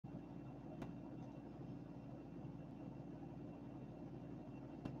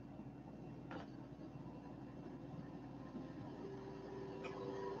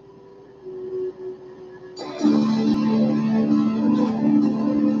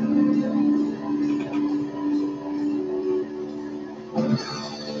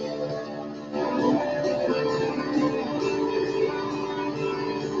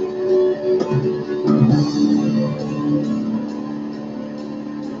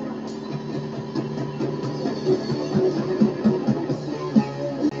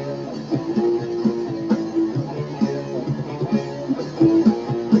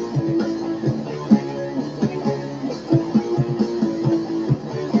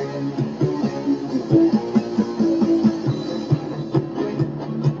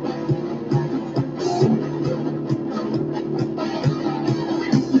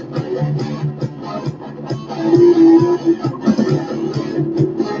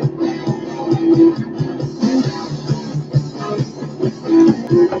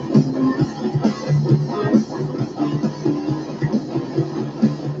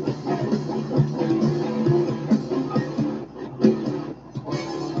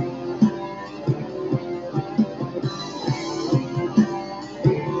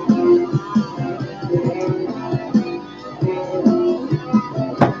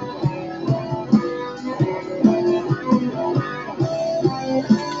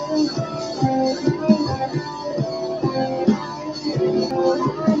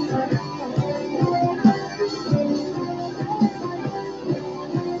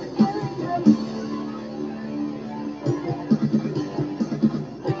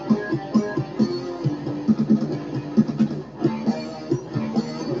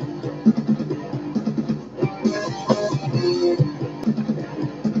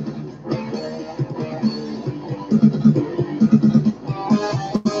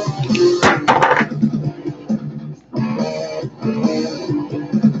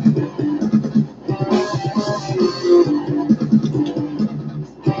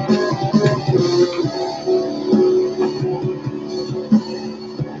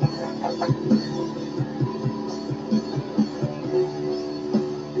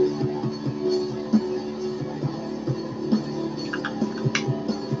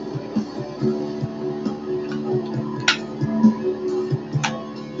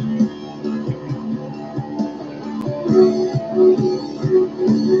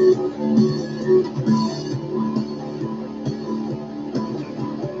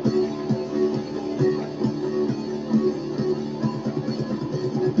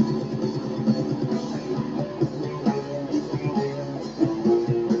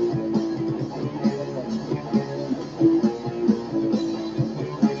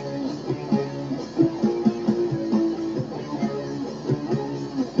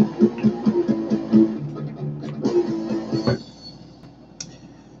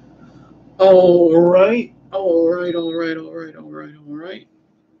All right.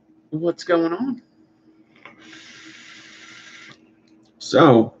 What's going on?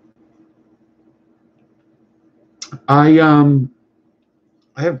 So, I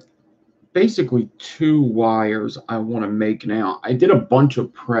have basically 2 wires I want to make now. I did a bunch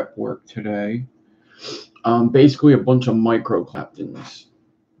of prep work today. Basically a bunch of micro claptons.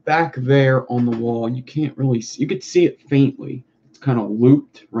 Back there on the wall, you can't really see. You could see it faintly. It's kind of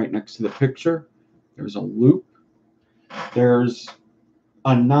looped right next to the picture. There's a loop. There's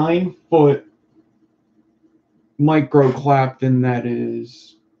a 9-foot micro clapton that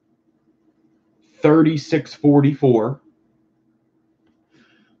is 3644.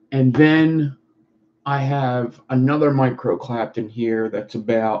 And then I have another micro clapton here that's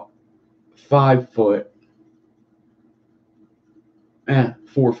about 5 foot.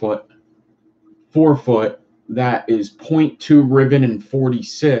 4 foot. 4 foot. That is 0.2 ribbon and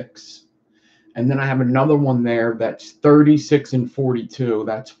 46. And then I have another one there that's 36 and 42.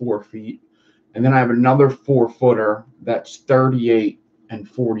 That's 4 feet. And then I have another 4-footer that's 38 and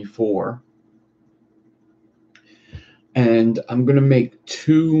 44. And I'm going to make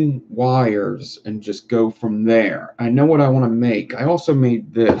 2 wires and just go from there. I know what I want to make. I also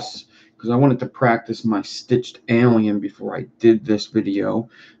made this because I wanted to practice my stitched alien before I did this video,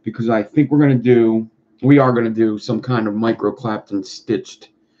 because I think we are going to do some kind of micro clapton stitched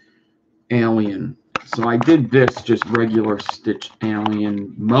alien. So I did this just regular stitched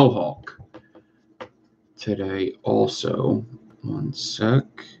alien mohawk today also. One sec.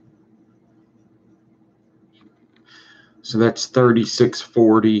 So that's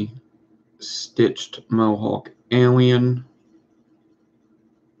 3640 stitched mohawk alien.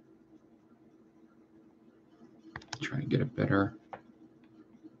 Try and get it better.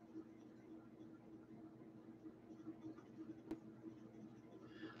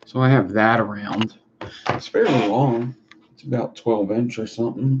 So I have that around. It's fairly long. It's about 12-inch or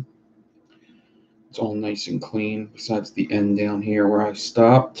something. It's all nice and clean, besides the end down here where I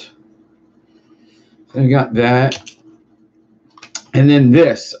stopped. So I got that. And then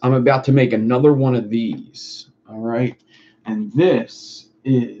this, I'm about to make another one of these. All right. And this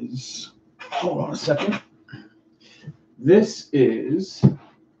is, hold on a second. This is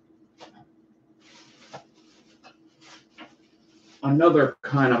another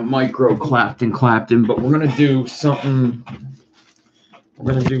kind of micro clapton, but we're going to do something.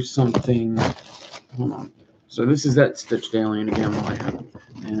 Hold on. So this is that stitched alien again while I have it.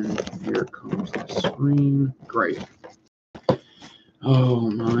 And here comes the screen. Great. Oh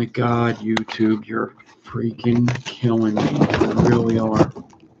my God, YouTube, you're freaking killing me. You really are.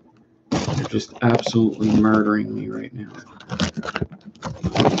 You're just absolutely murdering me right now. I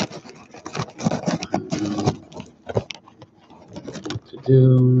don't know what to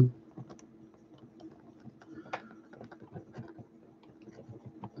do.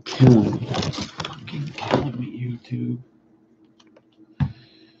 Killing me. Fucking killing me, YouTube.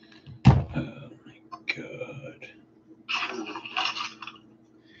 Oh my God.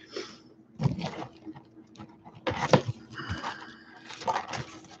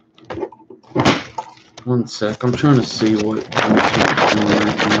 1 sec. I'm trying to see what I'm doing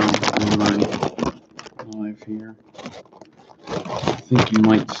right now on my live here. I think you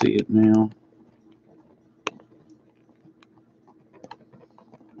might see it now.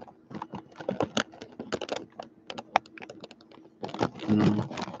 No.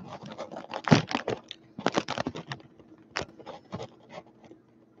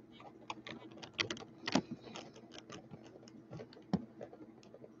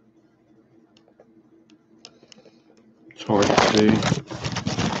 It's hard to see.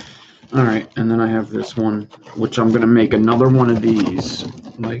 All right, and then I have this one, which I'm going to make another one of these,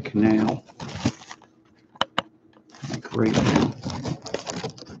 like now. Like right now.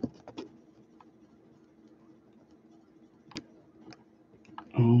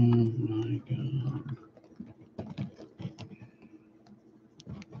 Oh my God.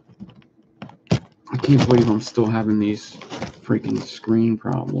 I can't believe I'm still having these freaking screen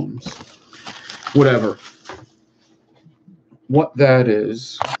problems. Whatever. What that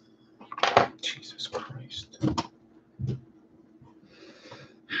is, Jesus Christ.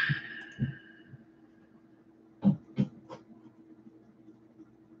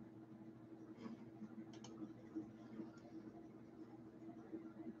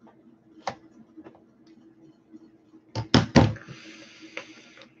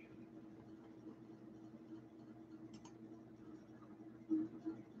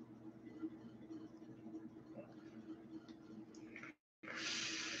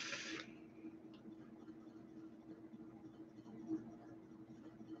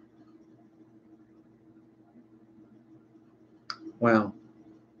 Wow.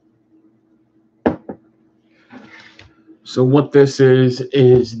 So what this is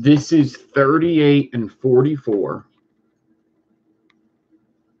this is 38 and 44.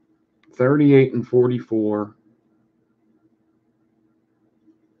 38 and 44.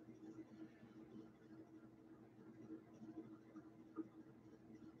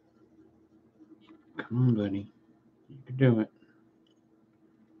 Come on, buddy. You can do it.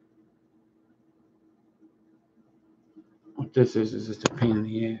 What this is it's a pain in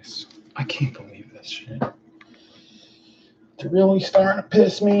the ass. I can't believe this shit. It's really starting to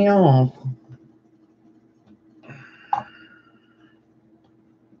piss me off.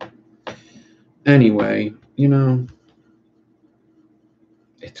 Anyway, you know,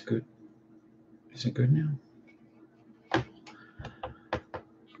 it's good. Is it good now?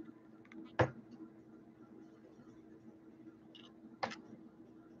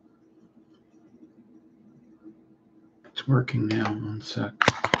 It's working now. 1 sec.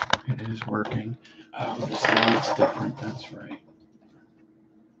 It is working. Oh, this light's different. That's right.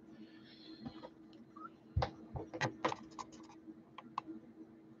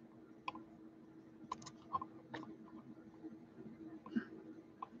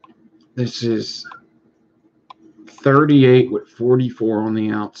 This is 38 with 44 on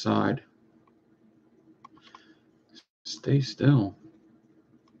the outside. Stay still.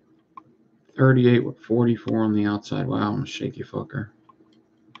 38 with 44 on the outside. Wow, I'm a shaky fucker.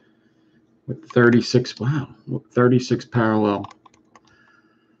 With 36, wow, with 36 parallel.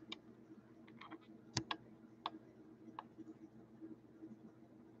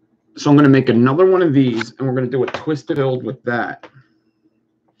 So I'm going to make another one of these, and we're going to do a twisted build with that.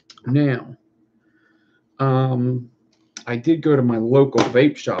 Now, I did go to my local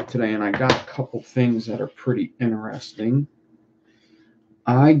vape shop today, and I got a couple things that are pretty interesting.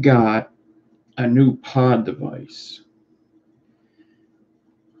 I got a new pod device.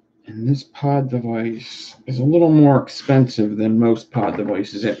 And this pod device is a little more expensive than most pod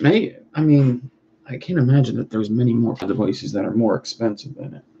devices. It may, I mean, I can't imagine that there's many more pod devices that are more expensive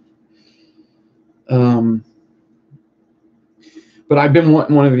than it. But I've been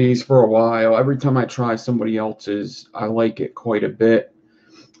wanting one of these for a while. Every time I try somebody else's, I like it quite a bit.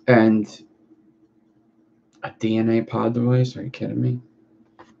 And a DNA pod device? Are you kidding me?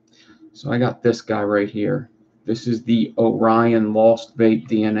 So I got this guy right here. This is the Orion Lost Vape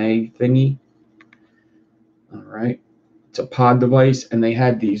DNA thingy. All right. It's a pod device, and they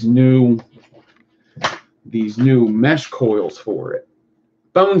had these new mesh coils for it.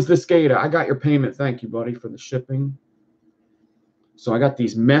 Bones the Skater, I got your payment. Thank you, buddy, for the shipping. So I got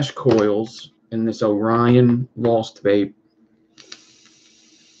these mesh coils in this Orion Lost Vape.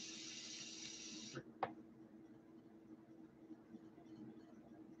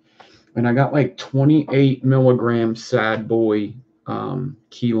 And I got like 28 milligram Sad Boy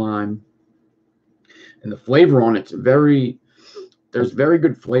key lime. And the flavor on it's there's very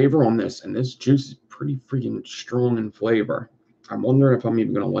good flavor on this. And this juice is pretty freaking strong in flavor. I'm wondering if I'm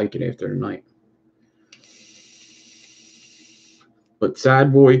even going to like it after tonight. But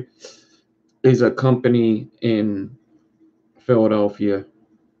Sad Boy, is a company in Philadelphia.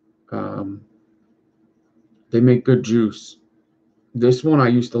 Um, they make good juice. This one I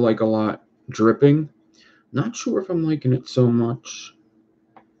used to like a lot. Dripping. Not sure if I'm liking it so much.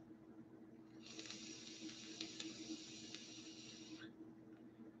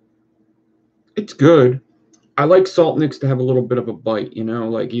 It's good. I like salt nicks to have a little bit of a bite, you know,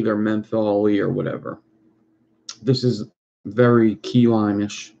 like either menthol-y or whatever. This is very key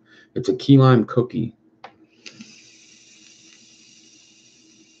lime-ish. It's a key lime cookie.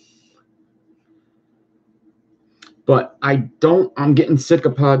 But I'm getting sick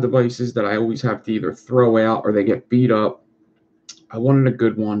of pod devices that I always have to either throw out or they get beat up. I wanted a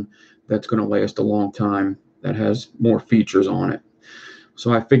good one that's going to last a long time, that has more features on it.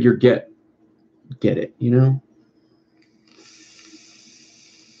 So I figure get it, you know?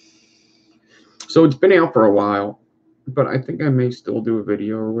 So it's been out for a while, but I think I may still do a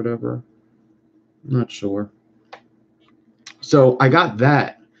video or whatever. I'm not sure. So I got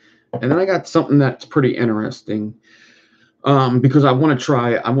that. And then I got something that's pretty interesting. Because I want to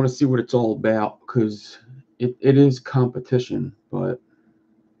try it. I want to see what it's all about, because it is competition. But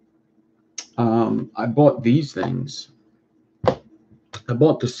I bought these things. I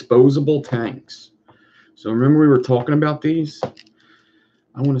bought disposable tanks. So remember we were talking about these?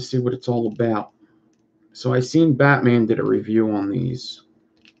 I want to see what it's all about. So I seen Batman did a review on these,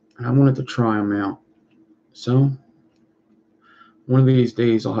 and I wanted to try them out. So one of these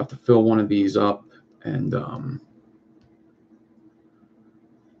days I'll have to fill one of these up and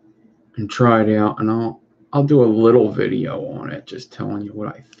try it out, and I'll do a little video on it, just telling you what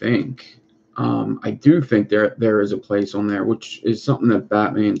I think. I do think there is a place on there, which is something that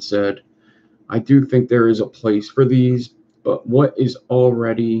Batman said. I do think there is a place for these, but what is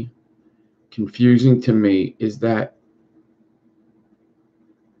already confusing to me is that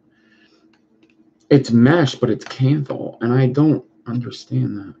it's mesh, but it's Canthol, and I don't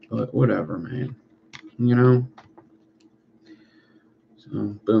understand that, but whatever, man. You know?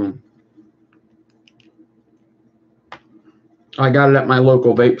 So, boom. I got it at my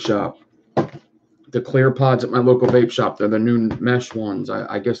local vape shop. The clear pods at my local vape shop, they're the new mesh ones.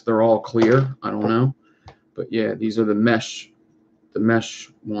 I guess they're all clear. I don't know. But yeah, these are the mesh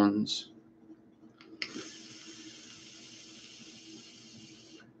ones.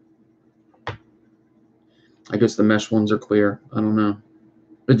 I guess the mesh ones are clear. I don't know.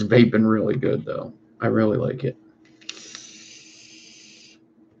 It's vaping really good, though. I really like it.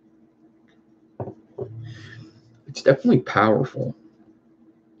 It's definitely powerful.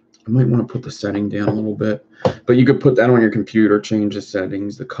 I might want to put the setting down a little bit. But you could put that on your computer, change the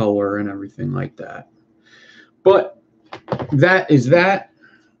settings, the color, and everything like that. But that is that.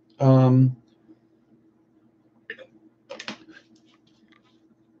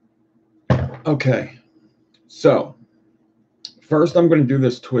 Okay. So, first I'm going to do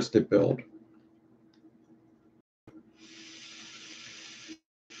this twisted build.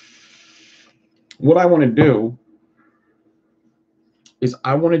 What I want to do is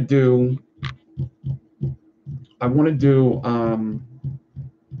I want to do a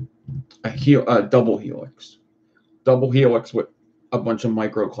double helix with a bunch of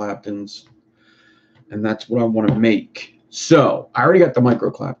micro Claptons, and that's what I want to make. So I already got the micro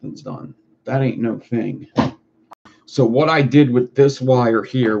Claptons done. That ain't no thing. So what I did with this wire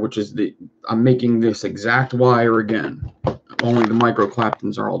here, which is I'm making this exact wire again. Only the micro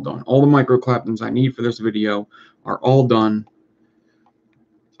Claptons are all done. All the micro Claptons I need for this video are all done.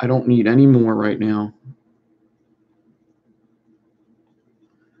 I don't need any more right now.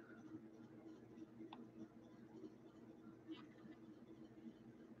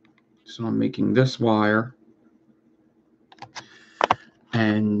 So I'm making this wire.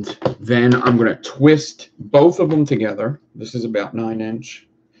 And then I'm going to twist both of them together. This is about 9-inch,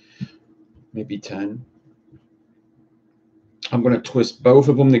 maybe 10. I'm going to twist both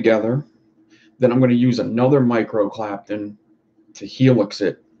of them together. Then I'm going to use another micro Clapton to helix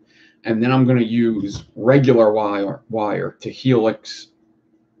it. And then I'm going to use regular wire to helix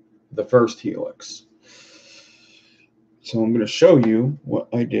the first helix. So I'm going to show you what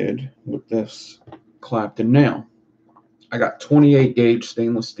I did with this Clapton now. I got 28 gauge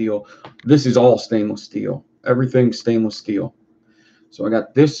stainless steel. This is all stainless steel. Everything's stainless steel. So I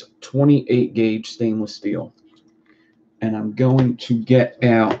got this 28 gauge stainless steel. And I'm going to get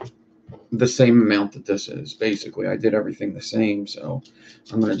out the same amount that this is. Basically, I did everything the same. So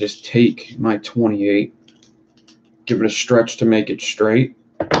I'm going to just take my 28, give it a stretch to make it straight.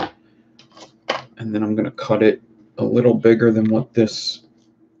 And then I'm going to cut it a little bigger than what this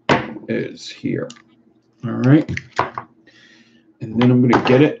is here. All right. And then I'm going to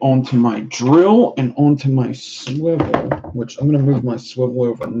get it onto my drill and onto my swivel, which I'm going to move my swivel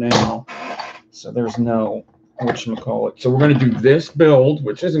over now. So there's no whatchamacallit. So we're going to do this build,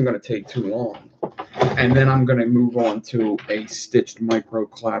 which isn't going to take too long. And then I'm going to move on to a stitched micro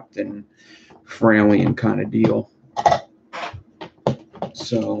Clapton Flatline kind of deal.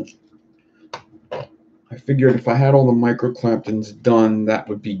 So I figured if I had all the micro Claptons done, that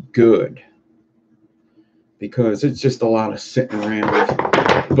would be good. Because it's just a lot of sitting around.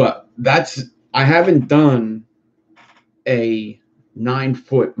 But I haven't done a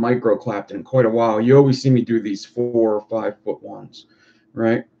 9-foot micro Clapton in quite a while. You always see me do these 4 or 5 foot ones,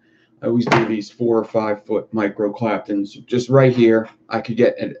 right? I always do these 4 or 5 foot micro Claptons. Just right here, I could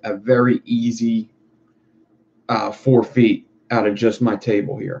get a very easy 4 feet out of just my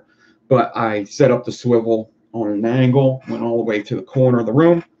table here. But I set up the swivel on an angle, went all the way to the corner of the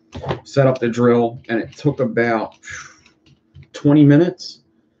room, set up the drill, and it took about 20 minutes.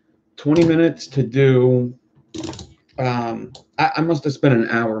 20 minutes to do. I must have spent an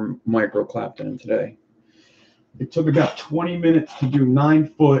hour micro Clapton today. It took about 20 minutes to do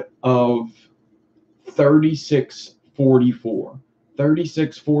 9 foot of 3644.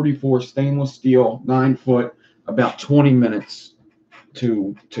 3644 stainless steel, 9 foot, about 20 minutes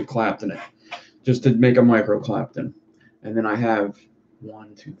to Clapton it, just to make a micro Clapton. And then I have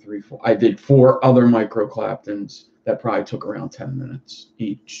 1, 2, 3, 4. I did 4 other micro Claptons that probably took around 10 minutes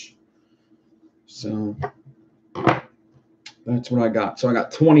each. So that's what I got. So I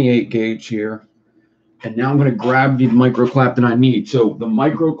got 28 gauge here. And now I'm going to grab the micro Clapton I need. So the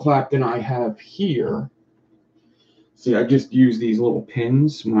micro Clapton I have here, see, I just use these little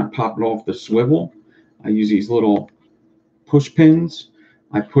pins when I pop it off the swivel. I use these little push pins.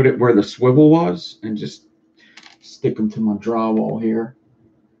 I put it where the swivel was and just stick them to my drywall here.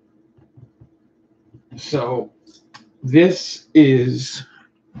 So this is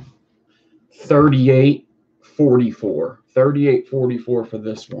 3844. 3844 for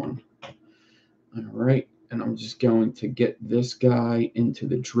this one. All right, and I'm just going to get this guy into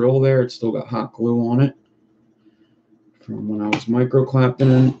the drill there. It's still got hot glue on it from when I was micro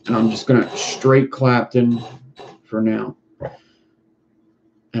Claptoning, and I'm just going to straight Clapton for now.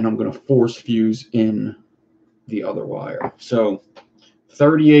 And I'm going to force fuse in the other wire. So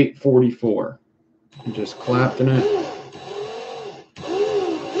 3844. I'm just Clapton it.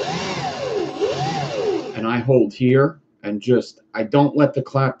 And I hold here and I don't let the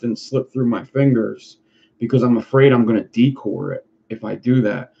Clapton slip through my fingers because I'm afraid I'm going to decore it if I do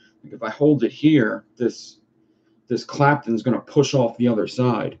that. Like if I hold it here, this Clapton's going to push off the other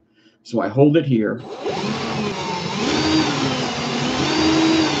side. So I hold it here.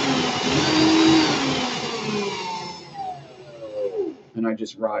 And I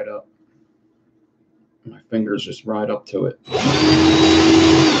just ride up. My fingers just ride up to it.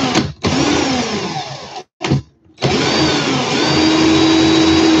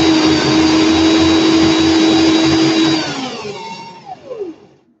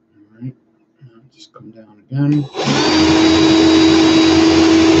 Alright, now just come down again.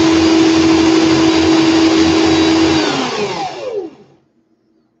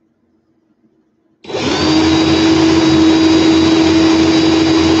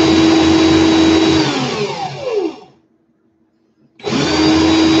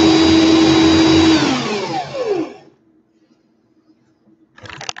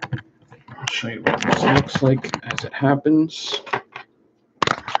 Show you what this looks like as it happens.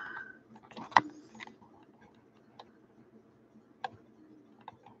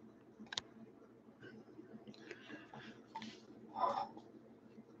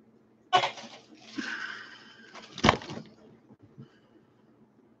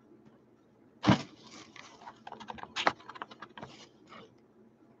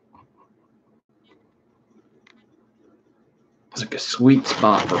 It's like a sweet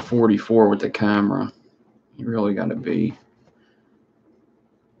spot for 44 with the camera. You really got to be.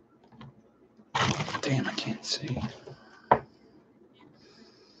 Damn, I can't see.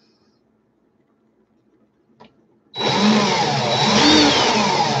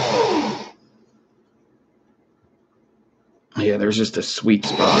 Yeah, there's just a sweet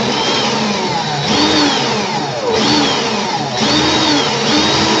spot.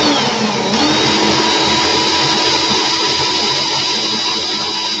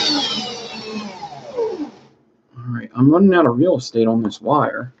 Alright, I'm running out of real estate on this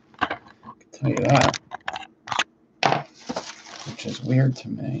wire. I can tell you that. Which is weird to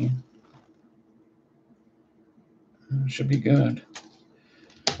me. It should be good.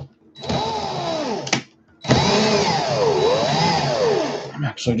 I'm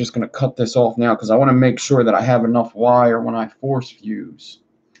actually just going to cut this off now because I want to make sure that I have enough wire when I force fuse,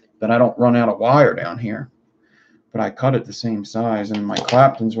 that I don't run out of wire down here. But I cut it the same size, and my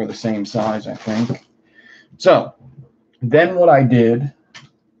Claptons were the same size, I think. So then what I did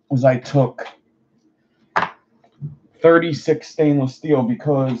was I took 36 stainless steel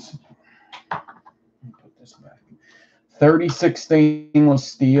because, let me put this back. 36 stainless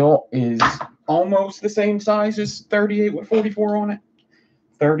steel is almost the same size as 38 with 44 on it.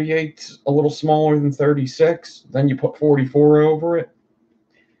 38's a little smaller than 36. Then you put 44 over it.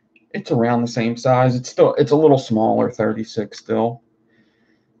 It's around the same size. It's a little smaller, 36 still.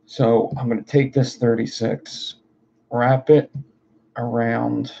 So I'm going to take this 36, wrap it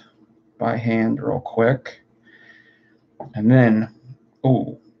around by hand real quick, and then,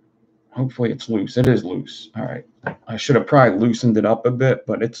 oh, hopefully it's loose. It is loose. All right. I should have probably loosened it up a bit,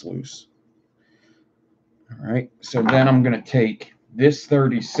 but it's loose. All right. So then I'm going to take this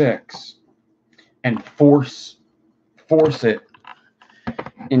 36 and force it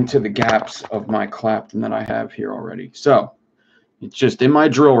into the gaps of my Clapton that I have here already. So it's just in my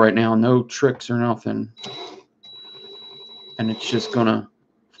drill right now, no tricks or nothing. And it's just going to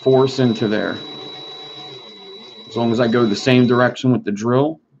force into there. As long as I go the same direction with the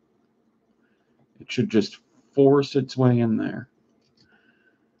drill, it should just force its way in there.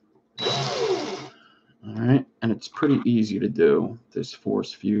 All right, and it's pretty easy to do, this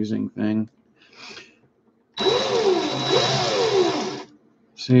force fusing thing.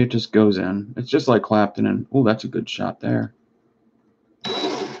 See, it just goes in. It's just like Clapton, and oh, that's a good shot there.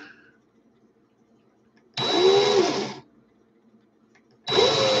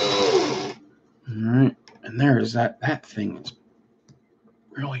 All right, and there's that thing that's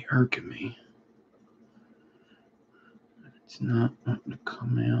really irking me. It's not wanting to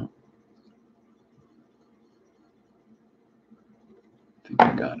come out. I think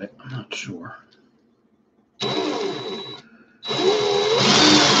I got it. I'm not sure.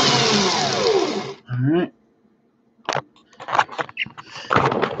 All right.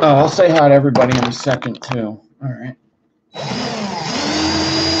 Oh, I'll say hi to everybody in a second, too. All right.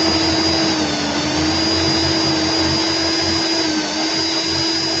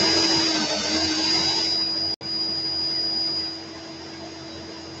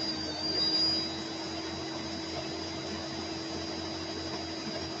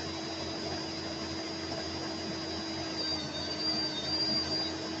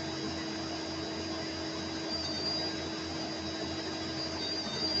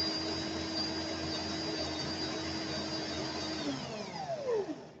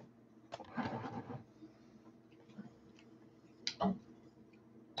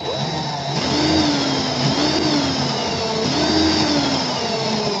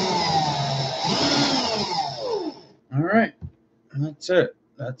 All right, and that's it.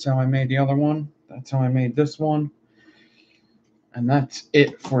 That's how I made the other one. That's how I made this one. And that's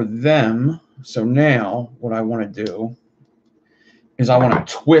it for them. So now what I want to do is I want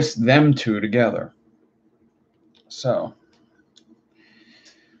to twist them two together. So,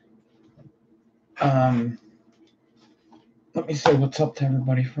 let me say what's up to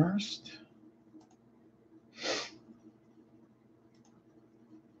everybody first.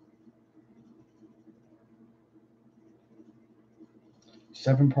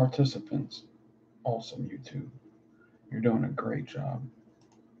 Seven participants. Awesome, YouTube. You're doing a great job.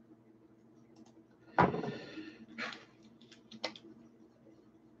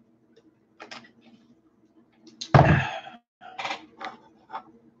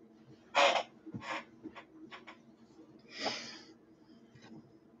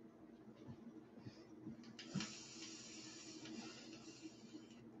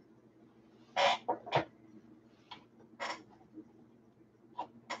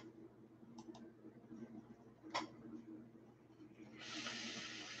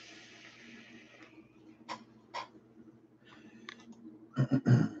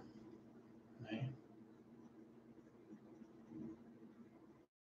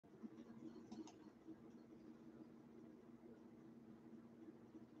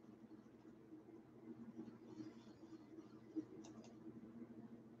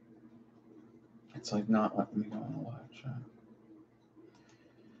 It's like not letting me go on the live chat.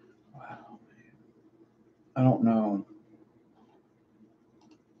 Wow, man. I don't know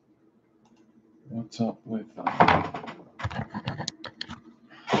what's up with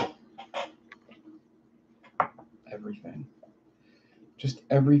everything. Just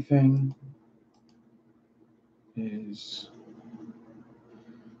everything is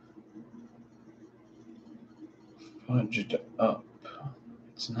fudged up.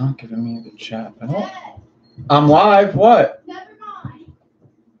 It's not giving me the chat at all. I'm live. What? Never mind.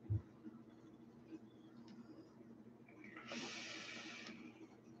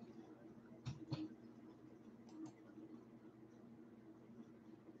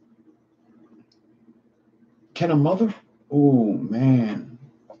 Can a mother? Oh, man.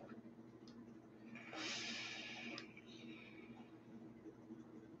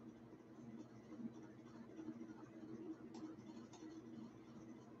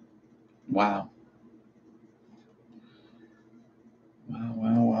 Wow. Wow,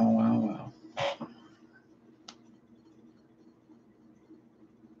 wow, wow, wow, wow.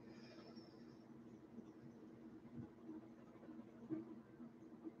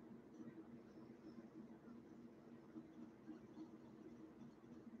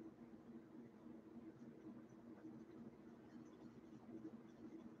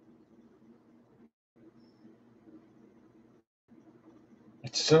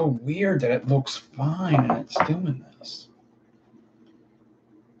 It's so weird that it looks fine and it's doing this.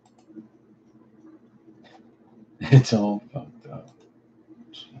 It's all fucked up.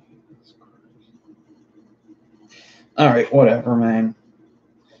 Jesus Christ. All right, whatever, man.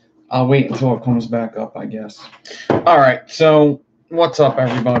 I'll wait until it comes back up, I guess. All right, so what's up,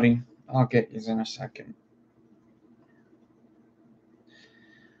 everybody? I'll get you in a second.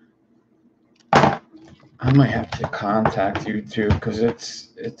 I might have to contact you too, because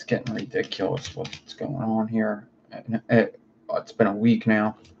it's getting ridiculous what's going on here. It's been a week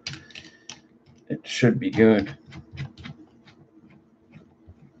now. It should be good.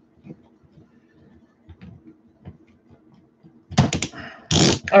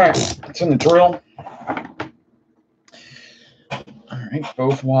 All right, it's in the drill. All right,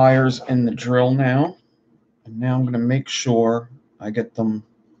 both wires in the drill now. And now I'm going to make sure I get them.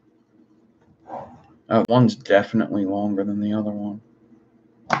 One's definitely longer than the other one.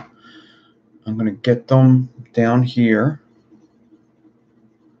 I'm going to get them down here.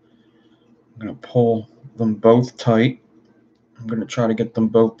 I'm going to pull them both tight. I'm going to try to get them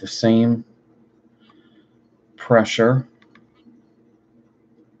both the same pressure.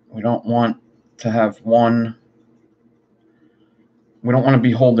 We don't want to have one. We don't want to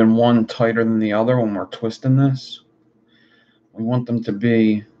be holding one tighter than the other when we're twisting this. We want them to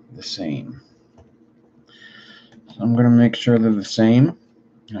be the same. So I'm going to make sure they're the same.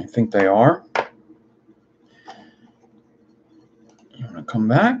 And I think they are. You want to come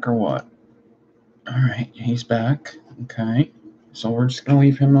back or what? All right, he's back. Okay. So we're just going to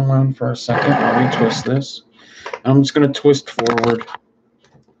leave him alone for a second while we twist this. And I'm just going to twist forward.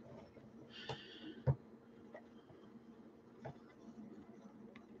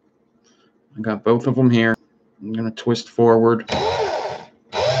 I got both of them here. I'm going to twist forward.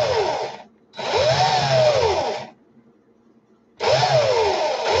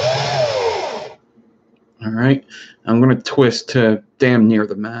 All right. I'm going to twist to damn near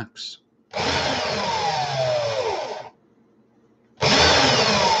the max.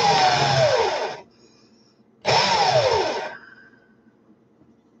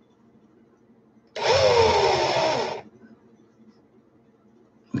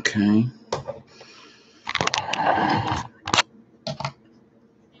 Okay.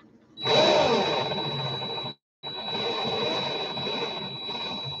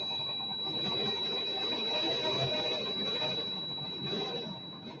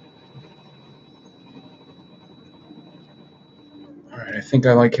 All right, I think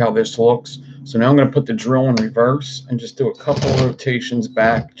I like how this looks. So now I'm going to put the drill in reverse and just do a couple rotations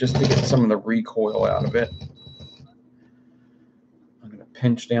back just to get some of the recoil out of it. I'm going to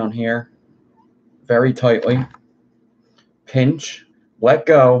pinch down here very tightly. Pinch, let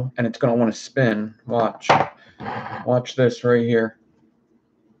go, and it's going to want to spin. Watch. Watch this right here.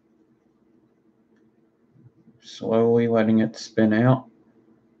 Slowly letting it spin out.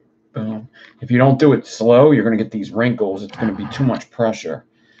 Boom. If you don't do it slow, you're going to get these wrinkles. It's going to be too much pressure.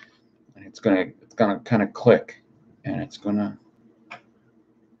 And it's going to kind of click. And I'm going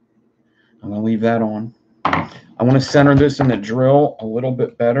to leave that on. I want to center this in the drill a little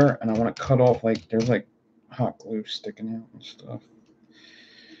bit better. And I want to cut off, like, there's like hot glue sticking out and stuff.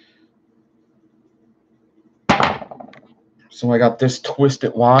 So I got this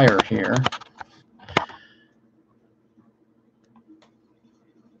twisted wire here.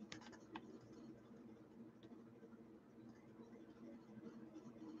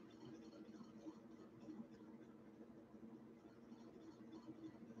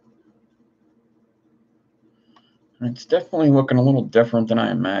 And it's definitely looking a little different than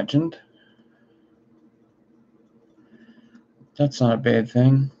I imagined. That's not a bad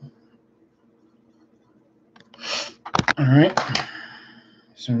thing. All right.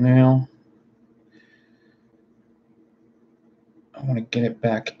 So now I want to get it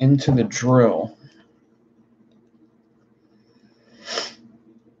back into the drill.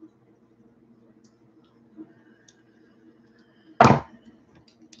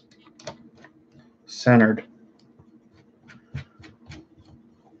 Centered.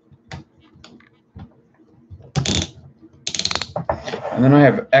 And then I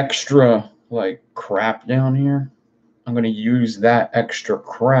have extra like crap down here. I'm going to use that extra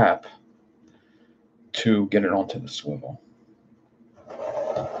crap to get it onto the swivel.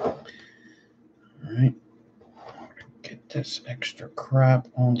 All right. Get this extra crap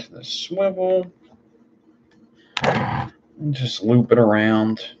onto the swivel. And just loop it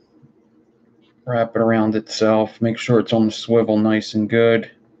around. Wrap it around itself. Make sure it's on the swivel nice and good,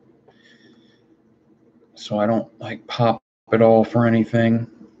 so I don't like pop it off or anything.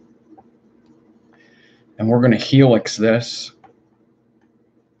 And we're going to helix this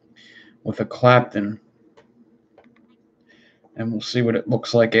with a Clapton, and we'll see what it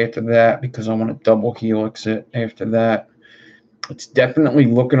looks like after that, because I want to double helix it after that. It's definitely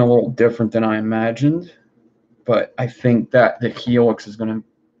looking a little different than I imagined, but I think that the helix is going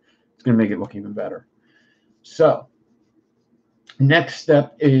to make it look even better. So next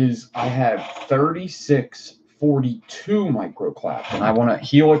step is I have 3642 micro Clapton. I want to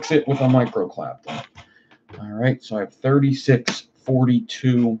helix it with a micro Clapton. All right, so I have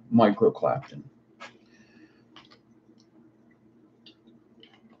 3642 micro Clapton.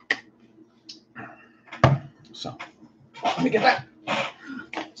 So let me get that.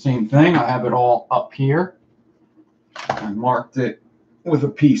 Same thing. I have it all up here. I marked it with a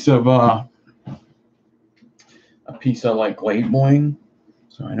piece of like labeling,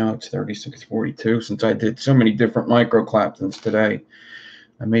 so I know it's 3642. Since I did so many different micro Claptons today,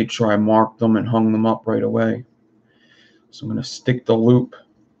 I made sure I marked them and hung them up right away. So I'm going to stick the loop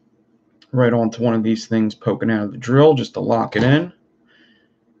right onto one of these things poking out of the drill just to lock it in.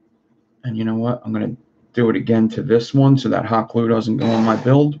 And you know what? I'm going to do it again to this one so that hot glue doesn't go on my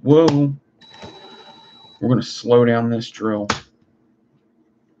build. Whoa. We're going to slow down this drill.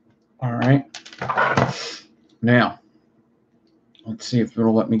 All right. Now, let's see if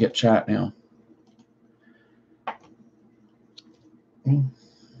it'll let me get chat now.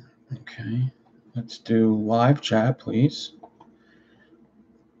 Okay. Let's do live chat, please.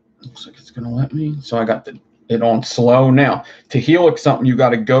 Looks like it's going to let me. So I got it on slow. Now, to helix something, you got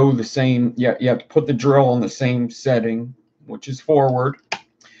to go the same. Yeah, you have to put the drill on the same setting, which is forward,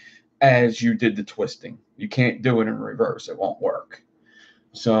 as you did the twisting. You can't do it in reverse. It won't work.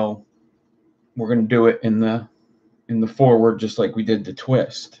 So we're going to do it in the forward, just like we did the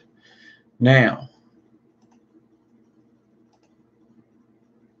twist. Now,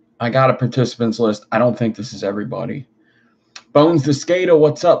 I got a participants list. I don't think this is everybody. Bones the Skater,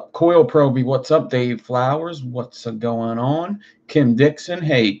 what's up? Coil Proby, what's up? Dave Flowers, what's going on? Kim Dixon,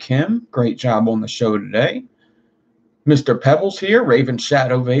 hey Kim, great job on the show today. Mr. Pebbles here, Raven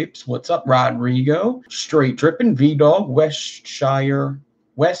Shadow Vapes, what's up? Rodrigo, Straight Drippin', V-Dog, West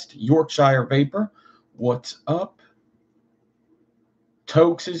Yorkshire Vapor, what's up?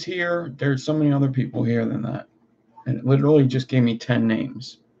 Tokes is here. There's so many other people here than that. And it literally just gave me 10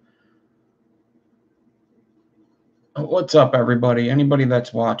 names. What's up, everybody? Anybody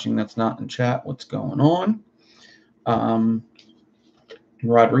that's watching that's not in chat, what's going on?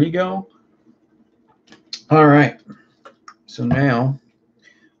 Rodrigo. All right. So now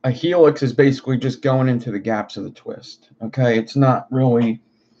a helix is basically just going into the gaps of the twist. Okay. It's not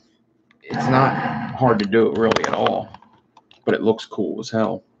hard to do it really at all, but it looks cool as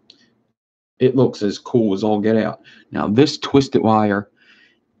hell. It looks as cool as all get out. Now this twisted wire,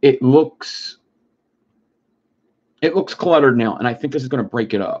 it looks cluttered now, and I think this is going to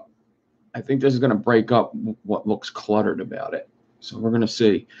break it up. I think this is going to break up what looks cluttered about it. So we're going to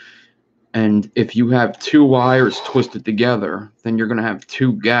see. And if you have two wires twisted together, then you're going to have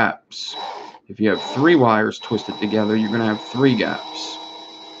two gaps. If you have three wires twisted together, you're going to have three gaps.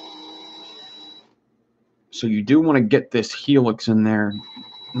 So you do want to get this helix in there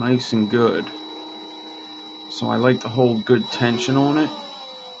nice and good. So I like to hold good tension on it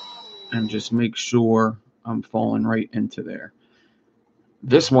and just make sure I'm falling right into there.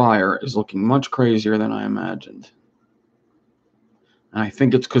 This wire is looking much crazier than I imagined. And I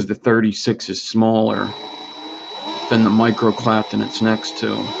think it's because the 36 is smaller than the micro Clapton it's next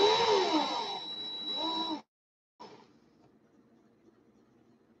to.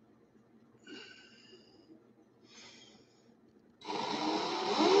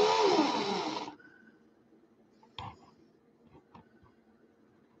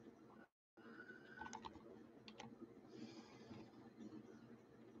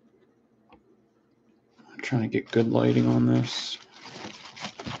 I'm trying to get good lighting on this.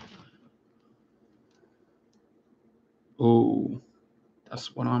 Oh,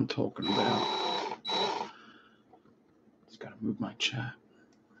 that's what I'm talking about. Just gotta move my chat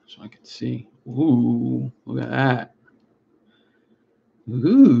so I can see. Ooh, look at that.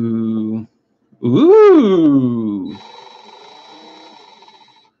 Ooh, ooh.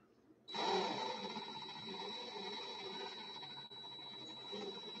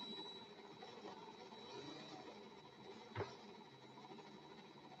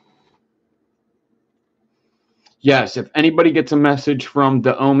 Yes, if anybody gets a message from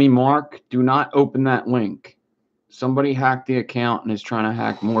Daomi Mark, do not open that link. Somebody hacked the account and is trying to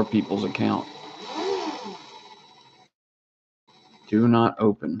hack more people's account. Do not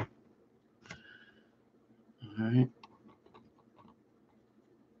open. All right.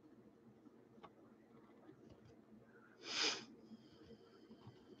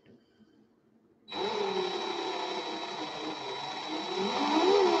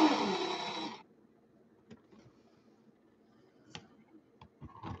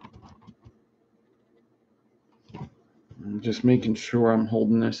 I'm just making sure I'm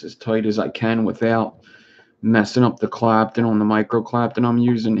holding this as tight as I can without messing up the Clapton on the micro Clapton I'm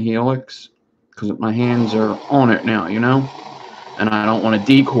using, Helix, because my hands are on it now, you know? And I don't want to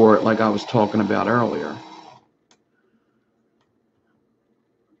decore it like I was talking about earlier.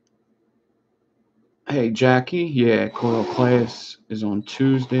 Hey, Jackie. Yeah, Coil class is on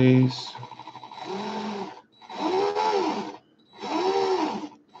Tuesdays.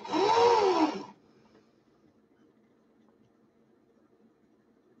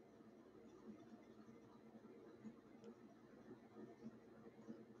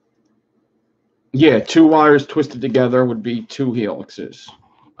 Yeah, 2 wires twisted together would be 2 helixes.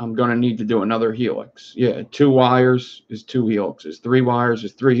 I'm going to need to do another helix. Yeah, 2 wires is 2 helixes. 3 wires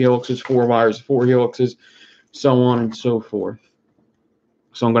is 3 helixes. 4 wires is 4 helixes, so on and so forth.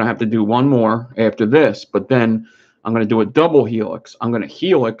 So I'm going to have to do one more after this, but then I'm going to do a double helix. I'm going to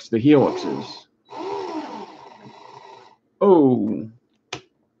helix the helixes. Oh.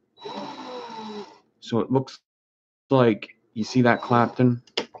 So it looks like, you see that Clapton?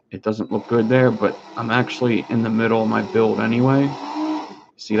 It doesn't look good there, but I'm actually in the middle of my build anyway.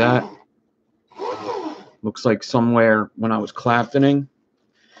 See that? Looks like somewhere when I was Claptoning,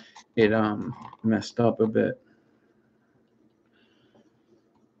 it messed up a bit.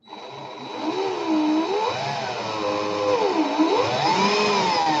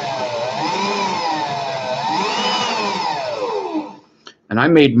 And I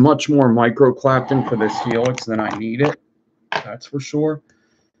made much more micro Clapton for this helix than I needed. That's for sure.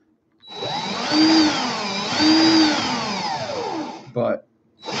 But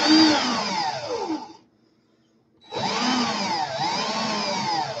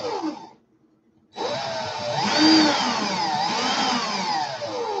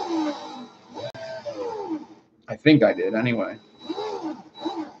I think I did anyway.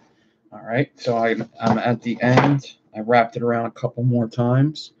 All right, so I'm at the end. I wrapped it around a couple more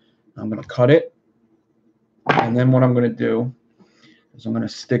times. I'm going to cut it. And then what I'm going to do is I'm going to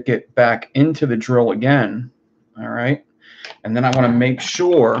stick it back into the drill again. All right. And then I want to make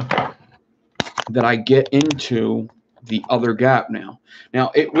sure that I get into the other gap now.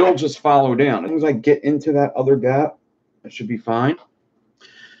 Now, it will just follow down. As soon as I get into that other gap, it should be fine.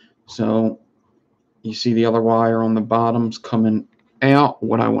 So you see the other wire on the bottom's coming out.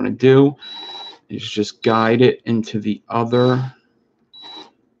 What I want to do is just guide it into the other.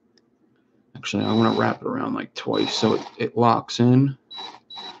 Actually, I want to wrap it around like twice so it locks in.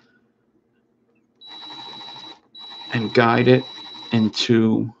 And guide it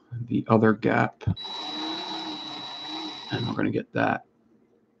into the other gap. And we're going to get that.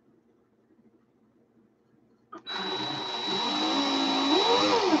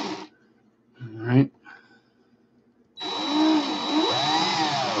 All right.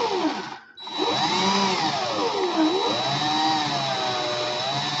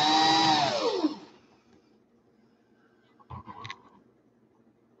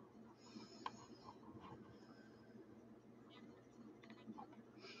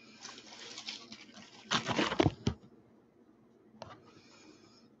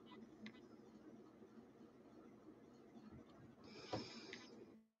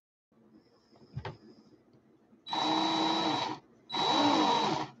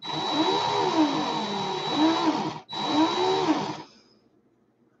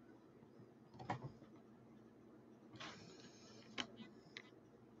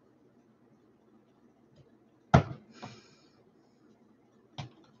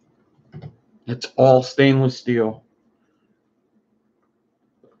 It's all stainless steel.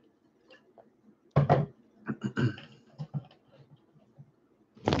 All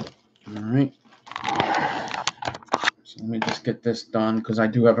right. So let me just get this done because I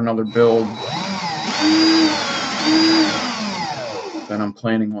do have another build that I'm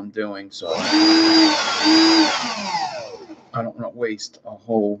planning on doing. So I don't want to waste a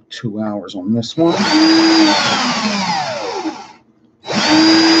whole 2 hours on this one.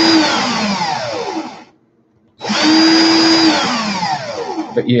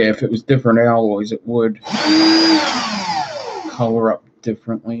 But yeah, if it was different alloys, it would color up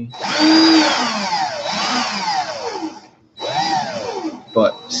differently.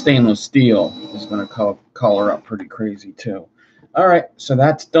 but stainless steel is going to color up pretty crazy too. All right, so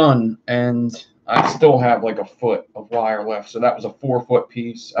that's done, and I still have like a foot of wire left. So that was a 4-foot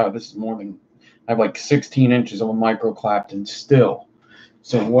piece. This is more than, I have like 16 inches of a micro Clapton still.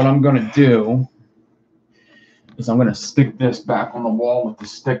 So what I'm going to do is I'm going to stick this back on the wall with the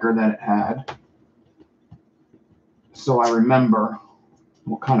sticker that it had, so I remember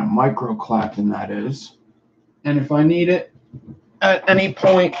what kind of micro Clapton that is. And if I need it at any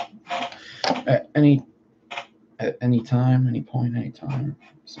point, at any time, any point, any time,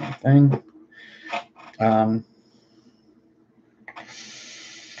 same thing.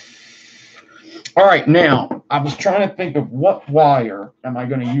 All right, now I was trying to think of what wire am I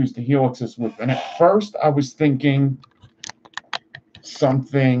going to use the helixes with, and at first I was thinking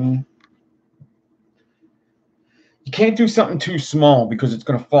something. You can't do something too small because it's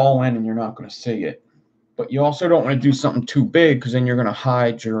going to fall in and you're not going to see it. But you also don't want to do something too big because then you're going to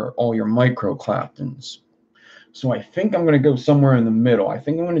hide all your micro Claptons. So I think I'm going to go somewhere in the middle. I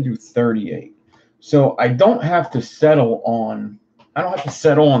think I'm going to do 38. So I don't have to settle on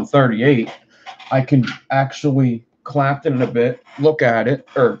 38. I can actually Clapton it a bit, look at it,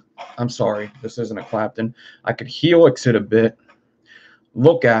 or I'm sorry, this isn't a Clapton. I could helix it a bit,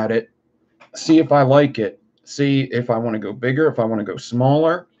 look at it, see if I like it, see if I want to go bigger, if I want to go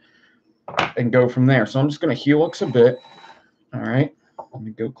smaller, and go from there. So I'm just going to helix a bit. All right, let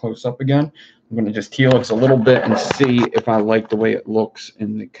me go close up again. I'm going to just helix a little bit and see if I like the way it looks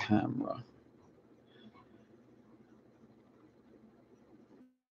in the camera.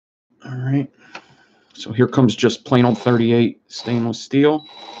 All right, so here comes just plain old 38 stainless steel.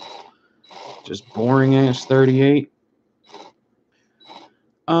 Just boring ass 38.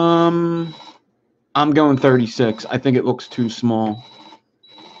 I'm going 36. I think it looks too small.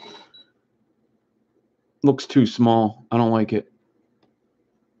 Looks too small. I don't like it.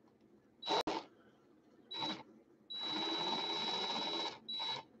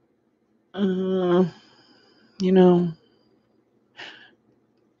 You know,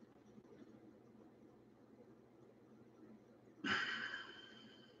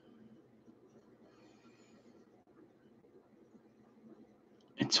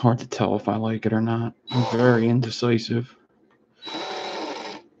 it's hard to tell if I like it or not. I'm very indecisive.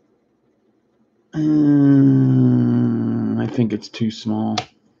 I think it's too small.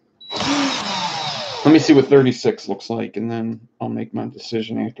 Let me see what 36 looks like, and then I'll make my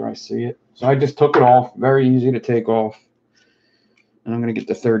decision after I see it. So I just took it off. Very easy to take off. And I'm going to get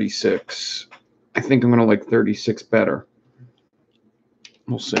the 36. I think I'm going to like 36 better.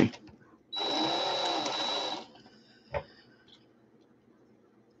 We'll see.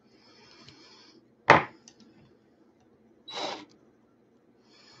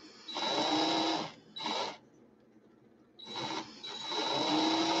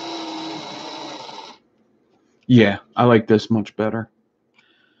 Yeah, I like this much better.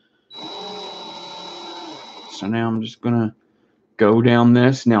 So now I'm just going to go down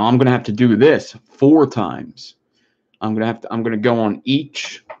this. Now I'm going to have to do this 4 times. I'm going to go on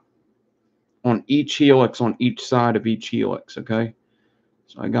each helix on each side of each helix, okay?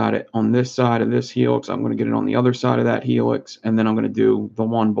 So I got it on this side of this helix. I'm going to get it on the other side of that helix, and then I'm going to do the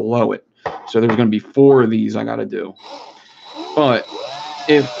one below it. So there's going to be 4 of these I got to do. But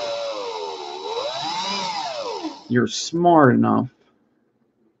if you're smart enough,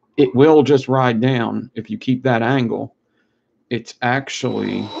 it will just ride down. If you keep that angle, it's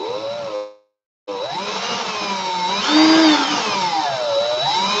actually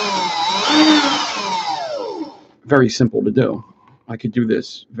very simple to do. I could do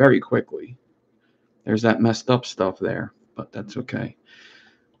this very quickly. There's that messed up stuff there, but that's okay.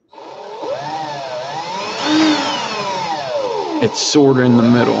 It's sort of in the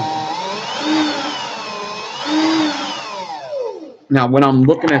middle. Now, when I'm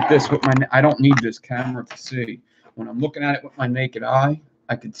looking at this with I don't need this camera to see. When I'm looking at it with my naked eye,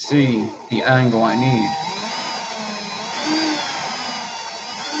 I could see the angle I need.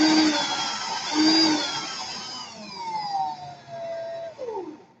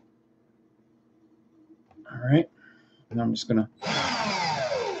 All right, and I'm just gonna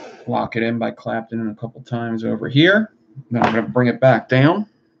lock it in by Clapton a couple times over here. Then I'm gonna bring it back down.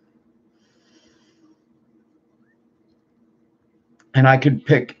 And I could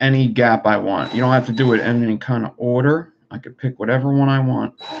pick any gap I want. You don't have to do it in any kind of order. I could pick whatever one I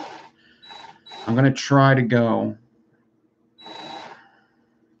want. I'm going to try to go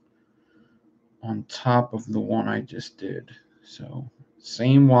on top of the one I just did. So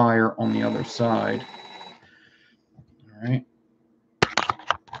same wire on the other side. All right.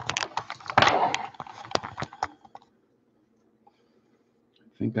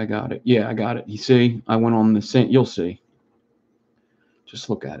 think I got it. Yeah, I got it. You see, I went on the same. You'll see. Just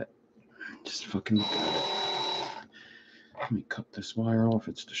look at it. Just fucking look at it. Let me cut this wire off.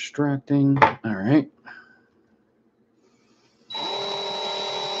 It's distracting. All right.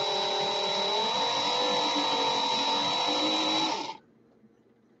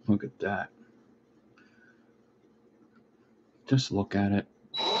 Look at that. Just look at it.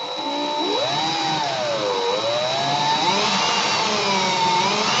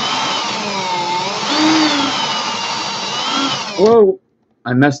 Whoa!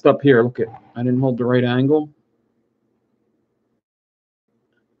 I messed up here. Look at, I didn't hold the right angle.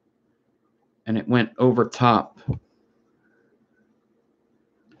 And it went over top.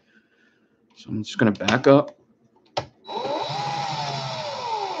 So I'm just going to back up.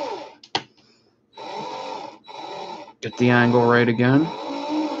 Get the angle right again.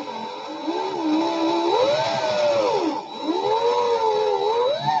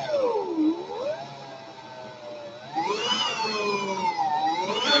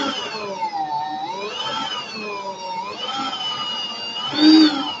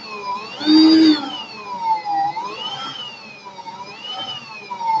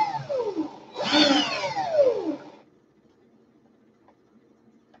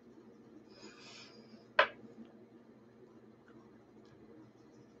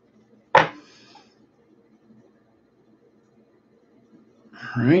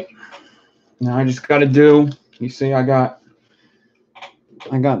 All right. Now I just got to do, you see, I got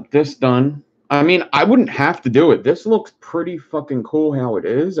this done. I mean, I wouldn't have to do it. This looks pretty fucking cool how it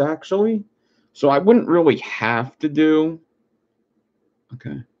is, actually. So I wouldn't really have to do.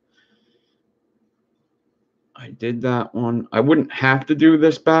 Okay. I did that one. I wouldn't have to do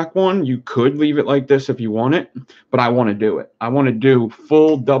this back one. You could leave it like this if you want it, but I want to do it. I want to do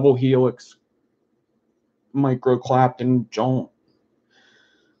full double helix micro Clapton joint.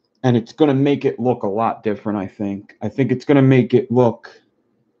 And it's going to make it look a lot different, I think. I think it's going to make it look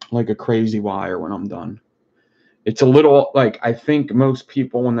like a crazy wire when I'm done. It's a little, like, I think most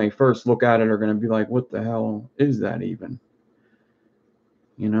people, when they first look at it, are going to be like, what the hell is that even?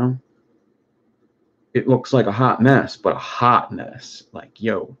 You know? It looks like a hot mess, but a hot mess. Like,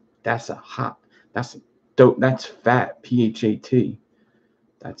 yo, that's dope. That's fat, P-H-A-T.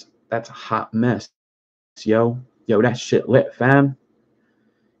 That's a hot mess, yo. Yo, that shit lit, fam.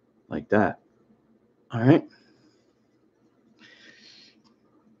 Like that. All right.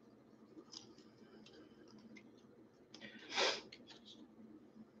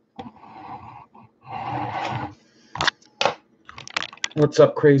 What's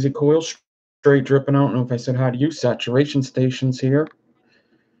up, Crazy Coil? Straight dripping. I don't know if I said hi to you. Saturation stations here.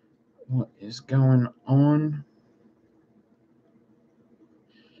 What is going on?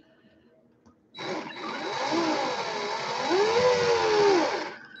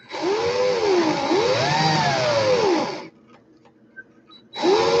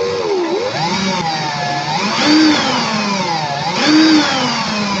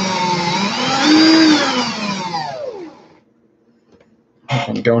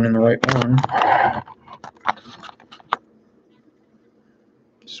 I'm going in the right one.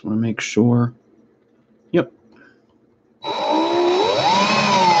 Just want to make sure. Yep.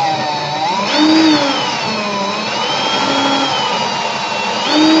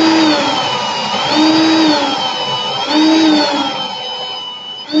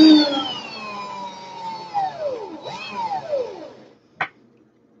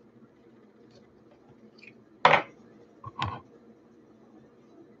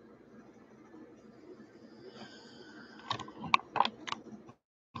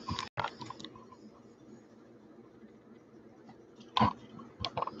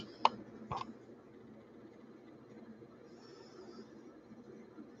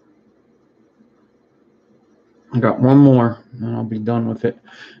 I got one more, and I'll be done with it.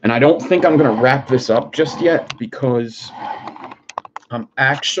 And I don't think I'm going to wrap this up just yet because I'm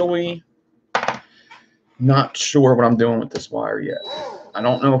actually not sure what I'm doing with this wire yet. I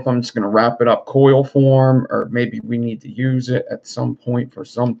don't know if I'm just going to wrap it up coil form or maybe we need to use it at some point for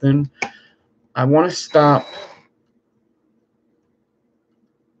something. I want to stop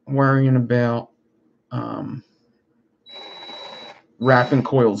worrying about wrapping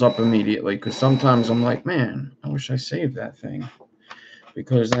coils up immediately because sometimes I'm like, man, I wish I saved that thing,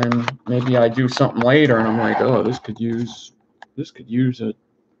 because then maybe I do something later and I'm like, oh, this could use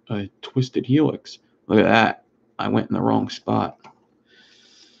a twisted helix. Look at that. I went in the wrong spot.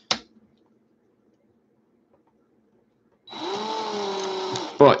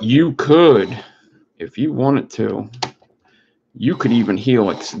 But you could, if you wanted to, you could even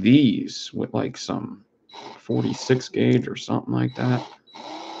helix these with like some 46 gauge or something like that.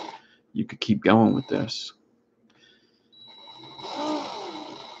 you could keep going with this.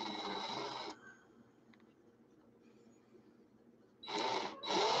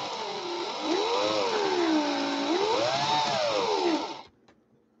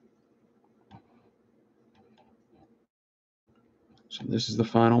 So this is the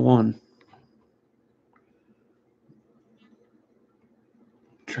final one.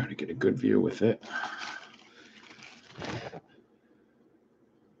 Try to get a good view with it.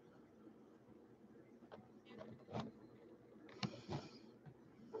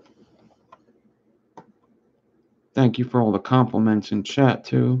 Thank you for all the compliments in chat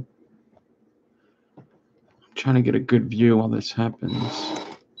too. I'm trying to get a good view while this happens.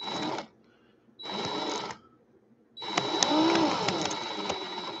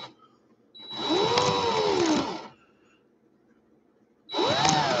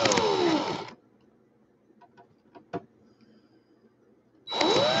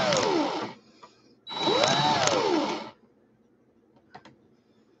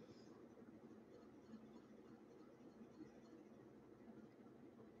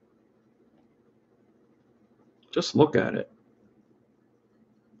 Just look at it.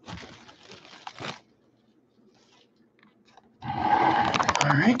 All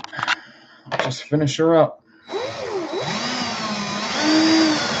right, I'll just finish her up.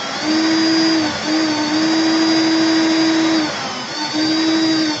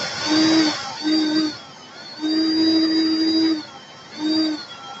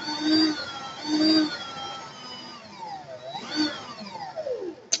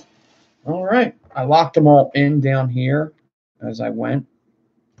 All right, I locked them all in down here as I went.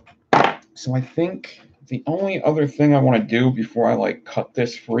 So I think the only other thing I want to do before I like cut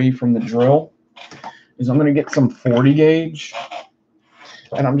this free from the drill is I'm going to get some 40 gauge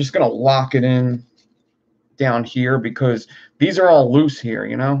and I'm just going to lock it in down here because these are all loose here,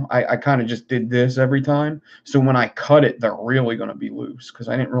 you know. I kind of just did this every time. So when I cut it, they're really going to be loose because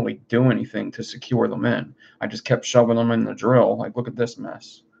I didn't really do anything to secure them in. I just kept shoving them in the drill. Like, look at this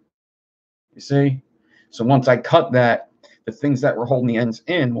mess. You see? So once I cut that, the things that were holding the ends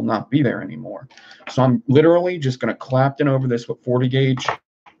in will not be there anymore. So I'm literally just going to clap it over this with 40 gauge.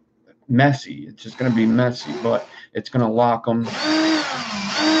 Messy. It's just going to be messy, but it's going to lock them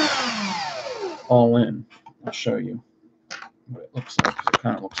all in. I'll show you what it looks like. It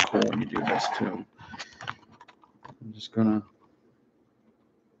kind of looks cool when you do this too. I'm just going to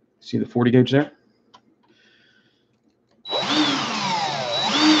see the 40 gauge there.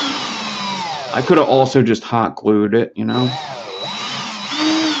 I could have also just hot glued it, you know.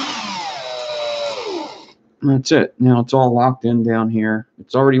 That's it. Now it's all locked in down here.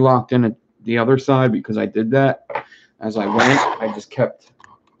 It's already locked in at the other side because I did that. As I went, I just kept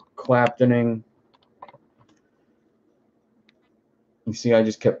claptoning. You see, I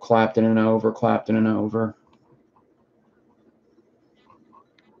just kept claptoning over, claptoning over.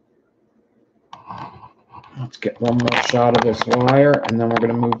 Let's get one more shot of this wire, and then we're going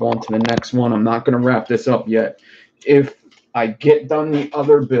to move on to the next one. I'm not going to wrap this up yet. If I get done the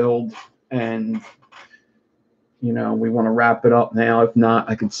other build and, you know, we want to wrap it up now. If not,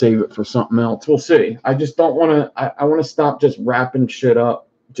 I could save it for something else. We'll see. I just don't want to, I want to stop just wrapping shit up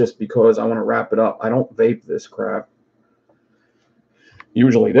just because I want to wrap it up. I don't vape this crap.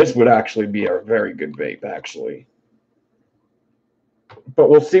 Usually this would actually be a very good vape, actually. But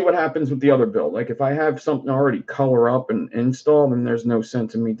we'll see what happens with the other build. Like, if I have something already color up and install, then there's no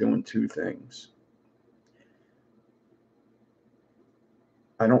sense in me doing two things.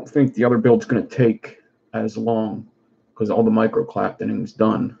 I don't think the other build's going to take as long because all the micro claptoning is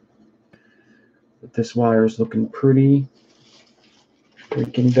done. But this wire is looking pretty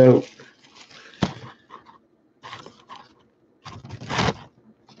freaking dope.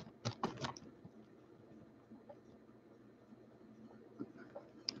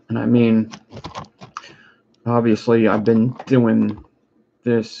 And I mean, obviously, I've been doing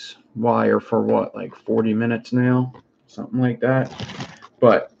this wire for what, like 40 minutes now? Something like that.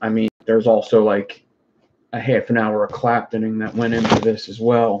 But, I mean, there's also like a half an hour of claptoning that went into this as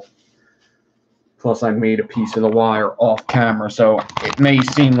well. Plus, I made a piece of the wire off camera, so it may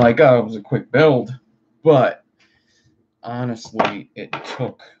seem like, oh, it was a quick build. But, honestly, it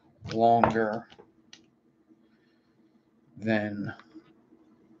took longer than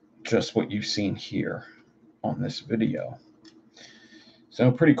just what you've seen here on this video.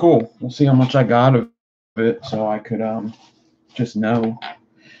 So pretty cool. We'll see how much I got of it so I could just know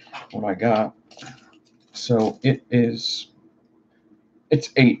what I got. So it's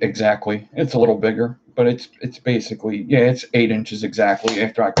 8 exactly. It's a little bigger, but it's basically, yeah, it's 8 inches exactly.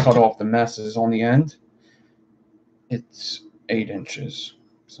 After I cut off the messes on the end, it's 8 inches.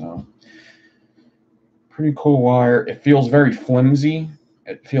 So Pretty cool wire. It feels very flimsy.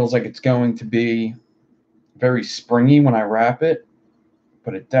 It feels like it's going to be very springy when I wrap it,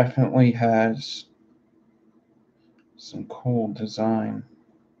 but it definitely has some cool design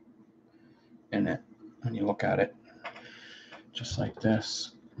in it when you look at it. Just like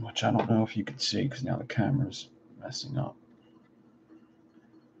this, which I don't know if you can see because now the camera's messing up.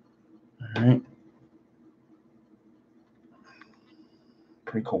 All right.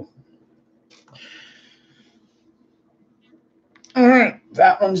 Pretty cool. All right,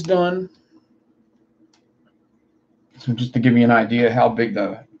 that one's done. So just to give you an idea how big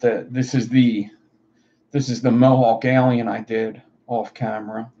this is the Mohawk Alien I did off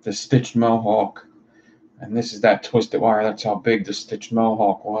camera, the stitched Mohawk, and this is that twisted wire. That's how big the stitched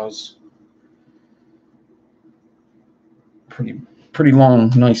Mohawk was. Pretty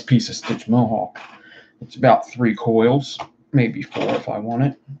long, nice piece of stitched Mohawk. It's about 3 coils, maybe 4 if I want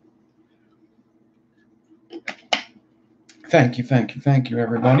it. Thank you,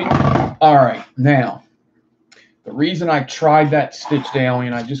 everybody. All right, now, the reason I tried that stitched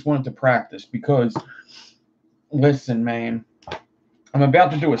alien, I just wanted to practice because, listen, man, I'm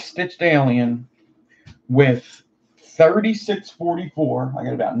about to do a stitched alien with 3644. I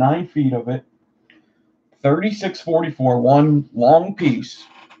got about 9 feet of it. 3644, one long piece,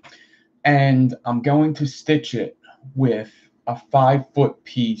 and I'm going to stitch it with a 5-foot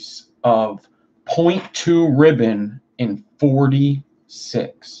piece of 0.2 ribbon in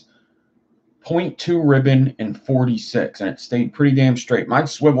 46. 0.2 ribbon in 46, and it stayed pretty damn straight. My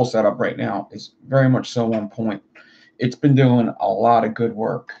swivel setup right now is very much so on point. It's been doing a lot of good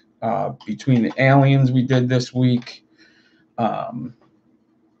work between the aliens we did this week,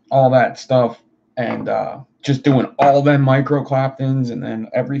 all that stuff, and just doing all them micro claptons and then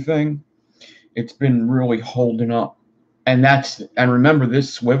everything. It's been really holding up. And remember,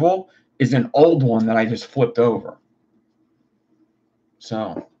 this swivel is an old one that I just flipped over.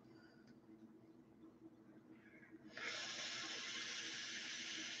 So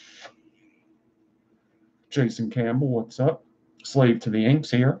Jason Campbell, what's up? Slave to the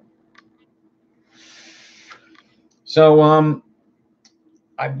inks here. So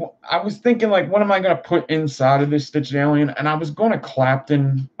I was thinking, like, what am I going to put inside of this stitched alien? And I was going to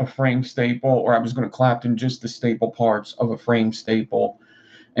Clapton a frame staple, or I was going to Clapton just the staple parts of a frame staple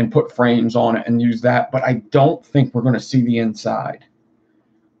and put frames on it and use that. But I don't think we're going to see the inside.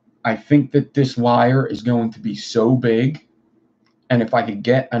 I think that this wire is going to be so big, and if I could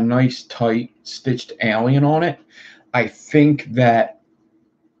get a nice tight stitched alien on it, I think that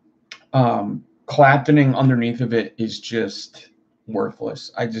Claptoning underneath of it is just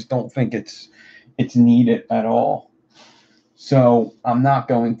worthless. I just don't think it's needed at all. So I'm not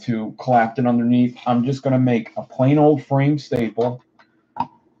going to Clapton underneath. I'm just going to make a plain old frame staple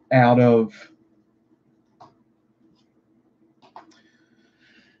out of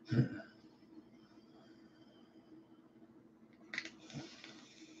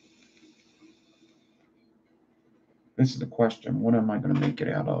this is the question. What am I going to make it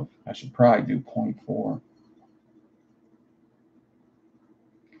out of? I should probably do 0.4.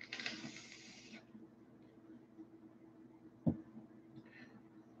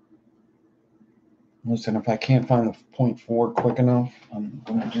 Listen, if I can't find the 0.4 quick enough, I'm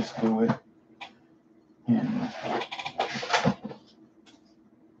going to just do it in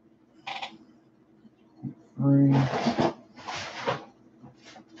 3.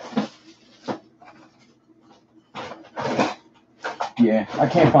 Yeah, I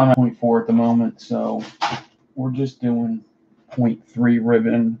can't find my 0.4 at the moment, so we're just doing 0.3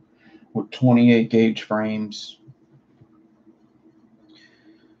 ribbon with 28 gauge frames.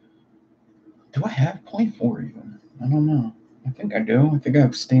 Do I have 0.4 even? I don't know. I think I do. I think I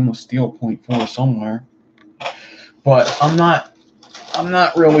have stainless steel 0.4 somewhere. But I'm not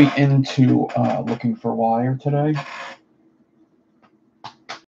really into looking for wire today.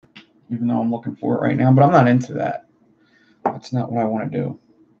 Even though I'm looking for it right now, but I'm not into that. That's not what I want to do.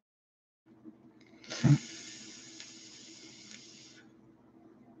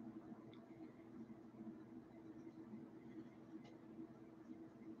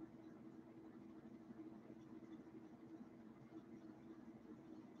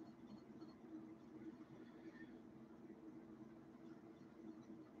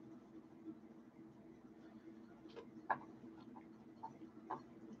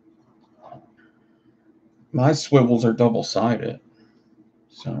 My swivels are double-sided,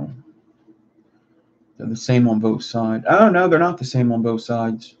 so they're the same on both sides. Oh, no, they're not the same on both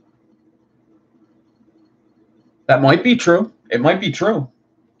sides. That might be true. It might be true.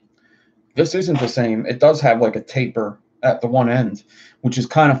 This isn't the same. It does have like a taper at the one end, which is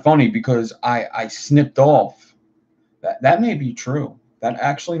kind of funny because I snipped off. That may be true. That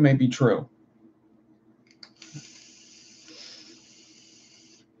actually may be true.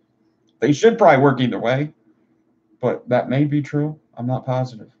 They should probably work either way, but that may be true. I'm not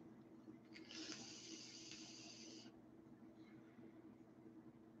positive.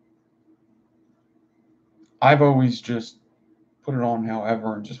 I've always just put it on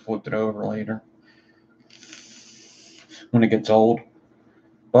however and just flipped it over later when it gets old.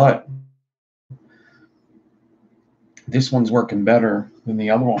 But this one's working better than the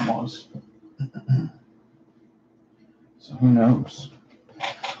other one was. So who knows?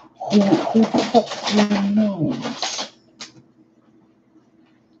 Who knows?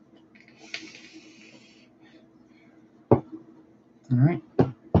 All right.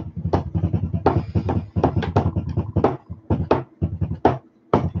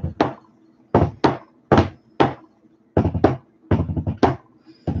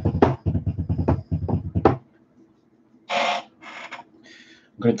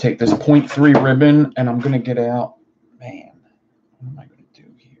 I'm going to take this 0.3 ribbon and I'm going to get out, man, what am I going to do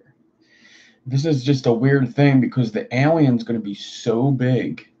here? This is just a weird thing because the alien's going to be so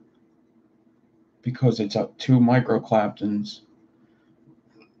big because it's up 2 microclaptons.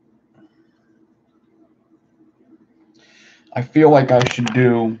 I feel like I should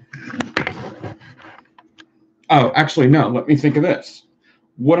do, oh, actually, no, let me think of this.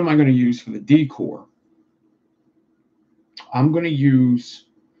 What am I going to use for the decor? I'm going to use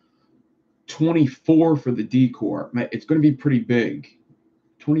 24 for the decor. It's going to be pretty big.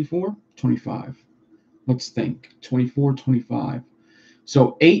 24, 25. Let's think. 24, 25.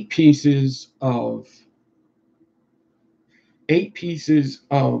 So 8 pieces of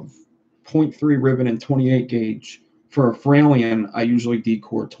 0.3 ribbon and 28 gauge. For a Flatline, I usually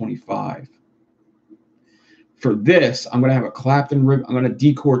decor 25. For this, I'm going to have a Clapton ribbon. I'm going to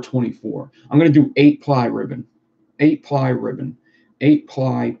decor 24. I'm going to do 8-ply ribbon. 8-ply ribbon.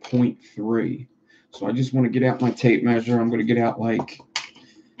 8-ply 0.3. So I just want to get out my tape measure. I'm going to get out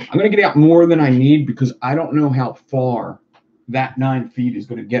more than I need because I don't know how far that 9 feet is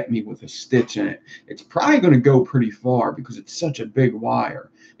going to get me with a stitch in it. It's probably going to go pretty far because it's such a big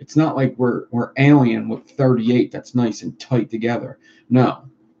wire. It's not like we're alien with 38 that's nice and tight together. No,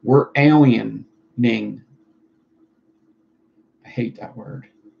 we're aliening. I hate that word.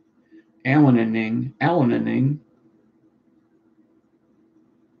 Aliening.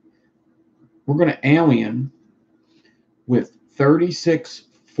 We're going to alien with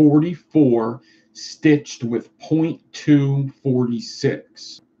 3644 stitched with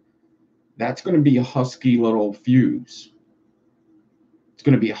 0.246. That's going to be a husky little fuse. It's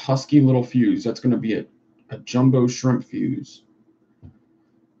going to be a husky little fuse. That's going to be a jumbo shrimp fuse.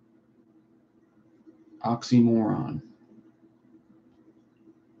 Oxymoron.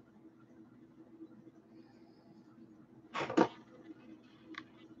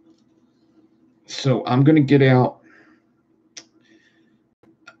 So I'm going to get out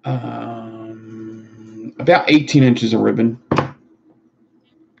about 18 inches of ribbon.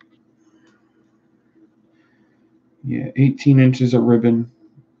 Yeah, 18 inches of ribbon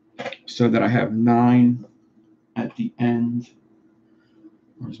so that I have 9 at the end.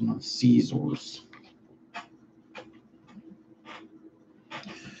 Where's my scissors? I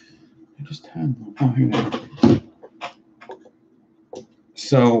just had them. Oh, here they are.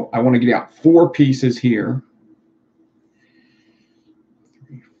 So I want to get out 4 pieces here.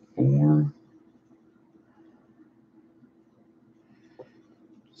 3, 4.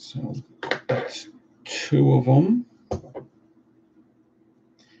 So that's 2 of them.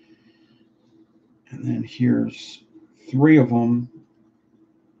 And then here's 3 of them.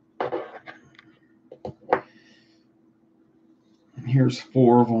 And here's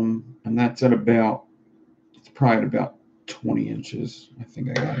 4 of them. And that's at about, it's probably at about 20 inches. I think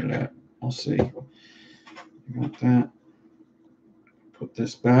I got it at. I'll see. I got that. Put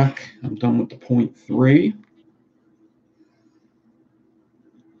this back. I'm done with the 0.3.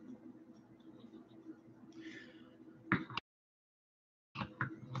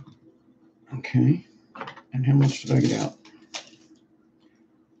 Okay. And how much did I get out?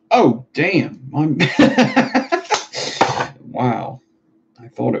 Oh, damn. Wow. I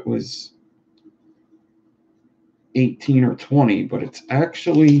thought it was 18 or 20, but it's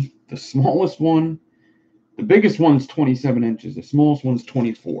actually the smallest one. The biggest one's 27 inches. The smallest one's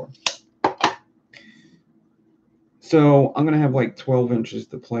 24. So I'm going to have like 12 inches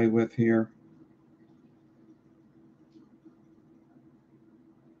to play with here.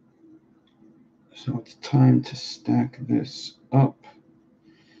 So it's time to stack this up.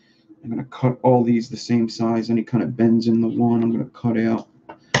 I'm going to cut all these the same size. Any kind of bends in the one, I'm going to cut out.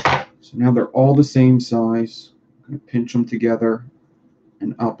 So now they're all the same size. I'm going to pinch them together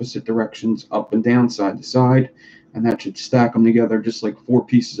in opposite directions, up and down, side to side, and that should stack them together just like 4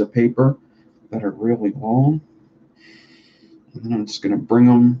 pieces of paper that are really long. And then I'm just going to bring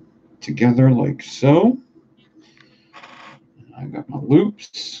them together like so. I got my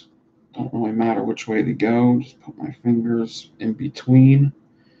loops. Don't really matter which way they go. Just put my fingers in between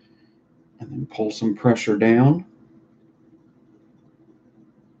and then pull some pressure down.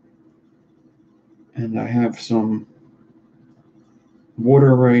 And I have some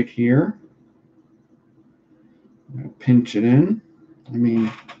water right here. I'm going to pinch it in. I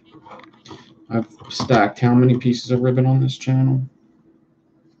mean, I've stacked how many pieces of ribbon on this channel?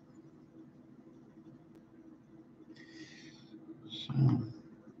 So I'm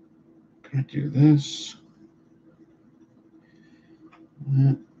going to do this.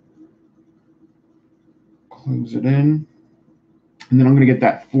 Close it in. And then I'm going to get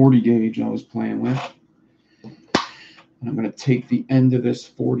that 40 gauge I was playing with. And I'm going to take the end of this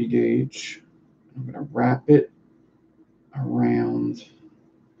 40 gauge. I'm going to wrap it around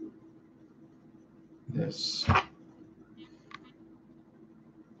this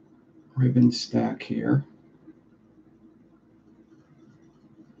ribbon stack here.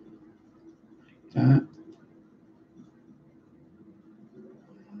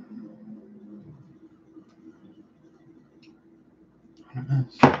 Like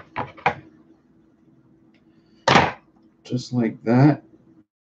that. Just like that.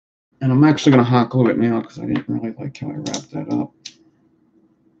 And I'm actually going to hot glue it now because I didn't really like how I wrapped that up.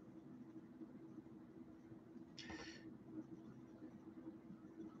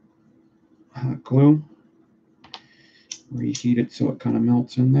 Hot glue. Reheat it so it kind of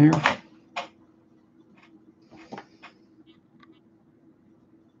melts in there.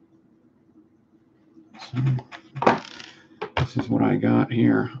 So this is what I got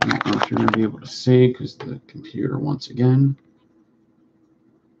here. I don't know if you're going to be able to see because the computer, once again.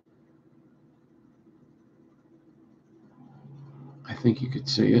 I think you could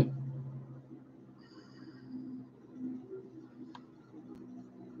see it.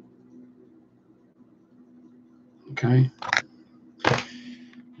 Okay.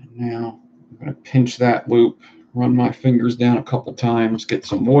 And now I'm going to pinch that loop, run my fingers down a couple times, get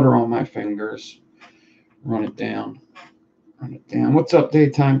some water on my fingers, run it down. Run it down. What's up,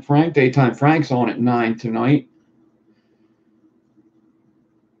 Daytime Frank? Daytime Frank's on at 9 tonight.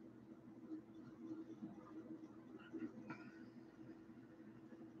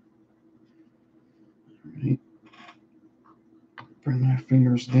 Right. Bring my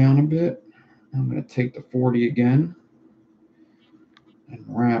fingers down a bit. I'm going to take the 40 again and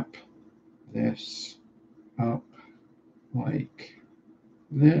wrap this up like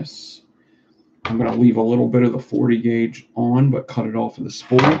this. I'm going to leave a little bit of the 40 gauge on, but cut it off of the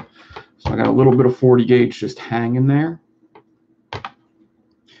spool. So I got a little bit of 40 gauge just hanging there.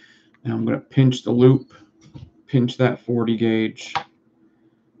 Now I'm going to pinch the loop, pinch that 40 gauge,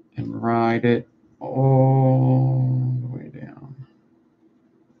 and ride it all the way down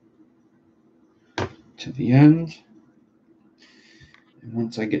to the end. And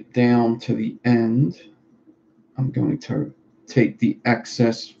once I get down to the end, I'm going to take the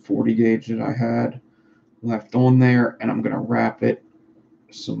excess 40 gauge that I had left on there, and I'm going to wrap it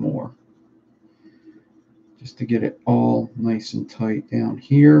some more just to get it all nice and tight down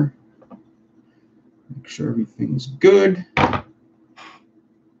here. Make sure everything's good. And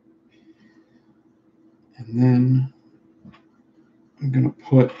then I'm going to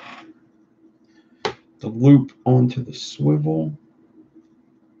put the loop onto the swivel.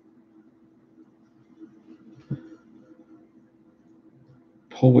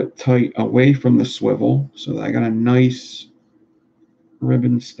 Pull it tight away from the swivel so that I got a nice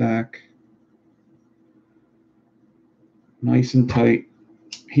ribbon stack. Nice and tight.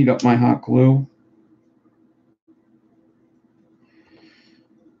 Heat up my hot glue.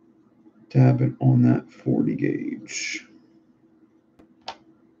 Dab it on that 40 gauge.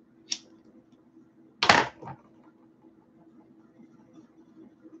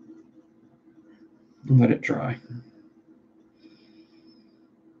 Let it dry.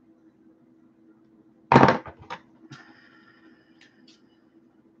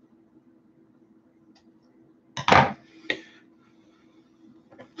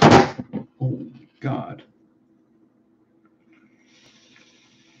 Oh God.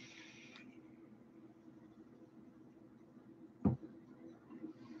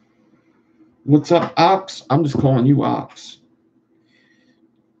 What's up, Ox? I'm just calling you Ox.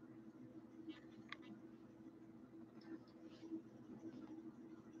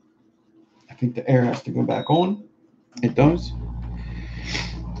 think the air has to go back on. It does.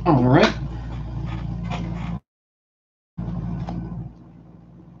 All right.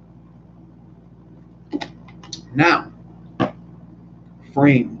 Now,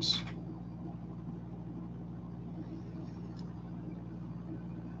 frames.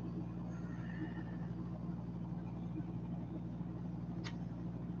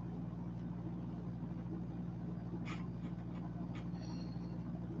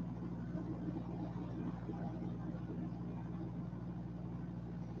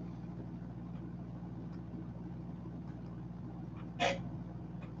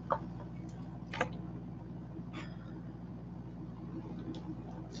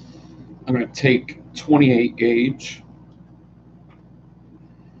 I'm going to take 28 gauge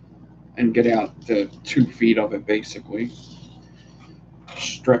and get out the 2 feet of it basically.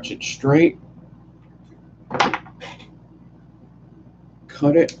 Stretch it straight.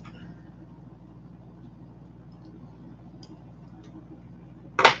 Cut it.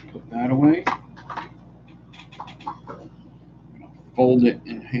 Put that away. Fold it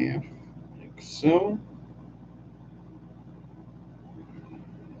in half like so.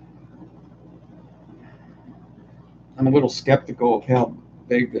 I'm a little skeptical of how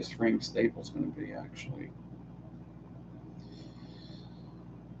big this frame staple is going to be actually.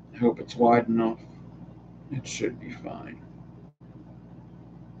 I hope it's wide enough. It should be fine.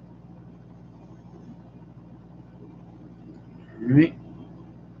 Alright.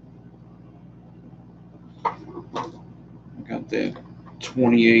 Got the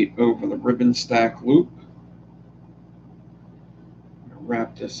 28 over the ribbon stack loop.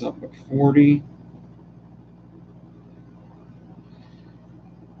 Wrap this up at 40.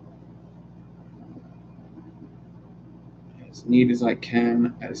 As neat as I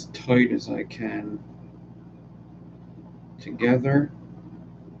can, as tight as I can together.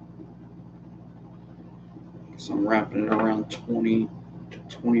 So I'm wrapping it around 20 to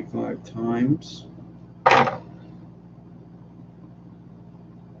 25 times.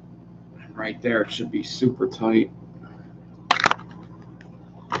 Right there, it should be super tight.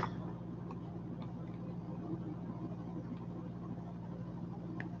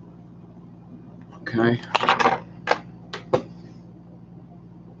 Okay.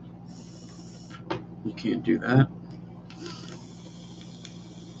 You can't do that.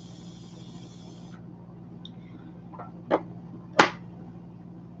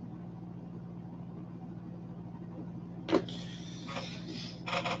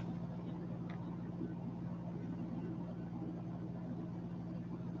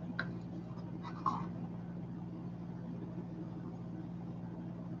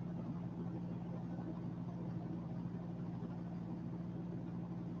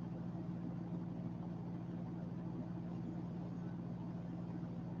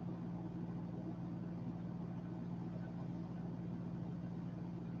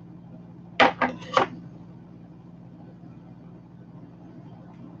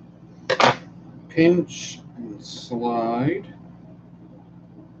 Pinch and slide.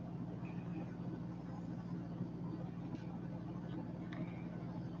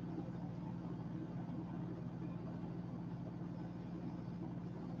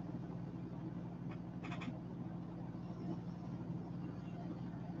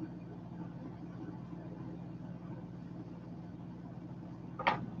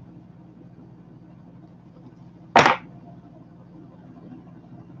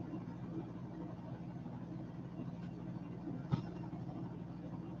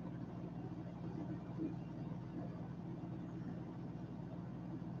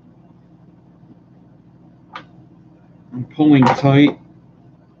 I'm pulling tight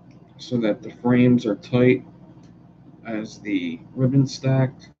so that the frames are tight as the ribbon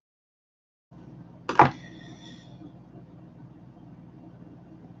stack.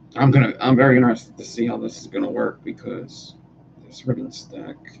 I'm very interested to see how this is gonna work because this ribbon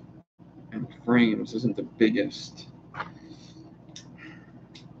stack and frames isn't the biggest.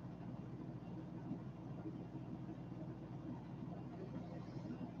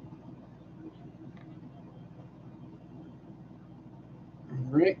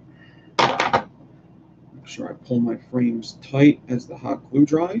 Alright. Make sure I pull my frames tight as the hot glue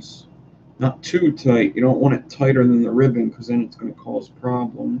dries. Not too tight. You don't want it tighter than the ribbon because then it's going to cause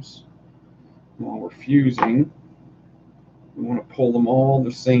problems while we're fusing. We want to pull them all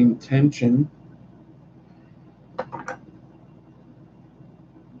the same tension.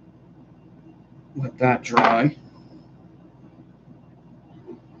 Let that dry.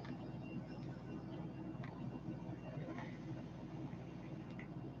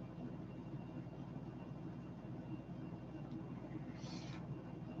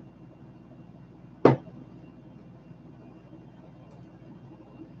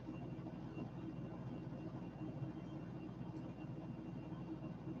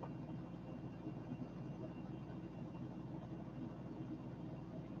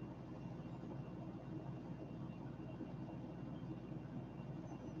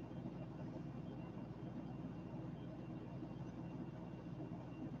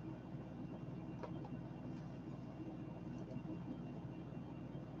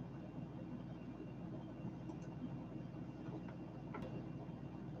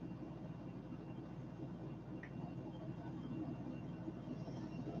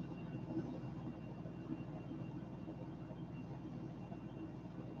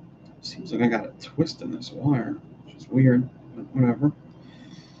 Seems like I got a twist in this wire, which is weird, but whatever.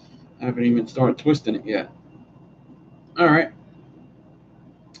 I haven't even started twisting it yet. All right.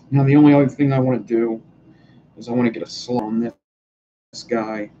 Now the only other thing I want to do is I want to get a slot on this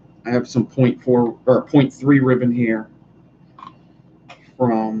guy. I have some 0.4 or 0.3 ribbon here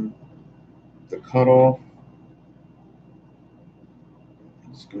from the cutoff.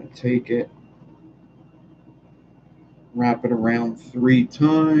 I'm just going to take it, wrap it around 3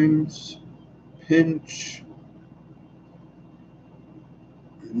 times, pinch,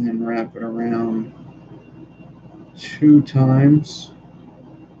 and then wrap it around 2 times.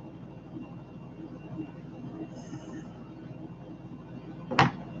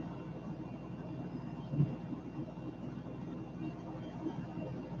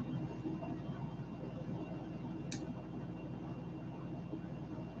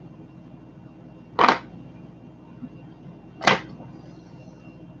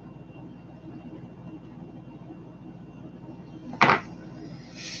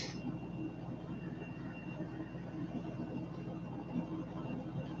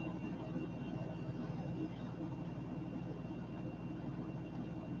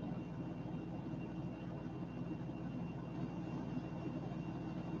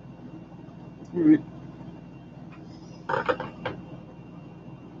 All right.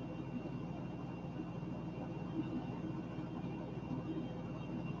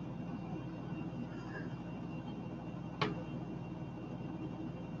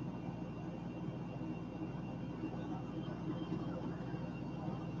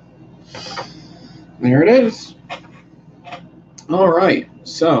 There it is. All right.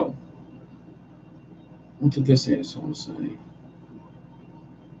 So, what did this asshole say?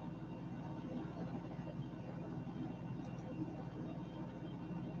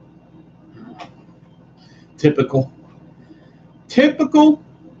 Typical. Typical.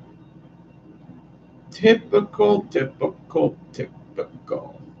 Typical. Typical.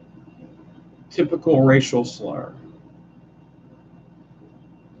 Typical. Typical racial slur.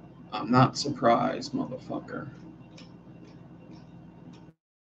 I'm not surprised, motherfucker.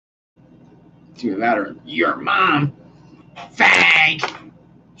 Do that or your mom. Fag!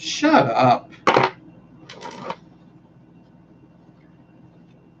 Shut up.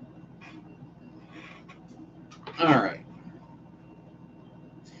 All right.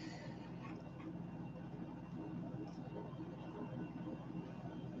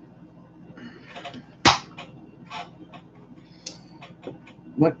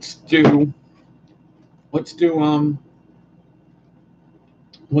 Let's do what's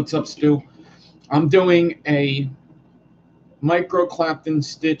up, Stu? I'm doing a micro Clapton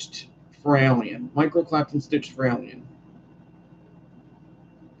stitched for alien. Micro Clapton stitched for alien.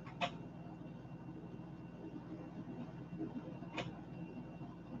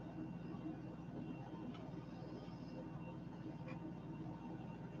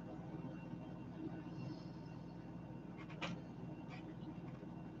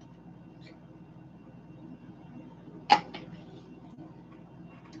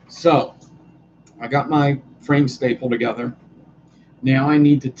 So I got my frame staple together. Now I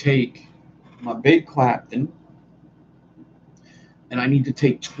need to take my big Clapton and I need to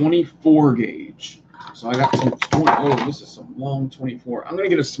take 24 gauge. So I got some 20. Oh, this is some long 24. I'm gonna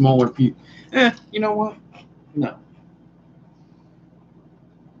get a smaller piece. You know what? No.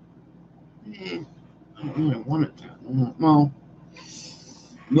 I don't really want it that long.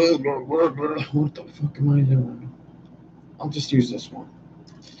 Well, what the fuck am I doing? I'll just use this one.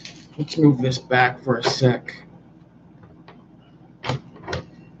 Let's move this back for a sec.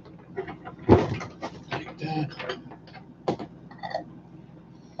 Like that.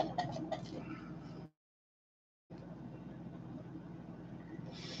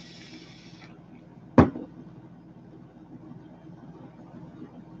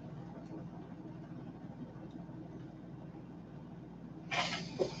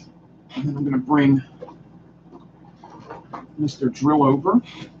 And then I'm going to bring Mr. Drill over.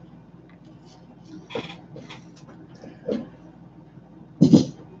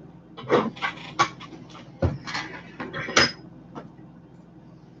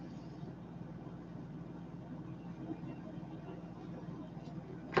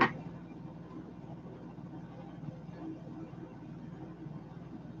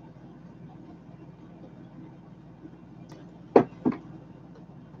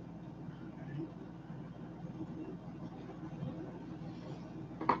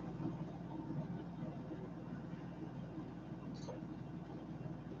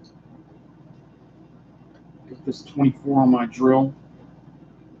 Get this 24 on my drill.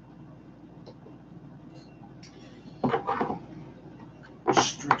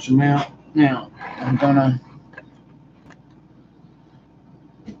 Stretch large amount. Now, I'm gonna,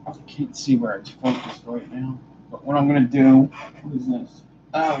 I can't see where it's focused right now, but what I'm gonna do, what is this?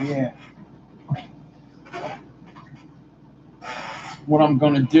 Oh yeah. What I'm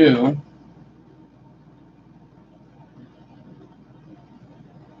gonna do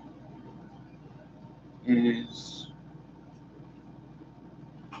is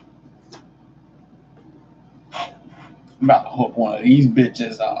I'm about to hook one of these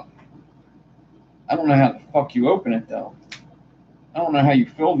bitches up. I don't know how the fuck you open it though. I don't know how you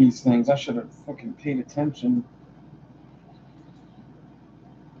fill these things. I should have fucking paid attention.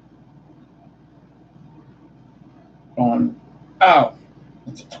 On, oh,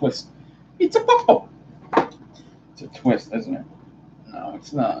 it's a twist. It's a bubble. It's a twist, isn't it? No,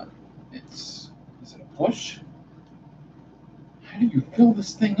 it's not. It's, is it a push? How do you fill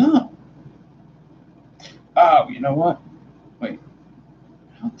this thing up? Oh, you know what? Wait,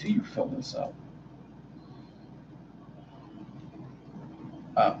 how do you fill this up?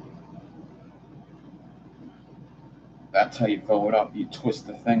 Oh, that's how you fill it up. You twist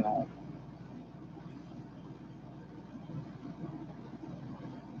the thing off.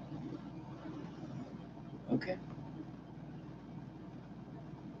 Okay.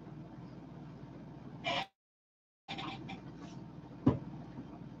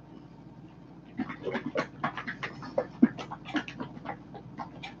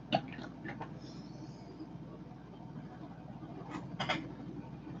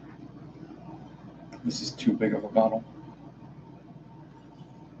 This is too big of a bottle.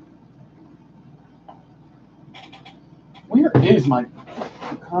 Where is my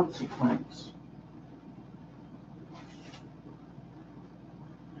consequence?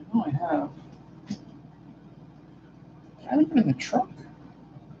 I know I have. I leave it in the truck.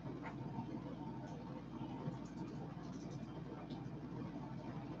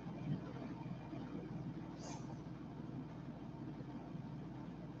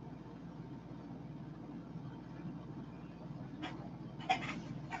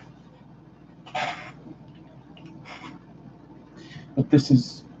 But this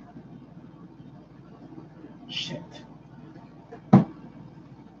is shit.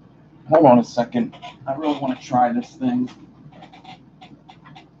 Hold on a second. I really want to try this thing.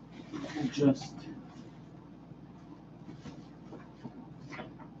 Just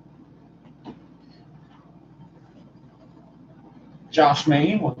Josh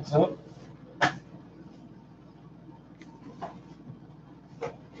Maine, what's up?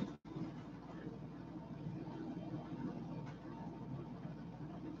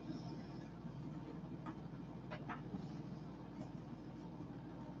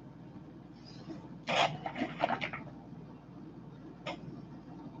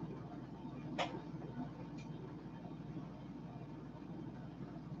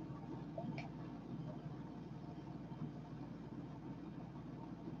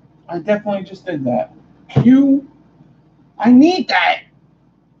 I definitely just did that. I need that.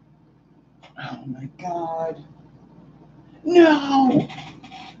 Oh my god. No.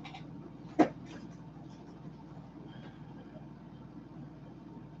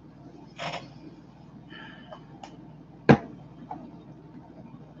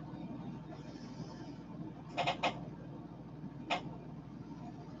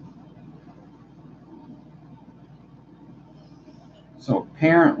 So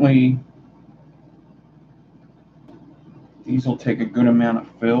apparently, these will take a good amount of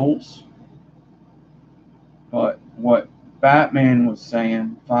fills. But what Batman was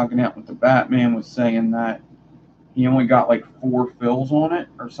saying, fogging out with the Batman was saying that he only got like 4 fills on it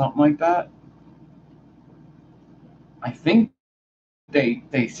or something like that. I think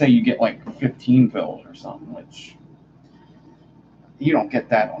they say you get like 15 fills or something, which you don't get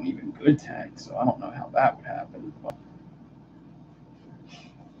that on even good tanks, so I don't know how that would happen. But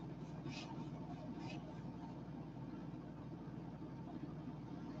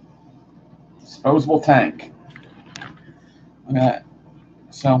disposable tank. Okay.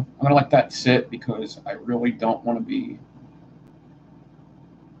 So I'm gonna let that sit because I really don't want to be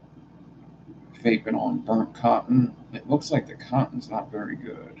vaping on burnt cotton. It looks like the cotton's not very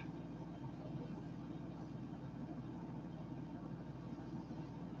good.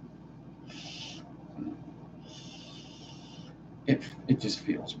 It just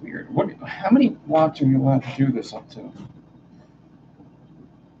feels weird. How many watts are you allowed to do this up to?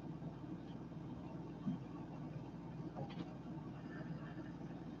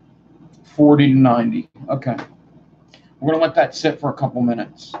 40 to 90. Okay. We're gonna let that sit for a couple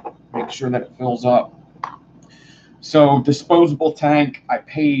minutes. Make sure that it fills up. So disposable tank, I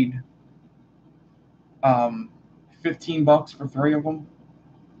paid $15 for 3 of them.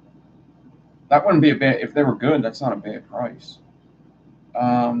 That wouldn't be a bad, if they were good, that's not a bad price.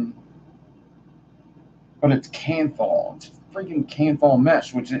 But it's Canthol. It's freaking Canthol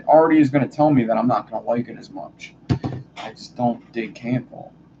mesh, which it already is going to tell me that I'm not going to like it as much. I just don't dig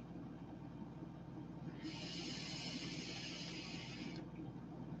Canthol.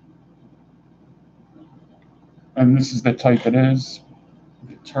 And this is the type it is.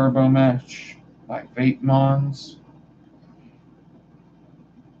 The Turbo Mesh by Vatemons.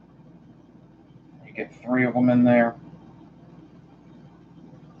 You get 3 of them in there.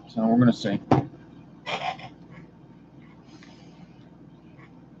 So we're going to see.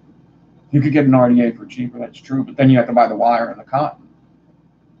 You could get an RDA for cheaper, that's true, but then you have to buy the wire and the cotton.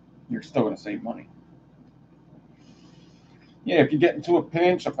 You're still going to save money. Yeah, if you get into a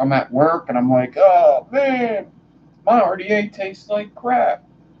pinch, if I'm at work and I'm like, oh man, my RDA tastes like crap.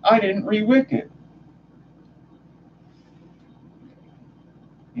 I didn't re-wick it.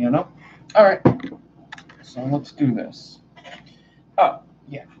 You know? All right. So let's do this. Oh,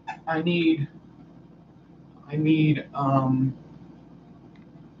 yeah. I need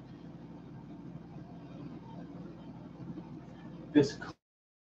this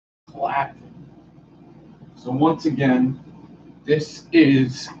Clapton. So once again, this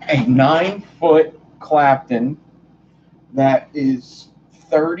is a 9-foot Clapton that is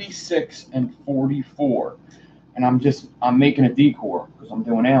 36 and 44. And I'm making a decor because I'm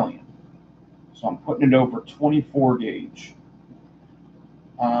doing alien. So I'm putting it over 24 gauge.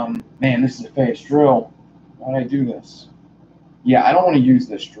 Man, this is a fast drill. Why did I do this? Yeah, I don't want to use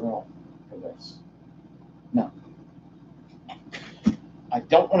this drill for this. No. I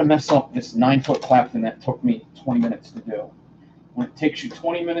don't want to mess up this 9-foot Clapton that took me 20 minutes to do. When it takes you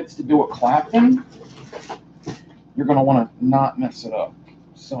 20 minutes to do a Clapton, you're going to want to not mess it up.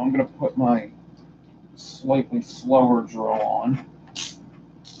 So I'm going to put my slightly slower drill on.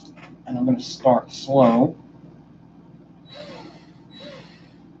 And I'm going to start slow.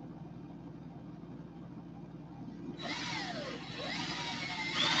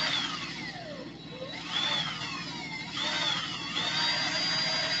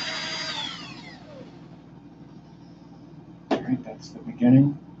 Alright, that's the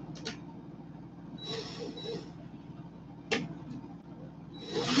beginning.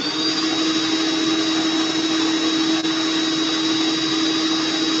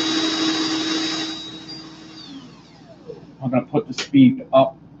 I'm going to put the speed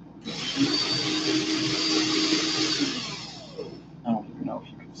up. I don't even know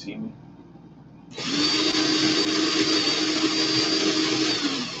if you can see me.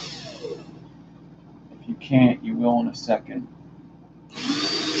 If you can't, you will in a second.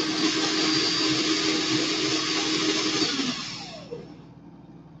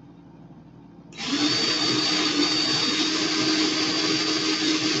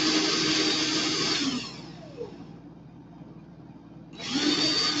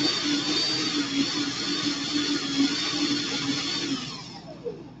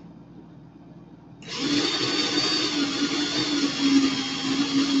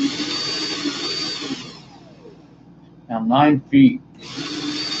 Now 9 feet.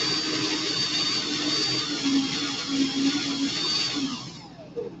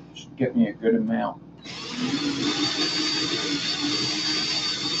 Should get me a good amount.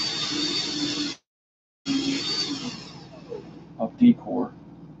 Of decor.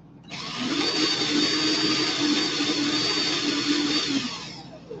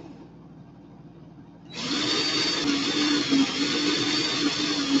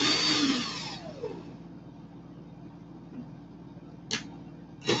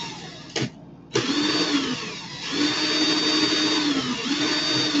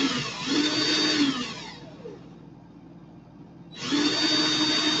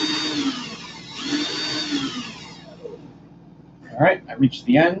 Alright, I reached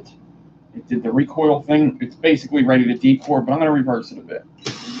the end. It did the recoil thing. It's basically ready to decor, but I'm going to reverse it a bit.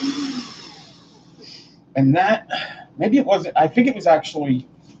 And that, maybe it wasn't, I think it was actually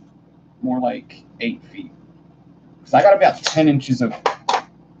more like 8 feet. Because I got about 10 inches of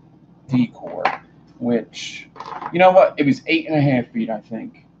decor, which, you know what, it was 8.5 feet, I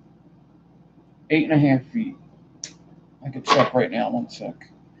think. 8.5 feet. I could check right now, 1 sec.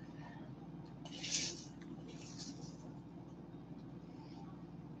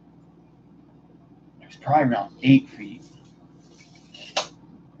 It's probably around 8 feet.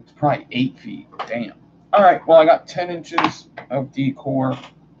 It's probably 8 feet. Damn. All right, well, I got 10 inches of decor,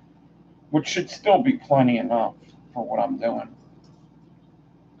 which should still be plenty enough for what I'm doing.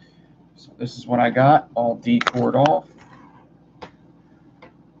 So this is what I got, all decored off.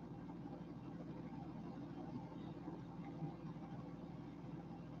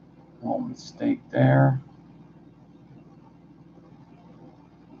 All little mistake there.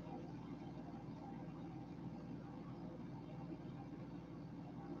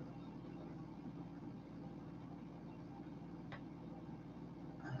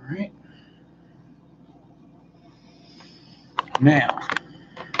 All right. Now,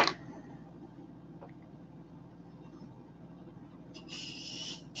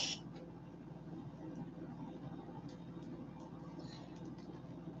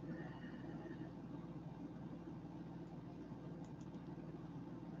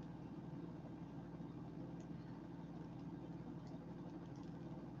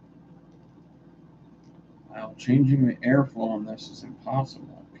 well, changing the airflow on this is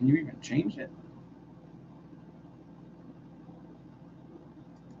impossible. Can you even change it?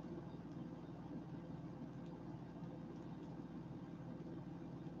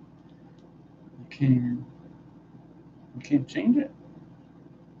 You can't change it.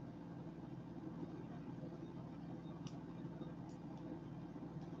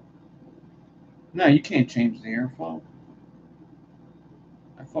 No, you can't change the airflow.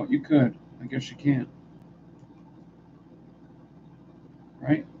 I thought you could. I guess you can't.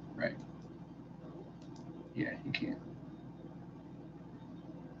 Right? Right. Yeah, you can't.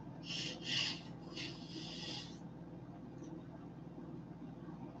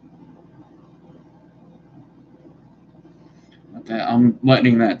 Okay, I'm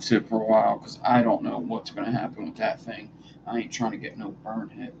letting that sit for a while because I don't know what's going to happen with that thing. I ain't trying to get no burn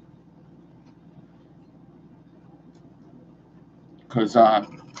hit. Because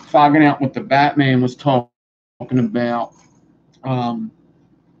fogging out what the Batman was talking about, um,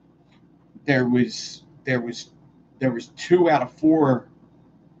 there was 2 out of 4.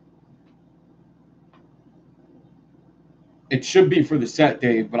 It should be for the set,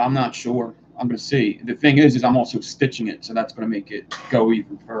 Dave, but I'm not sure. I'm going to see. The thing is I'm also stitching it, so that's going to make it go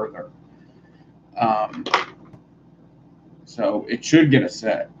even further. Um, so it should get a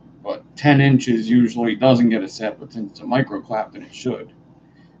set, but 10 inches usually doesn't get a set, but since it's a micro clap, then it should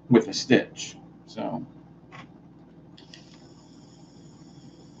with a stitch. So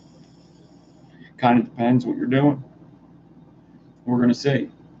kind of depends what you're doing. We're going to see.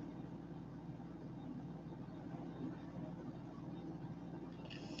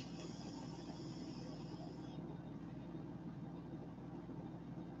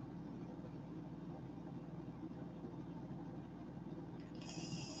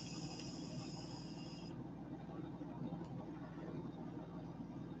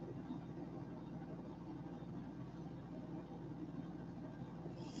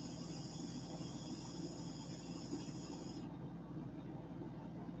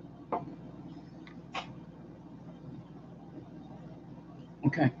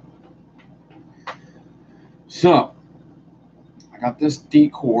 Okay. So I got this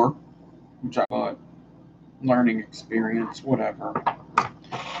decor, which I got learning experience, whatever.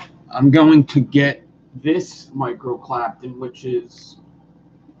 I'm going to get this micro Clapton, which is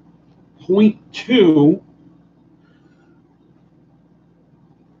 0.2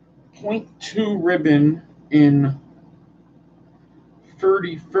 ribbon in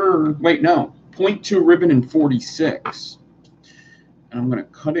 33rd. Wait, no, 0.2 ribbon in 46. And I'm going to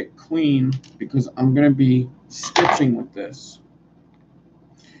cut it clean because I'm going to be stitching with this.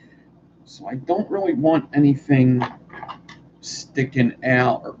 So I don't really want anything sticking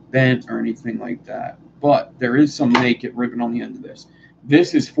out or bent or anything like that. But there is some naked ribbon on the end of this.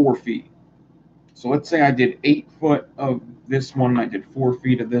 This is 4 feet. So let's say I did 8 foot of this one, and I did 4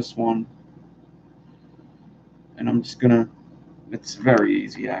 feet of this one. And I'm just gonna, it's very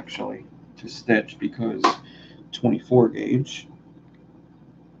easy actually to stitch because 24 gauge.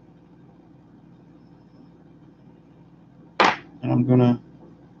 And I'm gonna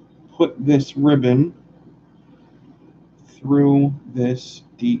put this ribbon through this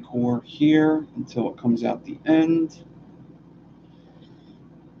decor here until it comes out the end.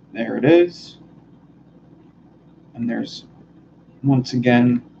 There it is. And there's, once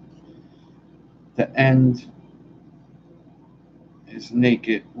again, the end is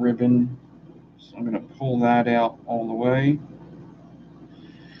naked ribbon. So I'm going to pull that out all the way.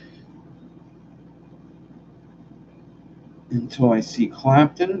 Until I see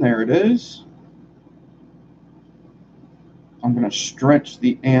Clapton. There it is. I'm going to stretch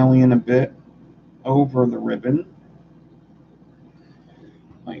the alien a bit over the ribbon.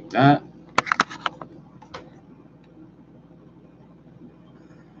 Like that.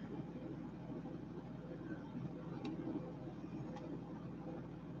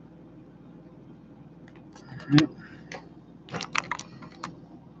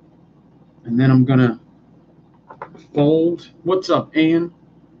 And then I'm going to fold. What's up, Ann?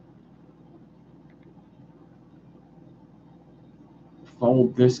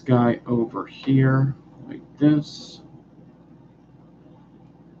 fold this guy over here like this.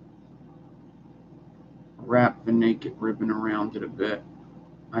 Wrap the naked ribbon around it a bit.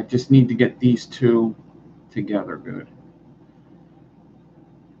 I just need to get these two together good.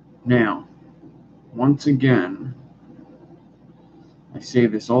 Now, once again, I say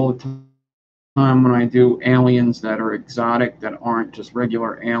this all the time when I do aliens that are exotic, that aren't just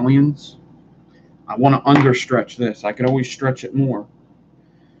regular aliens. I want to understretch this. I could always stretch it more.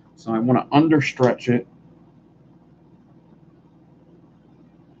 So I want to understretch it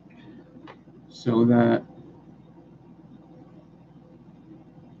so that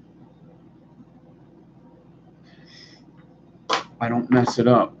I don't mess it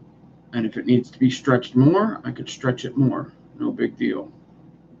up. And if it needs to be stretched more, I could stretch it more. No big deal.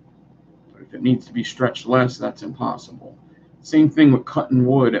 But if it needs to be stretched less, that's impossible. Same thing with cutting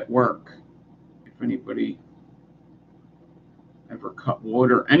wood at work. If anybody ever cut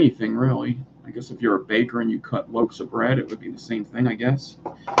wood or anything, really. I guess if you're a baker and you cut loaves of bread, it would be the same thing, I guess.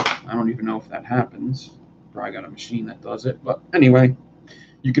 I don't even know if that happens. Probably got a machine that does it. But anyway,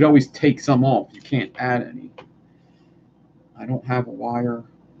 you could always take some off. You can't add any. I don't have a wire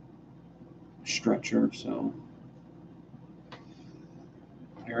stretcher, so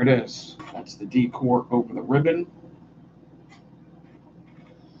there it is. That's the decor over the ribbon.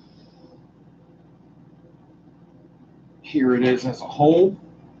 Here it is as a whole,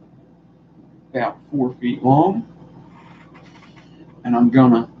 about 4 feet long. And I'm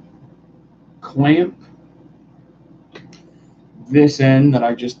gonna clamp this end that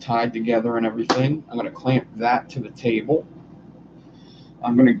I just tied together and everything. I'm gonna clamp that to the table.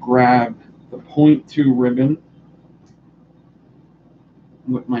 I'm gonna grab the 0.2 ribbon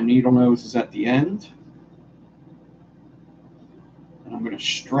with my needle nose is at the end. And I'm gonna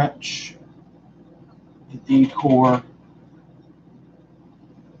stretch the decor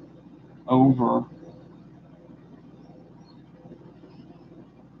over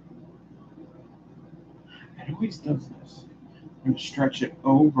it always does this. I'm going to stretch it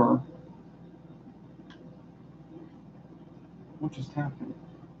over. What just happened?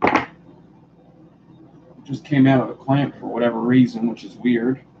 It just came out of the clamp for whatever reason, which is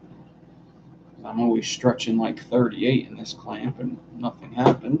weird. I'm always stretching like 38 in this clamp and nothing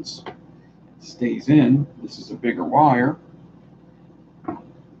happens. It stays in. This is a bigger wire. I'm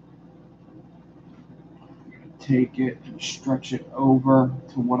going to take it and stretch it over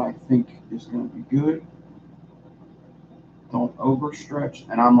to what I think is going to be good. Don't overstretch.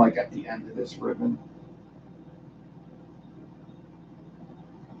 And I'm like at the end of this ribbon.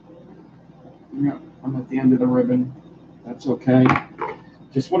 Yeah, I'm at the end of the ribbon. That's okay.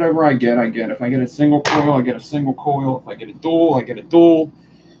 Just whatever I get, I get. If I get a single coil, I get a single coil. If I get a dual, I get a dual.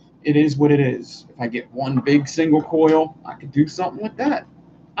 It is what it is. If I get one big single coil, I could do something with that.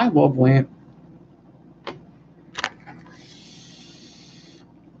 I love lamp.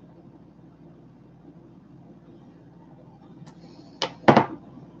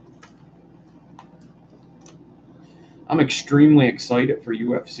 I'm extremely excited for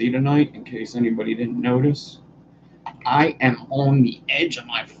UFC tonight, in case anybody didn't notice. I am on the edge of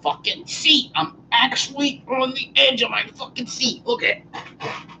my fucking seat. I'm actually on the edge of my fucking seat. Look at it.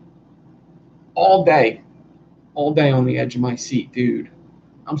 All day on the edge of my seat, dude.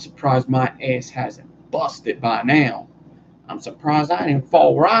 I'm surprised my ass hasn't busted by now. I'm surprised I didn't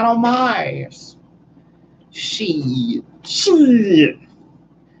fall right on my ass. Shit.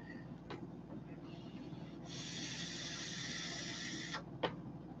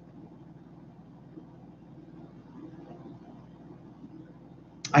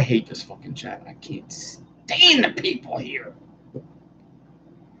 I hate this fucking chat. I can't stand the people here.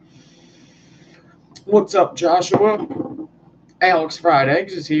 What's up, Joshua? Alex Fried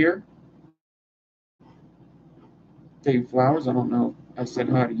Eggs is here. Dave Flowers, I don't know if I said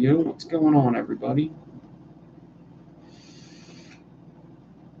hi to you. What's going on, everybody?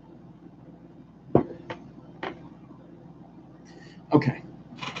 Okay.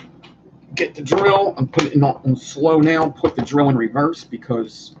 Get the drill. I'm putting it on slow now. Put the drill in reverse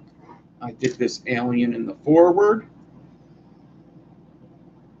because I did this alien in the forward.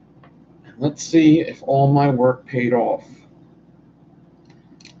 Let's see if all my work paid off.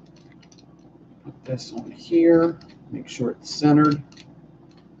 Put this on here. Make sure it's centered.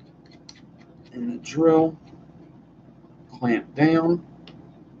 And the drill. Clamp down.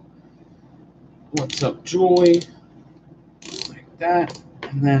 What's up, Julie? Like that.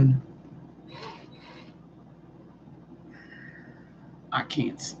 And then I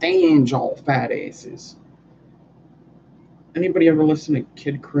can't stand y'all fat asses. Anybody ever listen to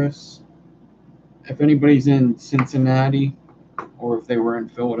Kid Chris? If anybody's in Cincinnati or if they were in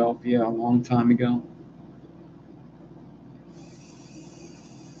Philadelphia a long time ago.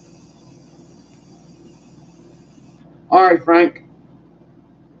 All right, Frank.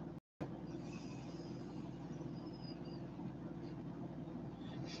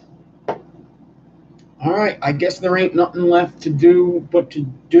 All right, I guess there ain't nothing left to do but to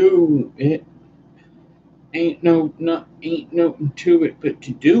do it. Ain't nothing to it but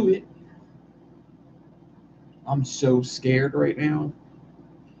to do it. I'm so scared right now.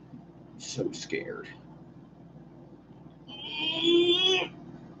 So scared.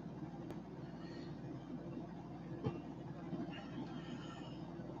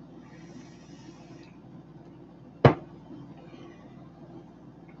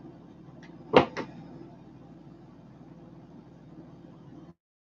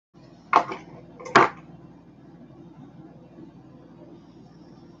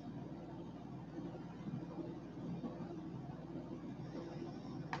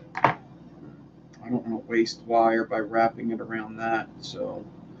 I don't want to waste wire by wrapping it around that, so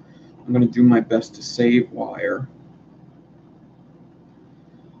I'm going to do my best to save wire.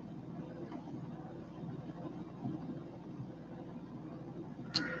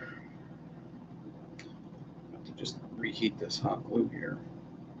 I have to just reheat this hot glue here.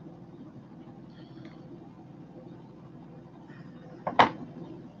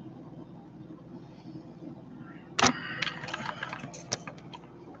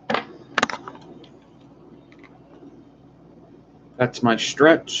 That's my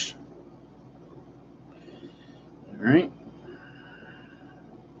stretch. All right.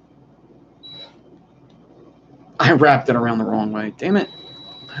 I wrapped it around the wrong way. Damn it.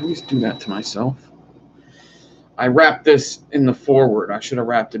 I always do that to myself. I wrapped this in the forward. I should have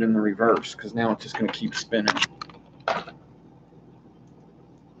wrapped it in the reverse because now it's just going to keep spinning.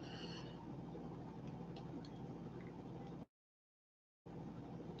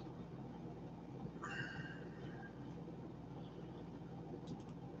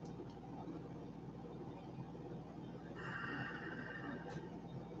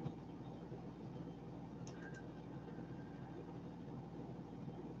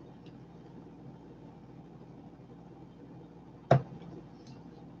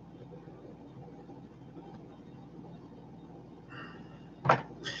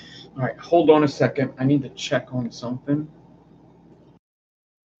 All right, hold on a second. I need to check on something.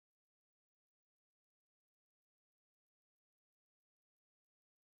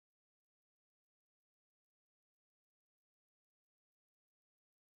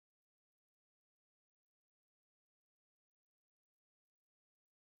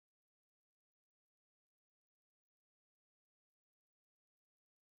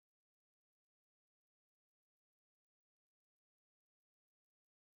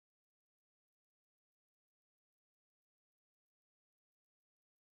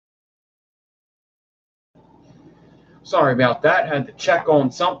 Sorry about that. Had to check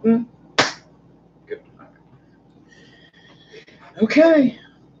on something. Good. Okay.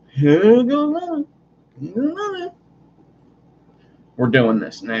 We're doing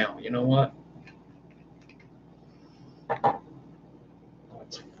this now. You know what?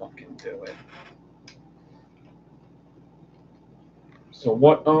 Let's fucking do it. So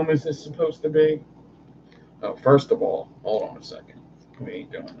what ohm is this supposed to be? Oh, first of all, hold on a second. We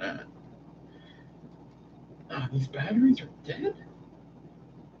ain't doing that. Oh, these batteries are dead?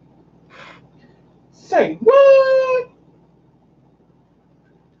 Say what?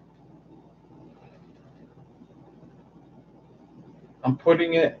 I'm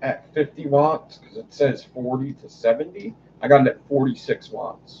putting it at 50 watts because it says 40 to 70. I got it at 46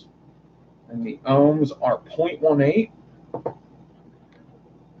 watts. And the ohms are 0.18.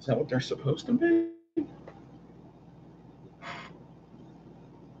 Is that what they're supposed to be?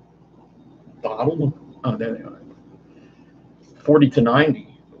 Bottle? Oh, there they are. 40 to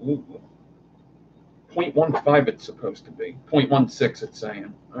 90. Ooh. 0.15 it's supposed to be. 0.16 it's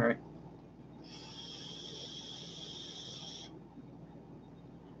saying. All right.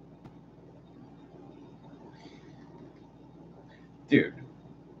 Dude,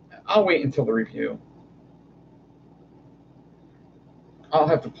 I'll wait until the review. I'll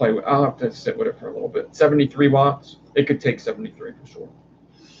have to sit with it for a little bit. 73 watts. It could take 73 for sure.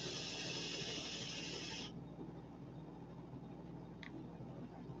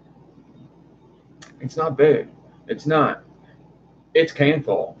 It's not big. It's not. It can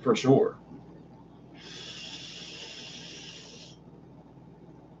fall for sure.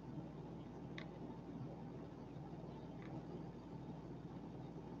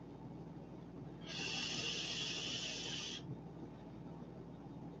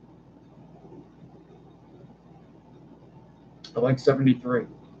 I like 73.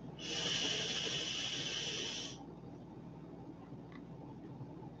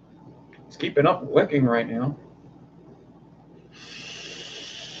 It's keeping up licking right now.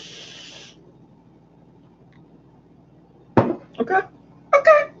 Okay.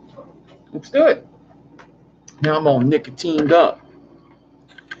 Okay. Looks good. Now I'm all nicotined up.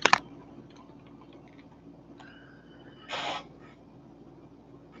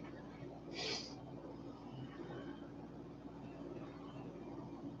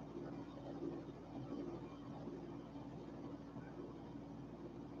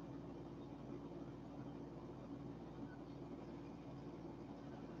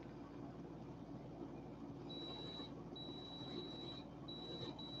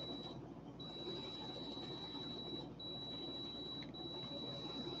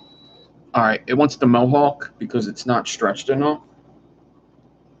 All right, it wants the mohawk because it's not stretched enough.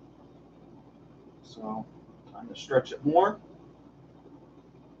 So, time to stretch it more.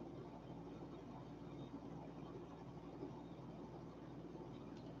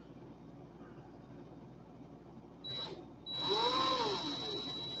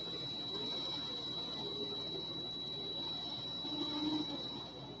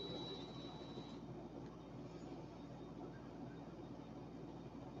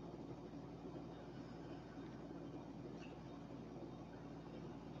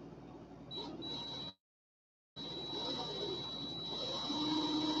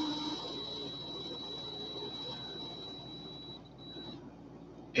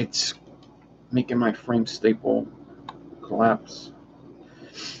 It's making my frame staple collapse.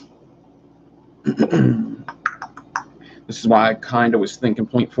 This is why I kind of was thinking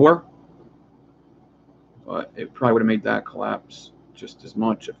 0.4, but it probably would have made that collapse just as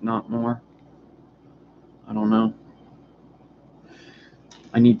much, if not more. I don't know.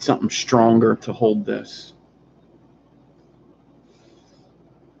 I need something stronger to hold this.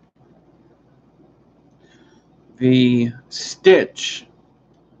 The stitch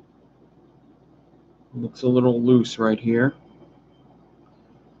looks a little loose right here.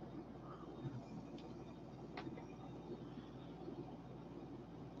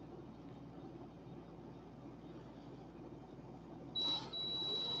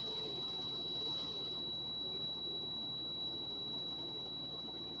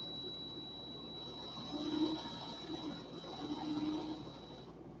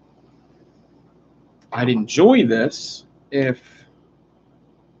 I'd enjoy this if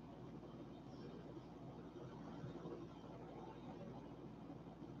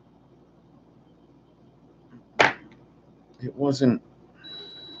it wasn't.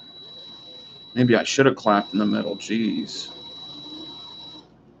 Maybe I should have clapped in the middle. Jeez.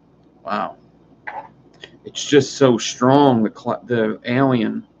 Wow. It's just so strong. The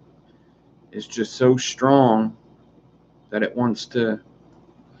alien is just so strong that it wants to.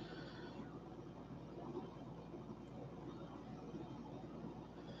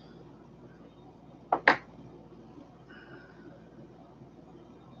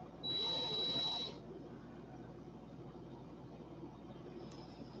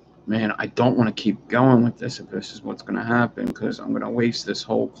 Man, I don't want to keep going with this if this is what's going to happen, because I'm going to waste this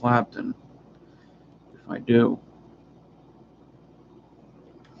whole Clapton if I do.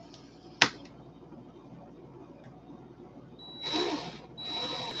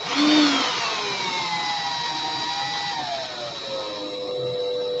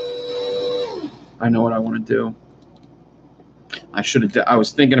 I know what I want to do. I should have. I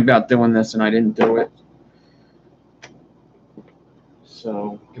was thinking about doing this and I didn't do it.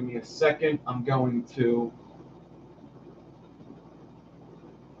 So give me a second. I'm going to.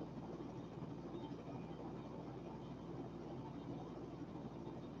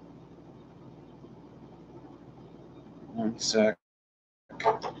 One sec.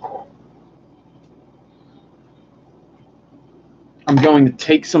 I'm going to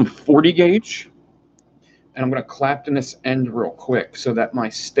take some 40 gauge and I'm going to clap in this end real quick so that my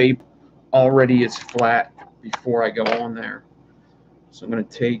staple already is flat before I go on there. So I'm going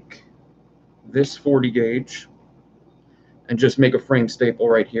to take this 40 gauge and just make a frame staple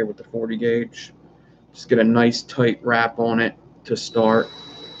right here with the 40 gauge. Just get a nice tight wrap on it to start,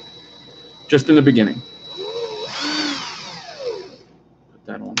 just in the beginning. Put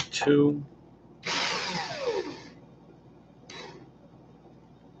that on 2.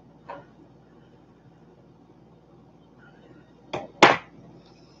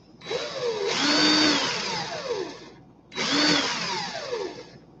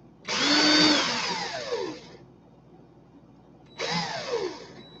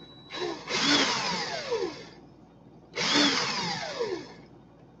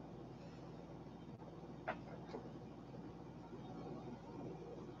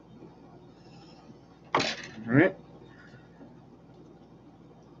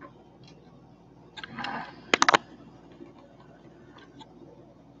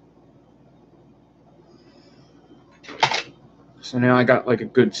 So now I got like a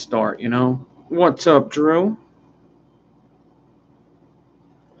good start, you know? What's up, Drew?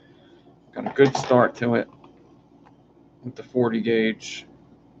 Got a good start to it with the 40 gauge.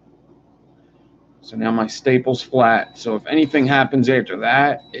 So now my staple's flat. So if anything happens after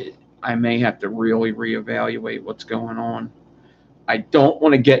that, I may have to really reevaluate what's going on. I don't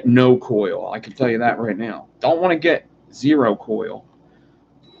want to get no coil. I can tell you that right now. Don't want to get 0 coil.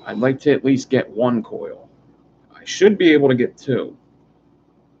 I'd like to at least get 1 coil. I should be able to get 2.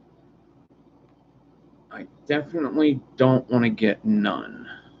 I definitely don't want to get none.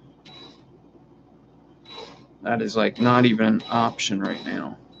 That is like not even an option right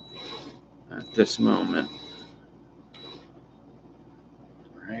now at this moment.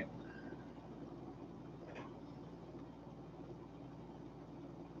 All right.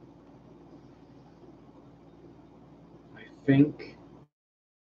 I think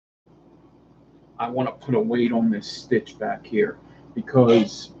I want to put a weight on this stitch back here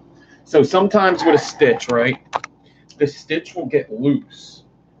because, so sometimes with a stitch, right, the stitch will get loose.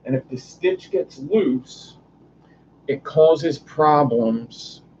 And if the stitch gets loose, it causes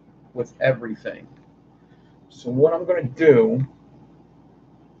problems with everything. So what I'm going to do,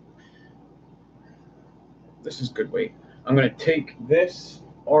 this is good weight. I'm going to take this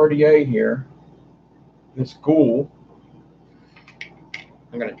RDA here, this ghoul.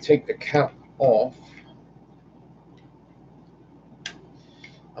 I'm going to take the cap off.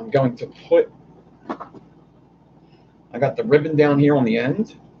 I'm going to put, I got the ribbon down here on the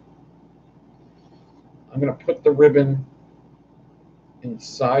end. I'm going to put the ribbon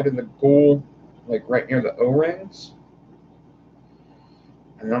inside of the ghoul, like right near the O-rings.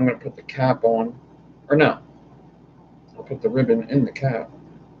 And then I'm going to put the cap on, or no, I'll put the ribbon in the cap.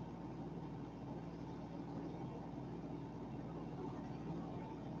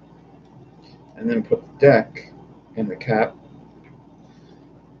 And then put the deck in the cap.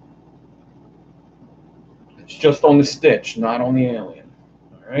 It's just on the stitch, not on the alien.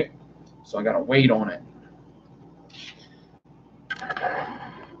 All right, so I got a weight on it.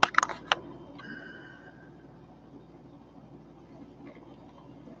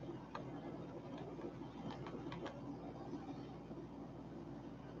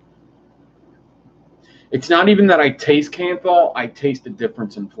 It's not even that I taste Canthol, I taste the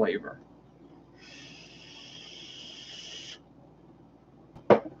difference in flavor.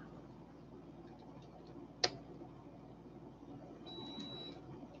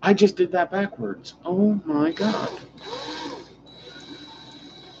 I just did that backwards. Oh my God.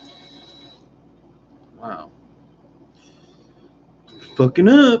 Wow. Fucking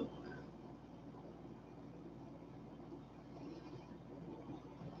up.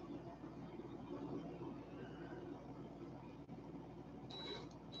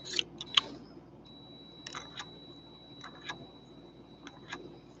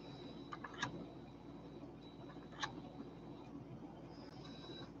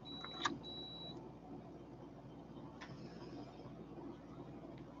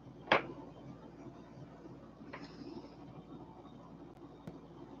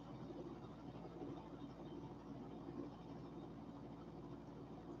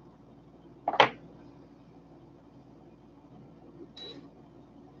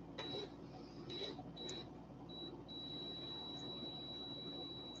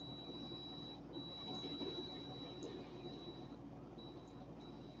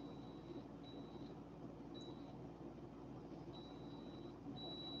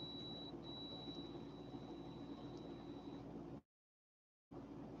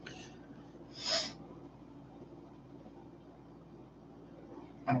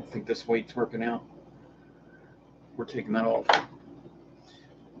 I don't think this weight's working out. We're taking that off.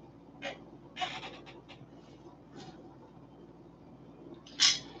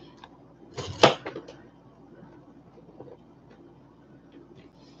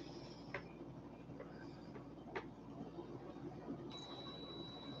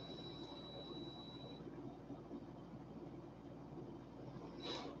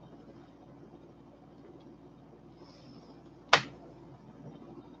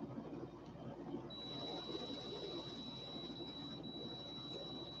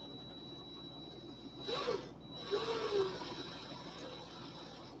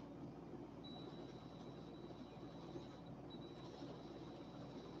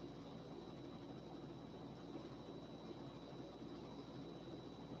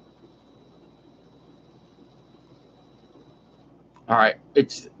 All right.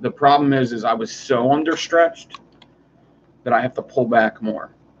 It's the problem is I was so understretched that I have to pull back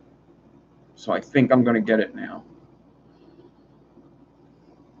more. So I think I'm going to get it now.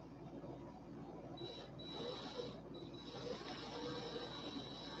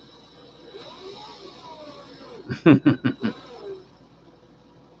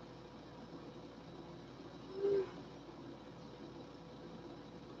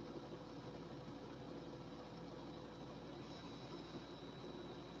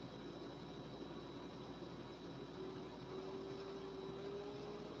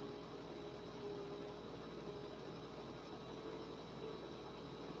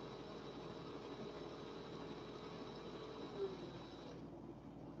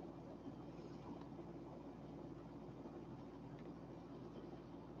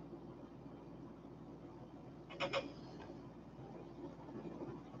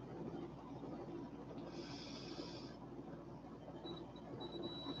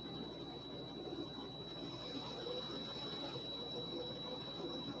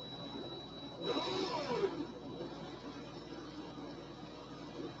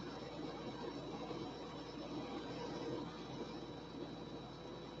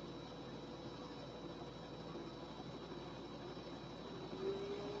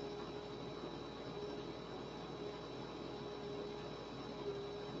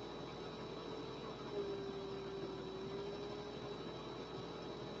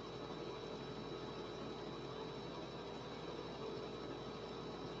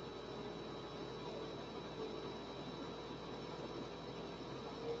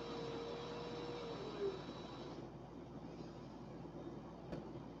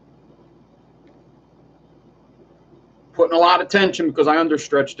 Putting a lot of tension because I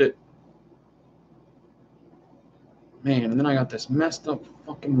understretched it. Man, and then I got this messed up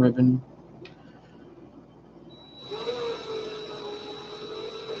fucking ribbon.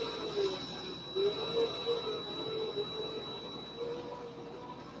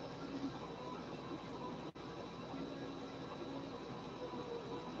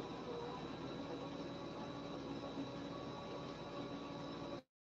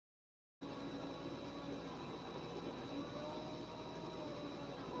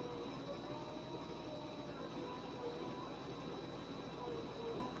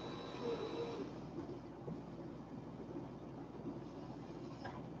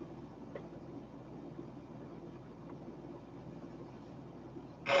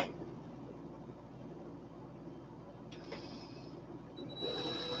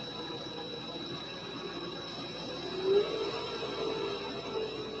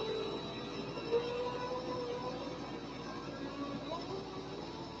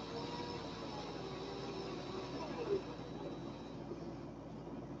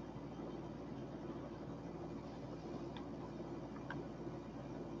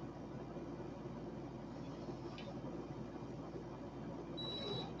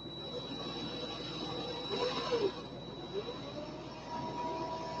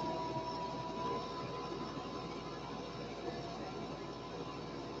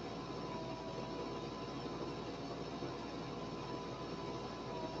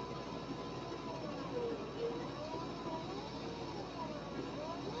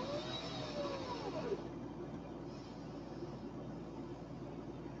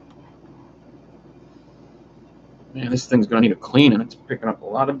 Man, this thing's gonna need a cleaning. It's picking up a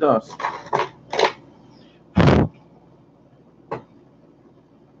lot of dust.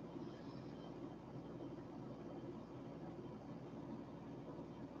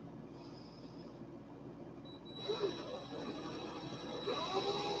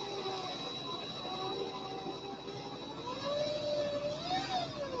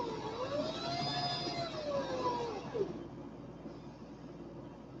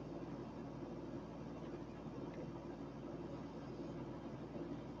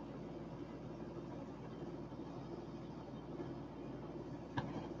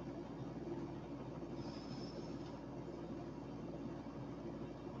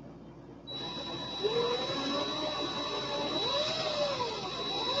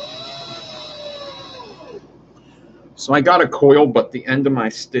 So I got a coil, but the end of my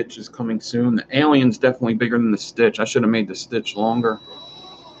stitch is coming soon. The alien's definitely bigger than the stitch. I should have made the stitch longer.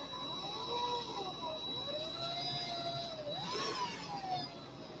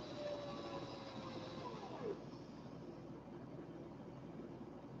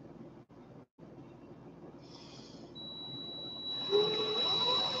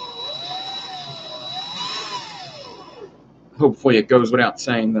 Hopefully it goes without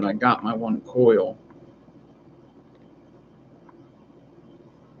saying that I got my one coil.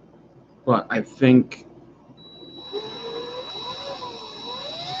 But I think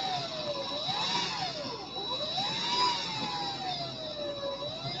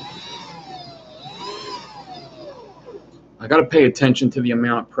I got to pay attention to the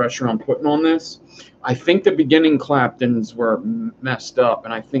amount of pressure I'm putting on this. I think the beginning claptons were messed up,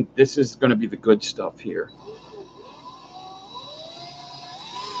 and I think this is going to be the good stuff here.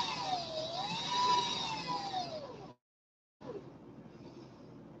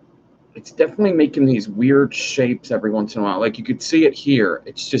 It's definitely making these weird shapes every once in a while. Like you could see it here.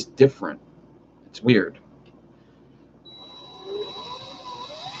 It's just different. It's weird.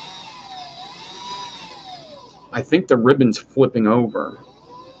 I think the ribbon's flipping over.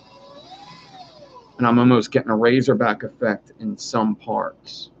 And I'm almost getting a razorback effect in some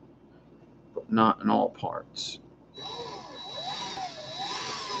parts, but not in all parts.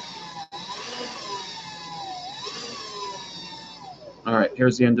 All right,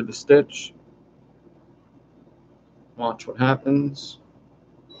 here's the end of the stitch. Watch what happens.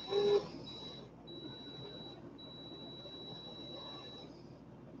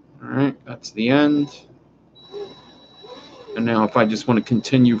 All right, that's the end. And now if I just want to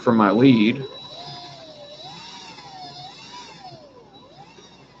continue from my lead,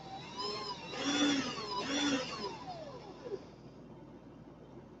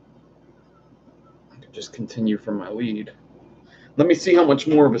 I can just continue from my lead. Let me see how much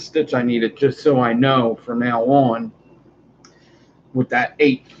more of a stitch I needed, just so I know from now on. With that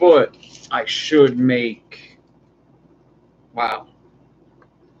 8 foot, I should make, wow,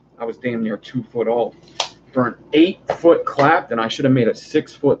 I was damn near 2 foot off. For an 8 foot Clapton, I should have made a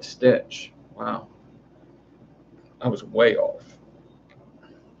 6 foot stitch. Wow, I was way off.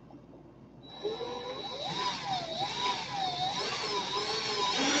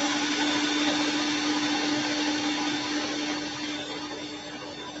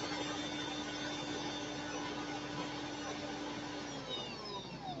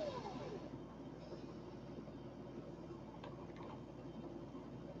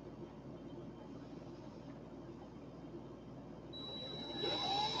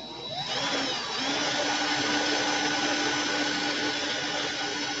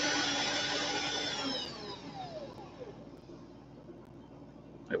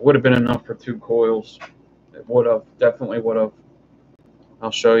 It would have been enough for 2 coils. It would have, definitely would have.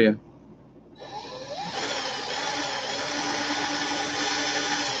 I'll show you.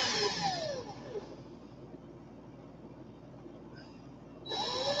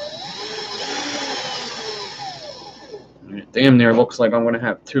 Damn near looks like I'm going to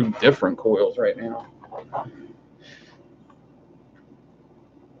have 2 different coils right now.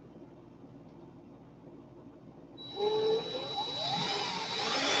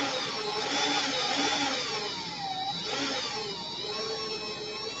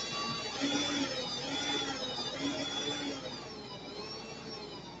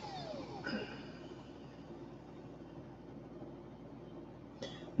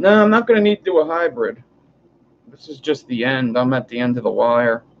 No, I'm not going to need to do a hybrid. This is just the end. I'm at the end of the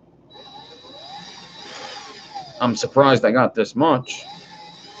wire. I'm surprised I got this much.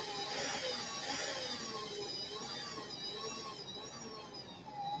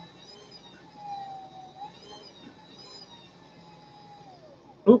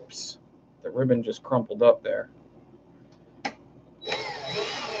 Oops, the ribbon just crumpled up there.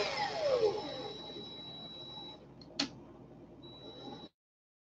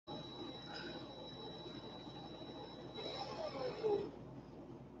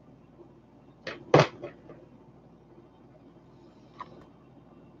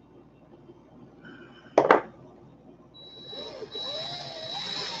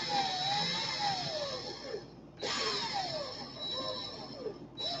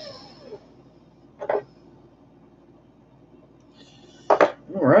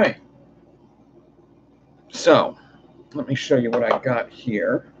 All right. So, let me show you what I got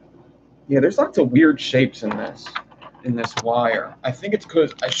here. Yeah, there's lots of weird shapes in this wire. I think it's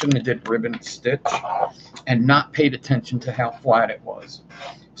because I shouldn't have did ribbon stitch and not paid attention to how flat it was.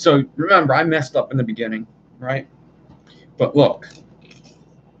 So remember, I messed up in the beginning, right? But look,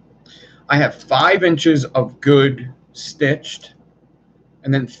 I have 5 inches of good stitched,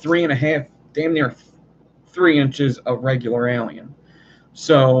 and then 3.5, damn near 3 inches of regular alien.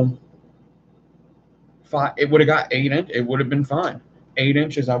 So it would have got 8 inch. It would have been fine. 8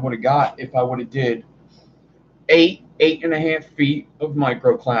 inches I would have got if I would have did 8.5 feet of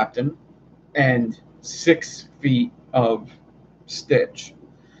micro Clapton and 6 feet of stitch.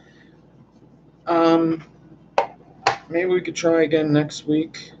 Maybe we could try again next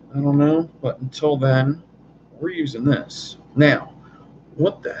week. I don't know, but until then, we're using this. Now,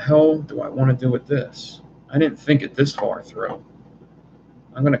 what the hell do I want to do with this? I didn't think it this far through.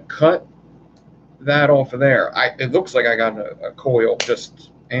 I'm going to cut that off of there. It looks like I got a coil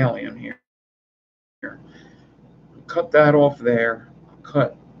just alien here. Cut that off there.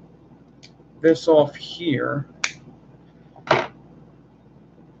 Cut this off here.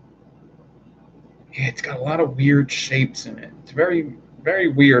 Yeah, it's got a lot of weird shapes in it. It's very, very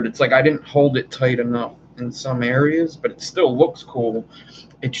weird. It's like I didn't hold it tight enough in some areas, but it still looks cool.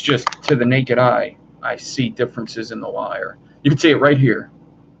 It's just to the naked eye, I see differences in the wire. You can see it right here,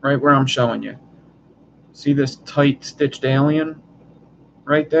 right where I'm showing you. See this tight stitched alien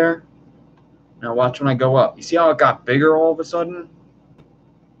right there? Now watch when I go up. You see how it got bigger all of a sudden?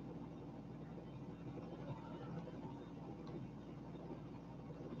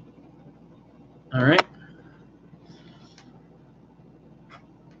 All right.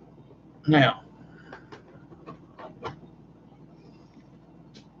 Now,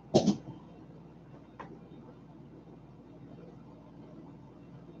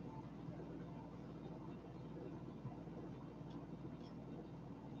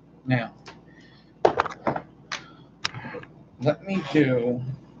 now, let me do.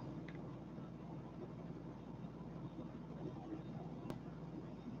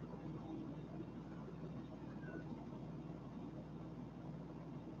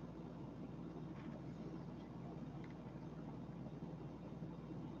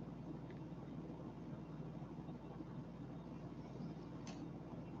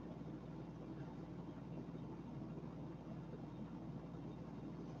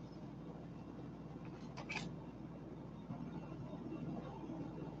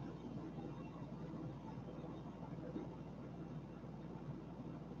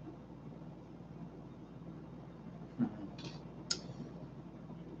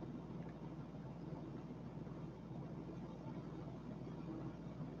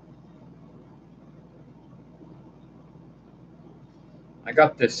 I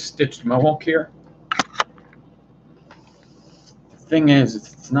got this stitched mohawk here. The thing is,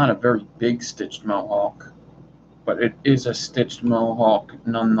 it's not a very big stitched mohawk, but it is a stitched mohawk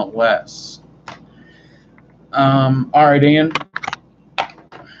nonetheless. All right, Ian.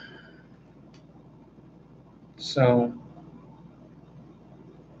 So,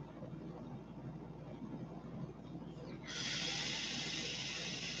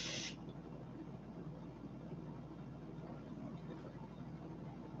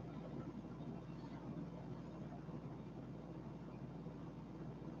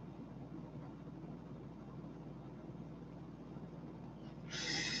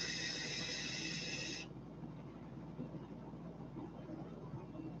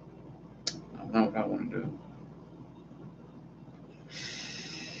 I don't know what I want to do.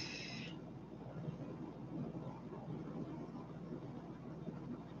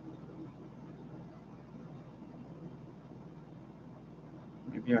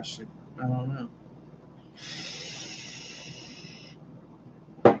 Maybe I should. I don't know.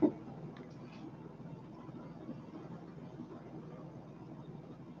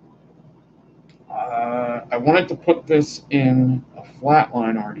 I wanted to put this in a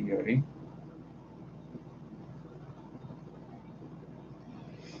flatline RDA,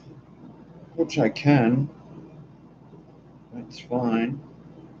 which I can. That's fine.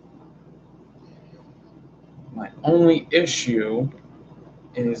 My only issue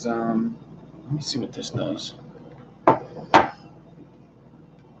is let me see what this does.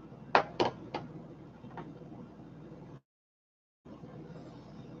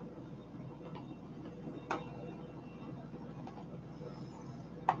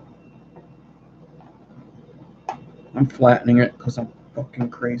 I'm flattening it because I'm fucking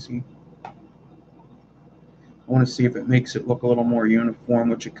crazy. I want to see if it makes it look a little more uniform,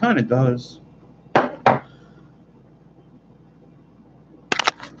 which it kind of does. I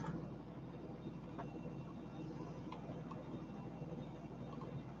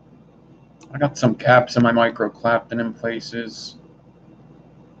got some gaps in my micro clamping in places.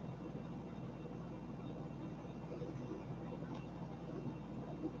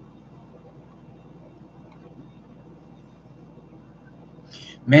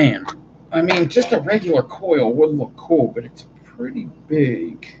 Man, I mean, just a regular coil would look cool, but it's pretty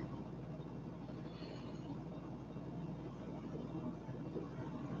big.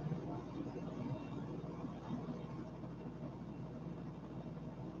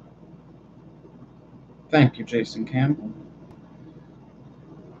 Thank you, Jason Campbell.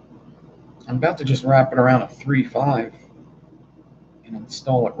 I'm about to just wrap it around a 3/5 and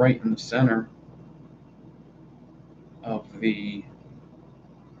install it right in the center of the.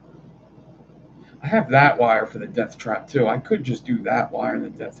 I have that wire for the death trap too. I could just do that wire in the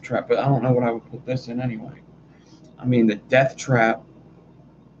death trap, but I don't know what I would put this in anyway. I mean, the death trap.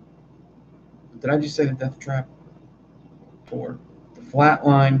 Did I just say the death trap? For the flat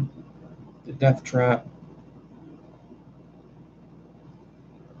line, the death trap.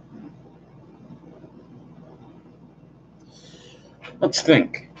 Let's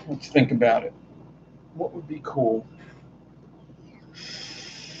think. Let's think about it. What would be cool?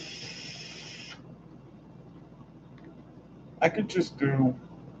 I could just do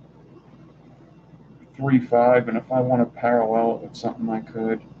 3.5, and if I want to parallel it with something, I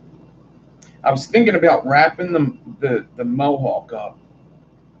could. I was thinking about wrapping the mohawk up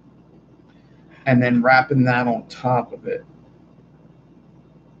and then wrapping that on top of it.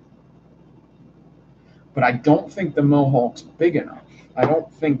 But I don't think the mohawk's big enough. I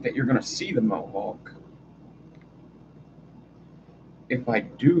don't think that you're going to see the mohawk if I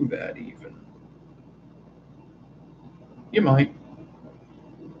do that even. You might.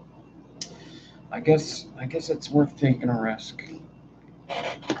 I guess it's worth taking a risk.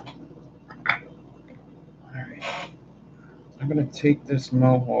 Alright. I'm going to take this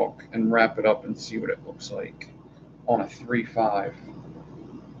mohawk and wrap it up and see what it looks like on a 3.5.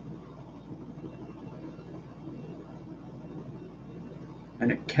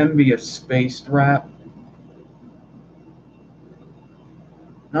 And it can be a spaced wrap.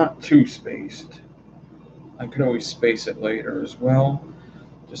 Not too spaced. I could always space it later as well.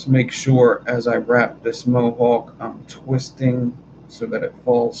 Just make sure as I wrap this mohawk, I'm twisting so that it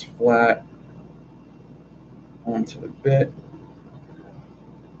falls flat onto the bit.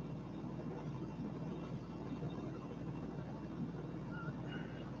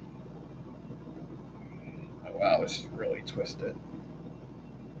 Oh wow, this is really twisted.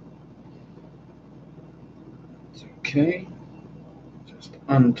 It's okay. Just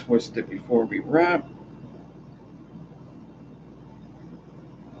untwist it before we wrap.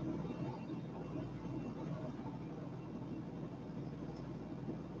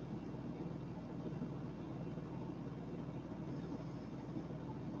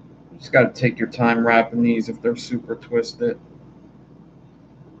 Just got to take your time wrapping these if they're super twisted.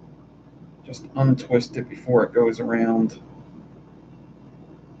 Just untwist it before it goes around.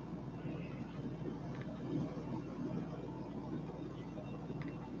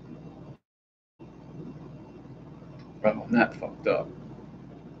 Oh, and that fucked up.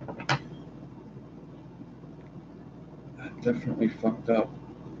 That definitely fucked up.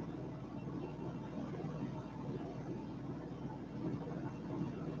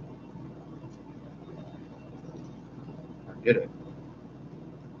 Or did it?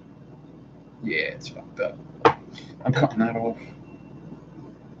 Yeah, it's fucked up. I'm cutting that off.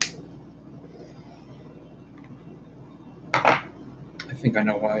 I think I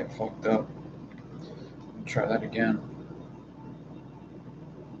know why it fucked up. Try that again.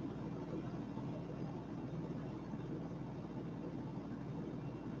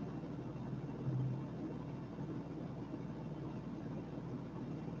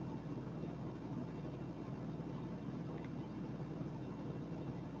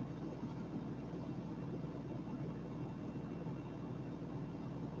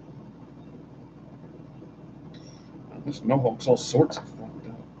 This mohawk's all sorts of fucked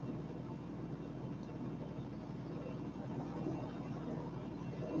up.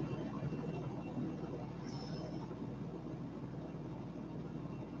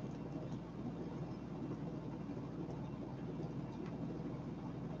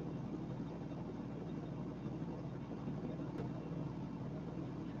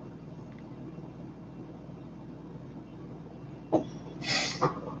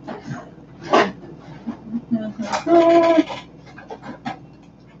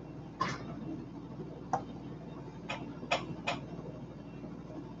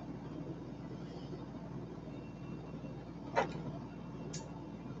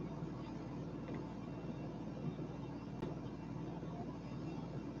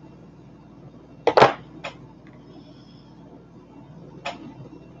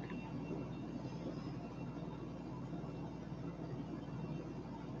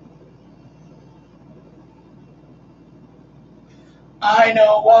 I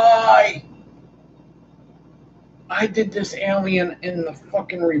know why. I did this alien in the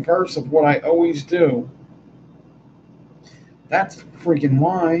fucking reverse of what I always do. That's freaking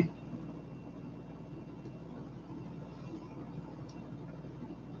why.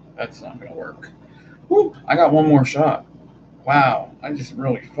 That's not gonna work. Whew, I got one more shot. Wow, I just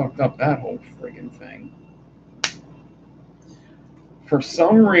really fucked up that whole friggin' thing. For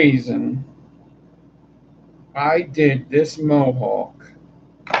some reason, I did this mohawk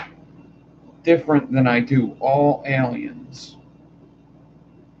different than I do all aliens.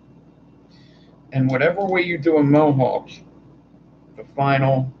 And whatever way you do a mohawk, the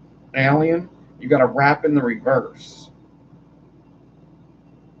final alien, you got to wrap in the reverse.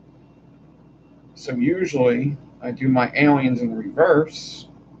 So usually I do my aliens in reverse.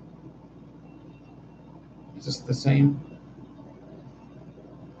 Is this the same?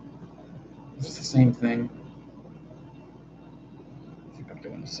 Is this the same thing? I think I'm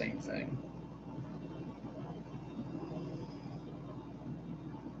doing the same thing.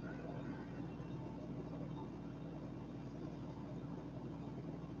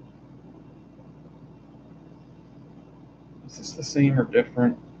 the same or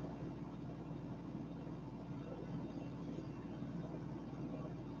different?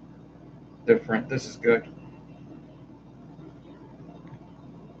 Different. This is good.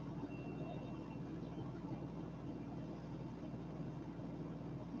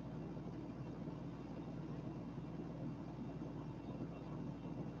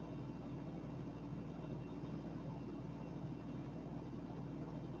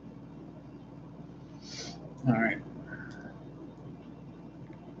 All right.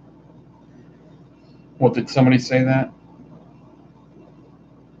 Well, did somebody say that?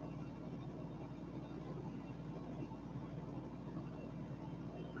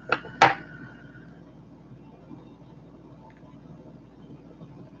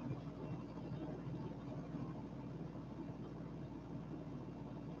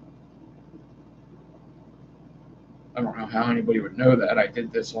 I don't know how anybody would know that. I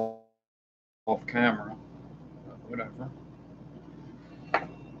did this off camera. But whatever.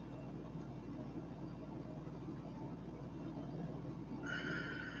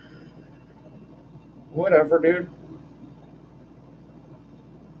 Whatever, dude.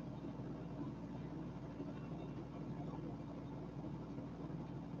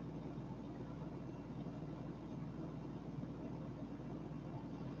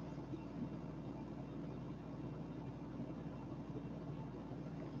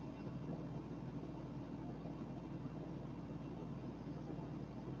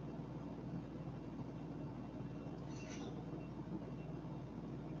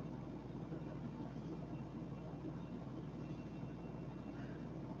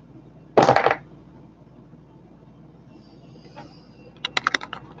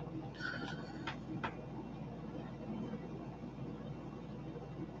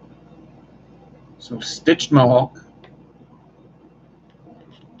 So stitched mohawk.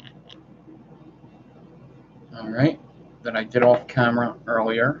 All right. That I did off camera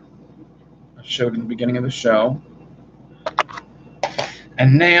earlier. I showed in the beginning of the show.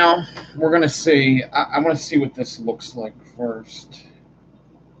 And now we're going to see, I want to see what this looks like first.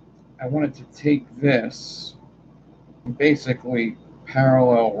 I wanted to take this and basically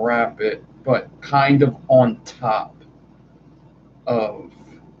parallel wrap it, but kind of on top of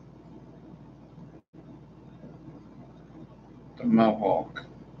the mohawk.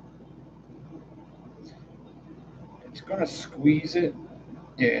 It's going to squeeze it.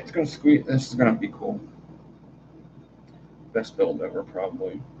 Yeah, it's going to squeeze. This is going to be cool. Best build ever,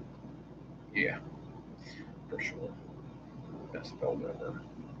 probably. Yeah, for sure. Best build ever.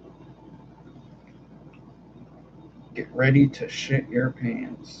 Get ready to shit your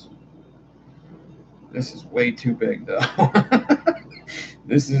pants. This is way too big, though.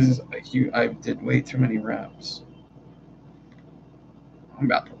 This is a huge. I did way too many reps. I'm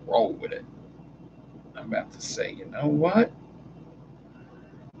about to roll with it. I'm about to say, you know what?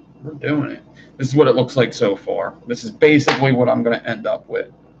 We're doing it. This is what it looks like so far. This is basically what I'm going to end up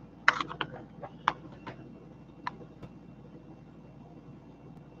with.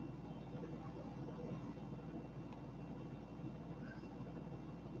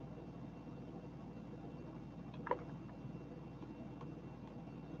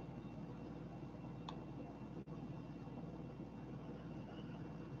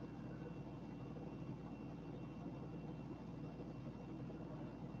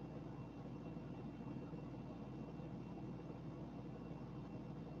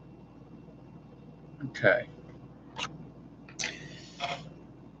 Okay.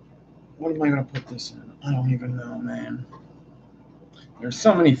 What am I going to put this in? I don't even know, man. There's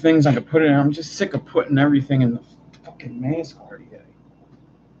so many things I could put in. I'm just sick of putting everything in the fucking mask RDA.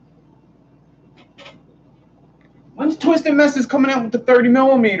 When's Twisted Messes coming out with the 30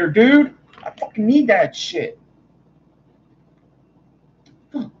 millimeter, dude? I fucking need that shit.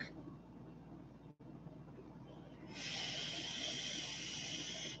 Fuck.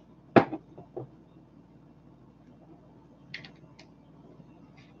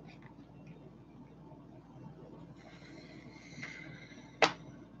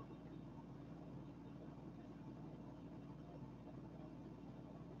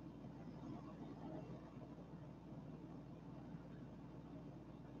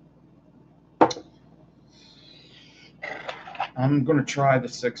 I'm gonna try the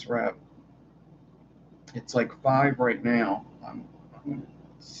 6 wrap. It's like 5 right now. Let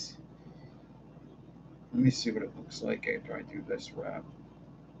me see what it looks like after I do this wrap.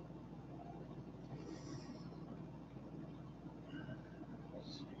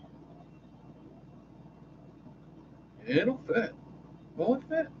 It'll fit. Will it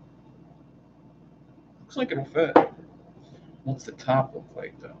fit? Looks like it'll fit. What's the top look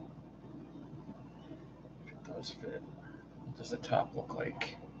like though? If it does fit. does the top look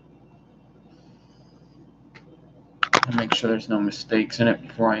like? I'll make sure there's no mistakes in it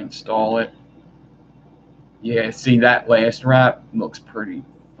before I install it. Yeah, see, that last wrap looks pretty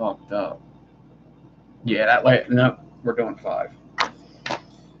fucked up. Yeah, that last, nope, we're doing 5.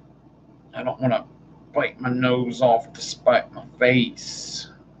 I don't want to bite my nose off to spite my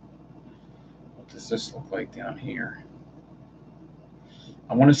face. What does this look like down here?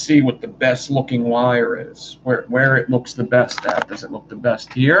 I want to see what the best looking wire is, where it looks the best at. Does it look the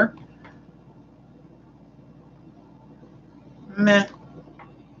best here? Meh.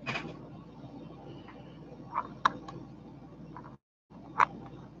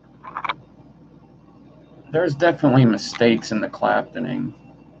 There's definitely mistakes in the Claptoning.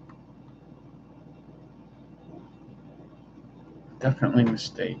 Definitely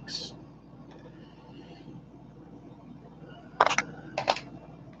mistakes.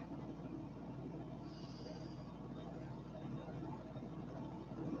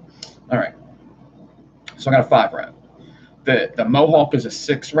 All right. So I got a 5 wrap. The Mohawk is a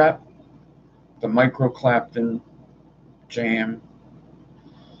 6 wrap. The Micro Clapton Jam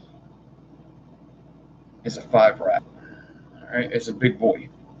is a 5 wrap. All right, it's a big boy.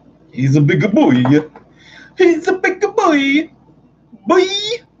 He's a bigger boy. He's a bigger boy. Boy.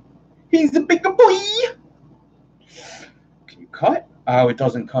 He's a bigger boy. Can you cut? Oh, it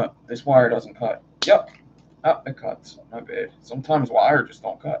doesn't cut. This wire doesn't cut. Yep. Oh, it cuts. My bad. Sometimes wire just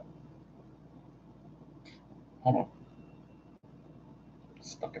don't cut. Hold on.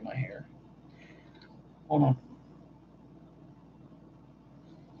 It's stuck in my hair. Hold on.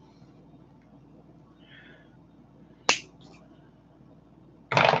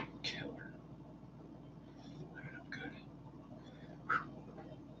 Killer. Good.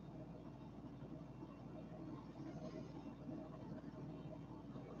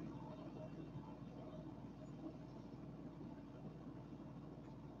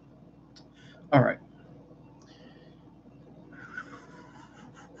 All right.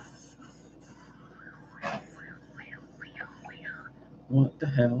 What the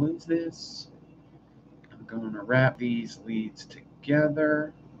hell is this? I'm going to wrap these leads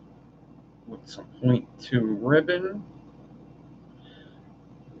together with some 0.2 ribbon,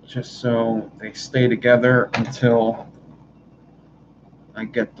 just so they stay together until I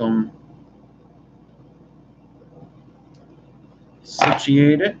get them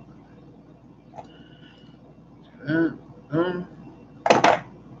situated.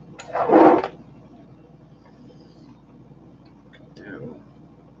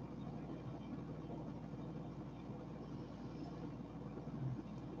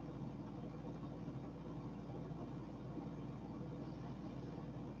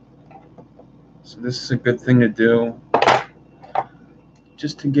 So this is a good thing to do,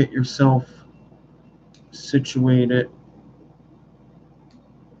 just to get yourself situated.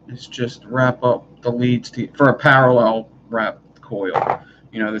 Is just wrap up the leads for a parallel wrap coil.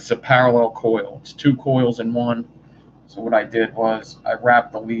 You know, this is a parallel coil. It's 2 coils in one. So what I did was I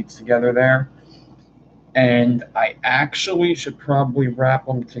wrapped the leads together there. And I actually should probably wrap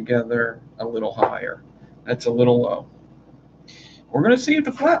them together a little higher. That's a little low. We're going to see if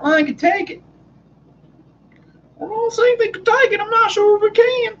the Flatline can take it. We're going to see if they can take it. I'm not sure if we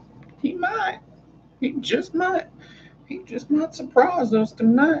can. He might. He just might. He just might surprise us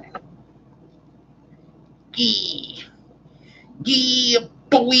tonight. Yeah. Yeah,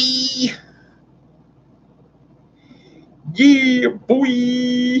 boy. Yeah,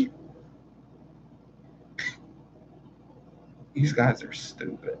 boy. These guys are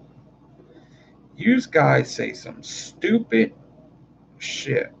stupid. You guys say some stupid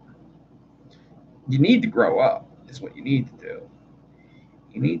shit. You need to grow up, is what you need to do.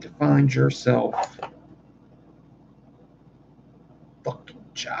 You need to find yourself a fucking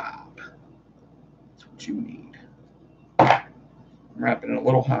job. That's what you need. I'm wrapping it a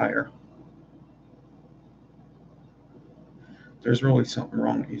little higher. There's really something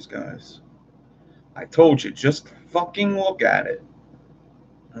wrong with these guys. I told you, just fucking look at it.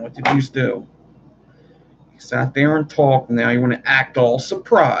 And what did you do? You sat there and talked, and now you want to act all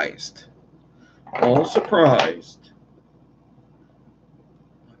surprised. All surprised.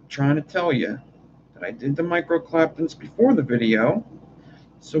 I'm trying to tell you that I did the micro Claptons before the video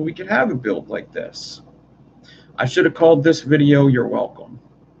so we could have a build like this. I should have called this video "You're Welcome."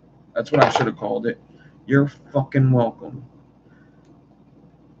 That's what I should have called it. You're fucking welcome.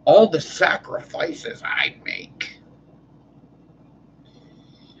 All the sacrifices I make.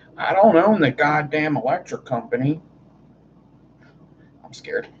 I don't own the goddamn electric company. I'm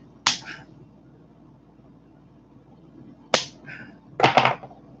scared.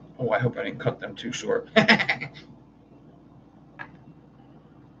 Oh, I hope I didn't cut them too short.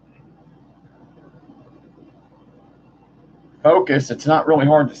 Focus. It's not really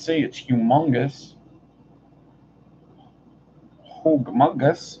hard to see. It's humongous.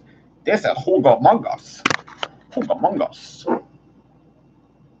 Hugamungus. There's a Hugamungus. Hugamungus.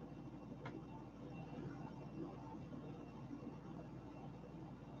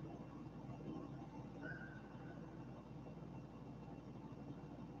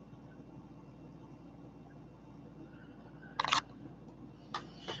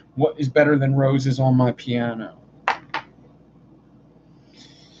 What is better than roses on my piano?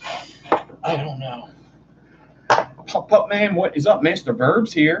 I don't know. Pop up, man. What is up? Mr.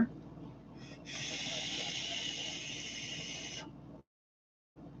 Burbs here.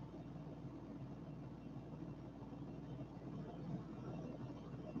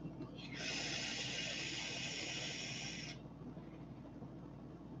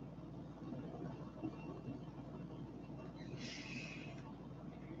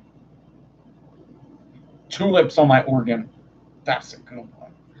 Tulips on my organ. That's a good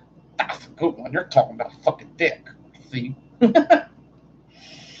one. That's a good one. You're talking about a fucking dick. See? What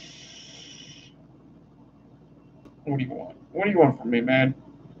do you want? What do you want from me, man?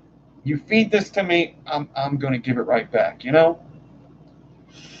 You feed this to me, I'm gonna give it right back, you know?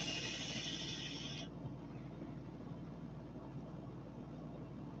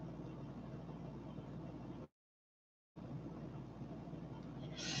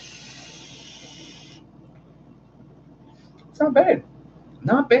 It's not bad.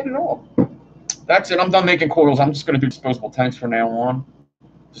 Not bad at all. That's it. I'm done making coils. I'm just gonna do disposable tanks from now on.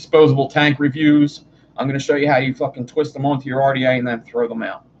 Disposable tank reviews. I'm gonna show you how you fucking twist them onto your RDA and then throw them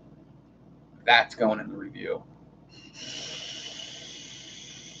out. That's going in the review.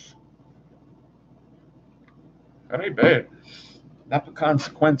 That ain't bad. That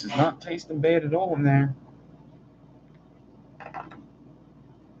consequence is not tasting bad at all in there.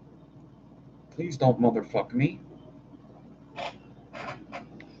 Please don't motherfuck me.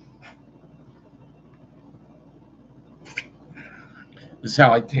 This is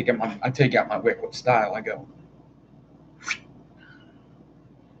how I take out my wick with style. I go.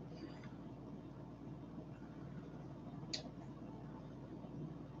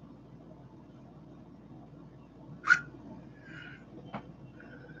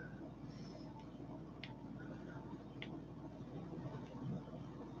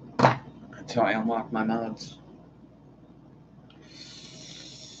 That's how I unlock my mods.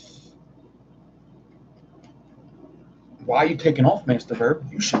 Why are you taking off, Master Verb?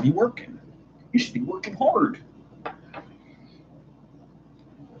 You should be working. You should be working hard.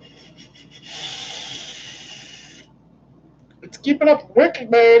 It's keeping up wicked,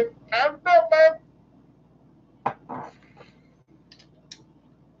 man. I don't know, man.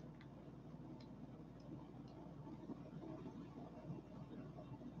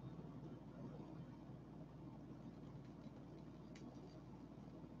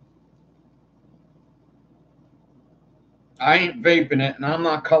 I ain't vaping it, and I'm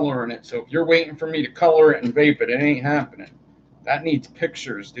not coloring it. So if you're waiting for me to color it and vape it, it ain't happening. That needs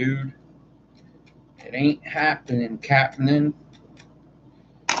pictures, dude. It ain't happening, Captain.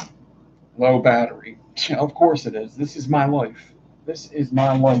 Low battery. Of course it is. This is my life. This is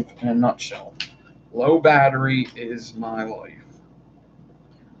my life in a nutshell. Low battery is my life.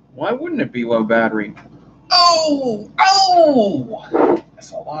 Why wouldn't it be low battery? Oh! Oh!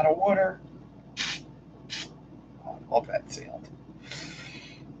 That's a lot of water. Oh, I love that sound.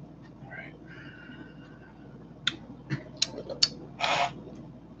 All right.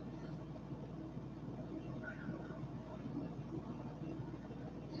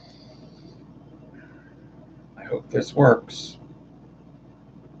 I hope this works.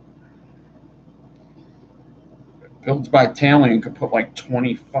 Builds by Tailing could put like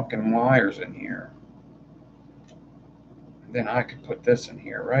 20 fucking wires in here. Then I could put this in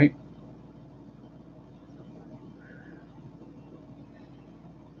here, right?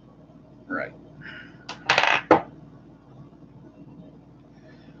 Right.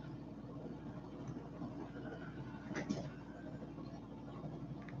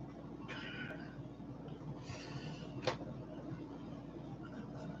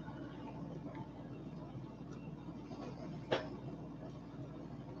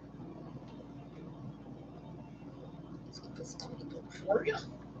 Let's clean it up for you.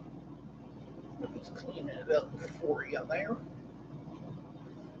 Let's clean it up for you there.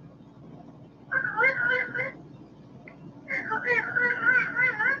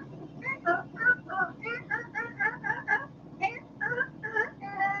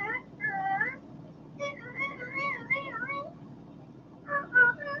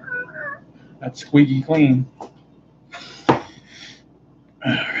 That's squeaky clean. All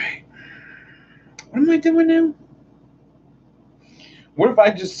right. What am I doing now? What if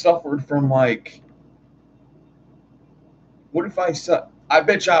I just suffered from like? What if I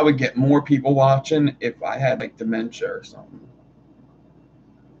bet you I would get more people watching if I had like dementia or something.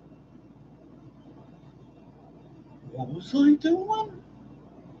 What was I doing?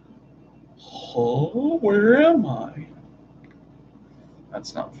 Oh, where am I?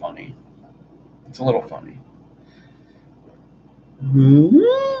 That's not funny. It's a little funny.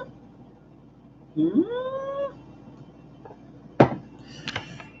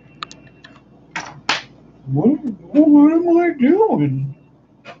 What am I doing?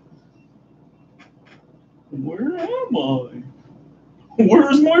 Where am I?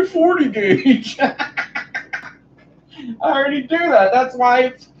 Where's my 40 gauge? I already do that. That's why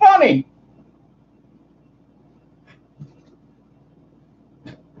it's funny.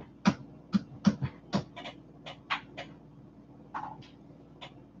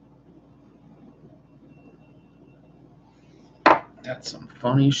 That's some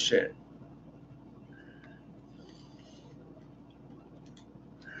funny shit.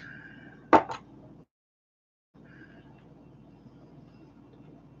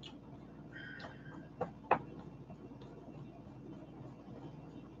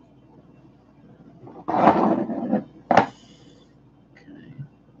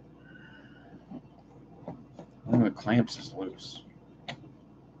 One of the clamps is loose.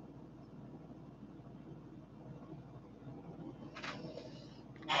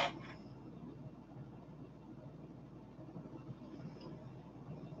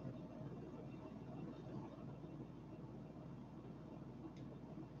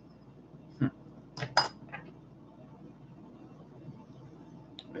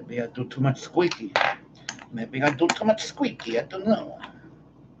 Maybe I do too much squeaky. Maybe I do too much squeaky. I don't know.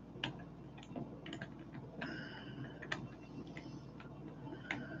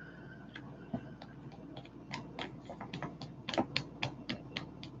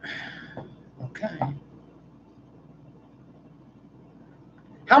 Okay.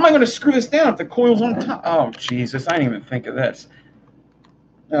 How am I going to screw this down if the coil's on top? Oh, Jesus. I didn't even think of this.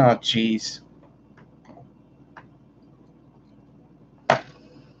 Oh, jeez.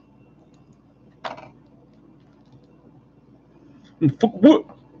 Fuck what?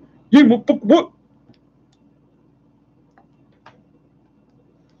 Yeah, fuck what?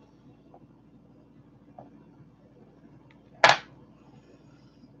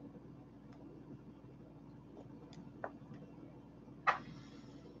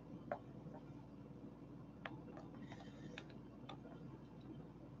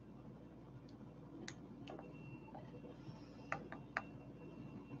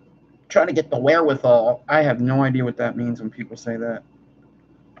 Trying to get the wherewithal. I have no idea what that means when people say that.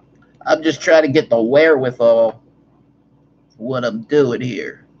 I'm just trying to get the wherewithal for what I'm doing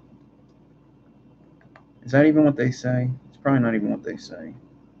here. Is that even what they say? It's probably not even what they say.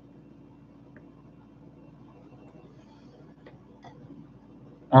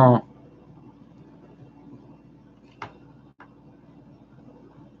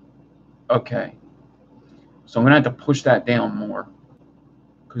 Okay. So I'm going to have to push that down more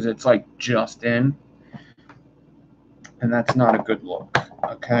because it's like just in. And that's not a good look.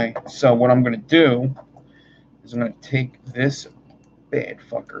 Okay. So what I'm going to do is I'm going to take this bad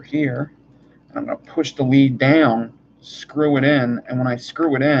fucker here and I'm going to push the lead down, screw it in. And when I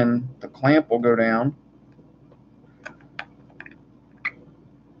screw it in, the clamp will go down.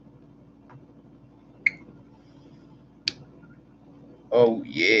 Oh,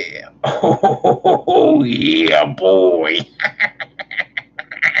 yeah. Oh, yeah, boy.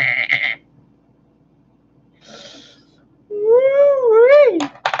 Woo-wee.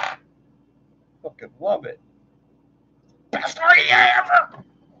 Fucking love it. Best idea ever.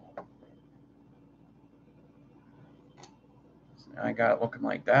 So I got it looking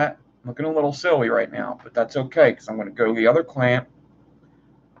like that. Looking a little silly right now, but that's okay because I'm going to go to the other clamp.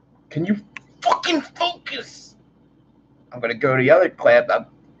 Can you fucking focus? I'm going to go to the other clamp. I'm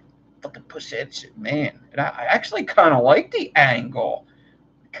fucking push that shit, man. And I actually kind of like the angle.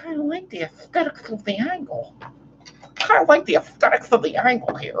 I kind of like the aesthetics of the angle. Kind of like the aesthetics of the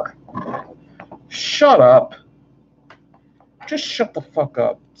angle here. Shut up. Just shut the fuck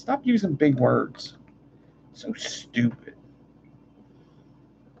up. Stop using big words. So stupid.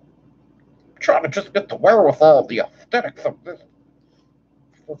 I'm trying to just get the wherewithal, the aesthetics of this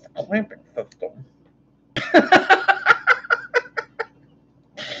clamping system.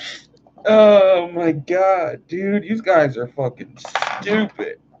 Oh my god, dude, you guys are fucking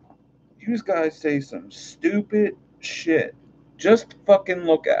stupid. You guys say some stupid shit. Just fucking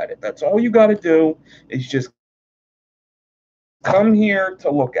look at it. That's all you gotta do is just come here to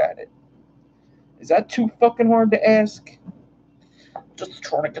look at it. Is that too fucking hard to ask? just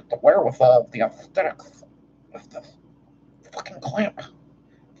trying to get the wherewithal, the aesthetics of the fucking clamp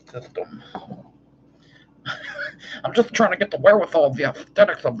system. I'm just trying to get the wherewithal, the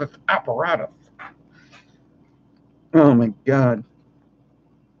aesthetics of this apparatus. Oh my god.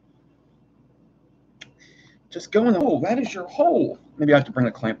 Just going, oh, that is your hole. Maybe I have to bring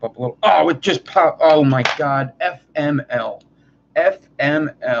the clamp up a little. Oh, it just popped. Oh my god. FML.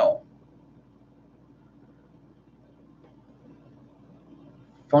 FML.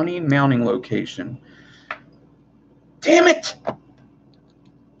 Funny mounting location. Damn it!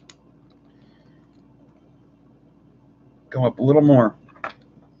 Go up a little more.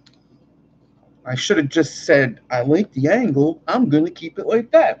 I should have just said, I like the angle. I'm going to keep it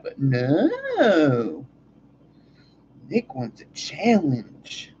like that. But no. Nick wants a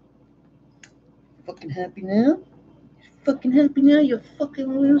challenge. Fucking happy now? Fucking happy now, you fucking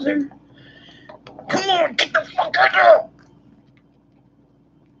loser? Come on, get the fuck out there!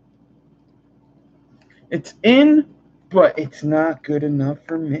 It's in, but it's not good enough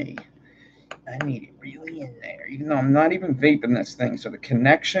for me. I need it really in there, even though I'm not even vaping this thing, so the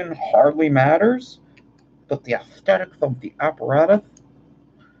connection hardly matters, but the aesthetics of the apparatus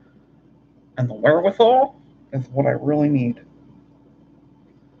and the wherewithal is what I really need.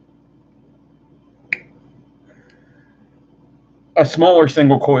 A smaller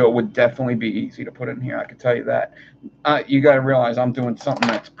single coil would definitely be easy to put in here, I can tell you that. You got to realize I'm doing something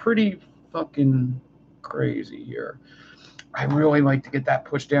that's pretty fucking crazy here. I really like to get that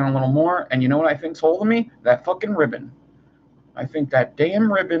pushed down a little more, and you know what I think's holding me? That fucking ribbon. I think that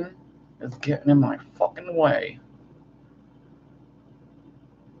damn ribbon is getting in my fucking way.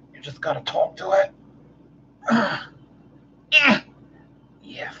 You just gotta talk to it.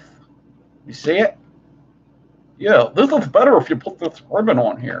 Yes. You see it? Yeah, this is better if you put this ribbon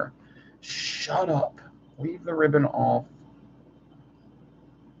on here. Shut up. Leave the ribbon off.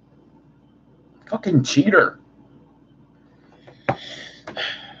 Fucking cheater.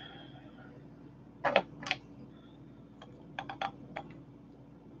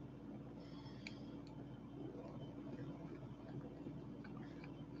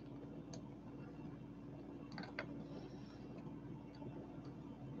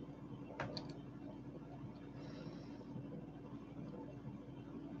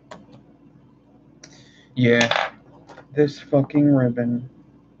 Yeah, this fucking ribbon.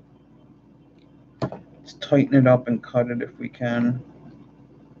 Let's tighten it up and cut it if we can.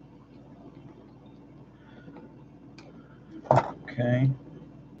 Okay.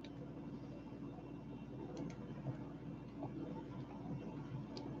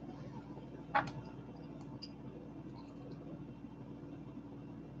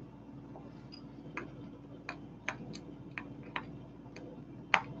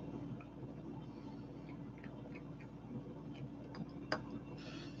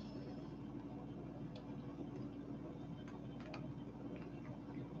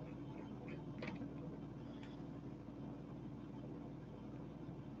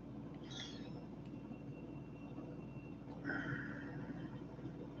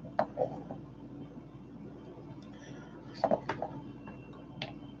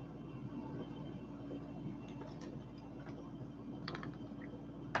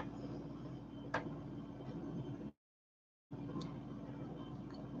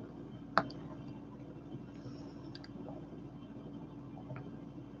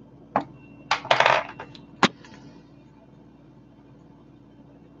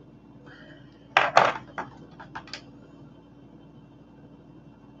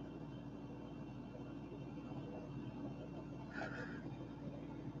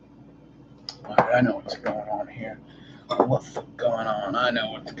 I know what's going on here. What's going on? I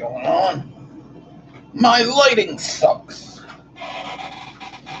know what's going on. My lighting sucks.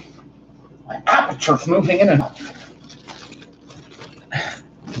 My aperture's moving in and out.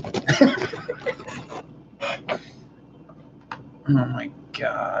 Oh my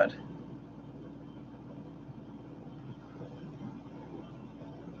god.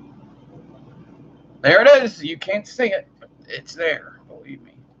 There it is. You can't see it, but it's there. Believe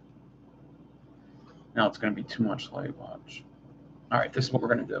me. Now it's going to be too much light. Watch. All right, this is what we're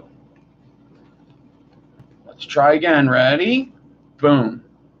going to do. Let's try again. Ready? Boom.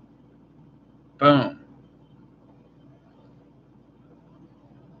 Boom.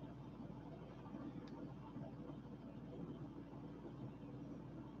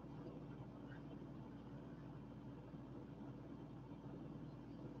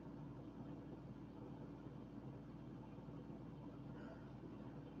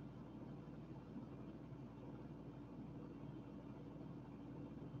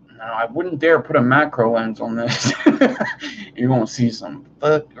 Now, I wouldn't dare put a macro lens on this. You're gonna see some.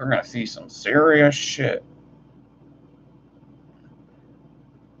 We're gonna see some serious shit.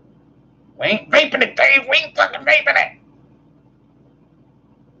 We ain't vaping it, Dave. We ain't fucking vaping it.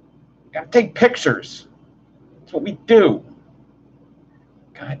 Gotta take pictures. That's what we do.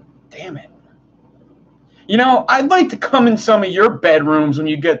 God damn it. You know, I'd like to come in some of your bedrooms when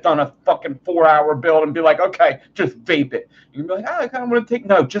you get done a fucking 4-hour build and be like, okay, just vape it. You'd be like, I kind of want to take,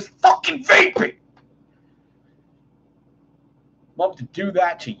 no, just fucking vape it. Love to do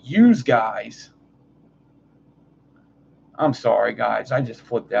that to use guys. I'm sorry, guys. I just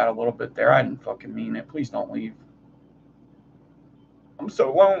flipped out a little bit there. I didn't fucking mean it. Please don't leave. I'm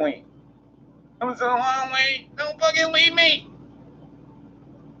so lonely. I'm so lonely. Don't fucking leave me.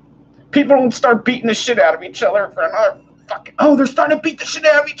 People don't start beating the shit out of each other for another fucking. Oh, they're starting to beat the shit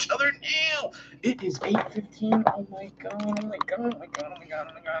out of each other now. It is 8:15. Oh my god. Oh my god. Oh my god. Oh my god.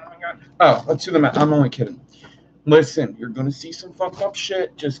 Oh my god. Oh my god. Oh, let's do the math. I'm only kidding. Listen, you're gonna see some fucked up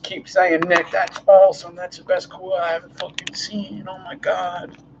shit. Just keep saying, Nick, that's awesome. That's the best coil I haven't fucking seen. Oh my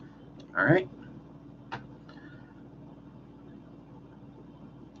god. All right.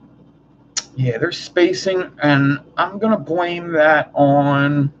 Yeah, there's spacing, and I'm gonna blame that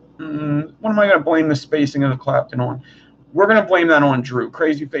on. What am I gonna blame the spacing of the Clapton on? We're gonna blame that on Drew,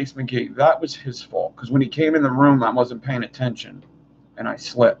 Crazy Face McGee. That was his fault because when he came in the room, I wasn't paying attention, and I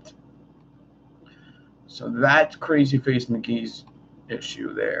slipped. So that's Crazy Face McGee's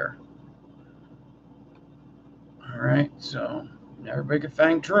issue there. All right, so everybody can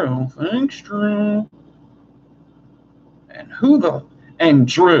thank Drew. Thanks, Drew. And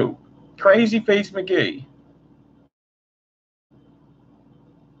Drew, Crazy Face McGee.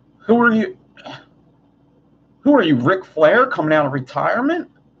 Who are you? Who are you, Ric Flair, coming out of retirement?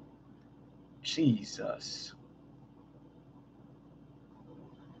 Jesus.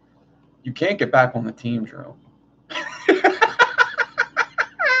 You can't get back on the team, Drew.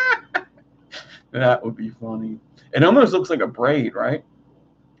 That would be funny. It almost looks like a braid, right?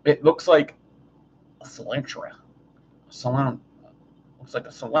 It looks like a cilantro. Salami. Looks like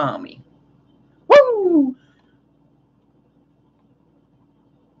a salami. Woo!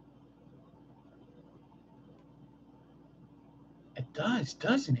 It does,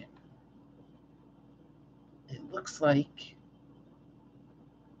 doesn't it? It looks like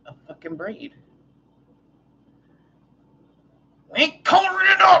a fucking braid. We ain't coloring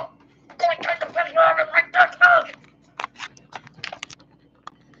it up. Go and take a picture of it like that.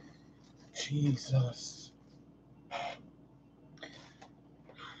 Jesus.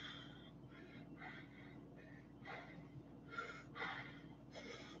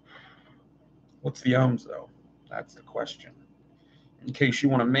 What's the ohms, though? That's the question. In case you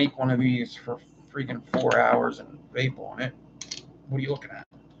want to make one of these for freaking 4 hours and vape on it, what are you looking at?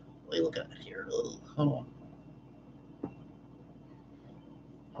 What are you looking at here? Ugh, hold on.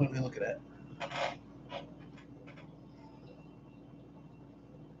 What are we looking at?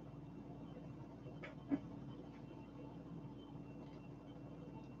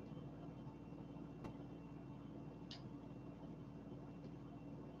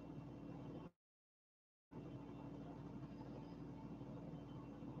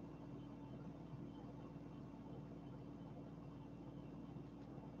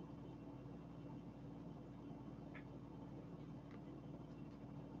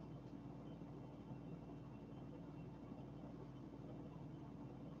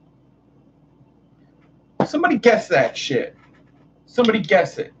 Somebody guess that shit. Somebody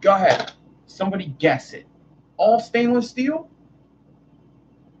guess it. Go ahead. Somebody guess it. All stainless steel?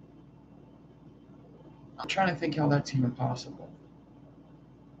 I'm trying to think how that's even possible.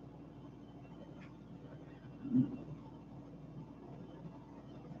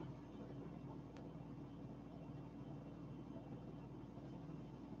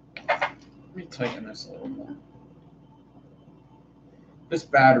 Let me tighten this a little more. This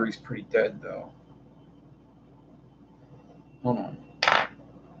battery's pretty dead, though. Hold on.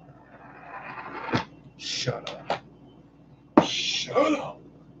 Shut up. Shut up.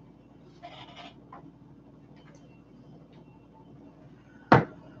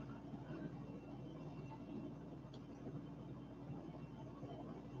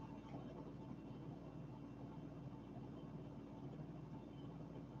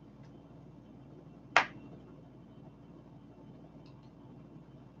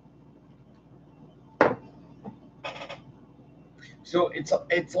 So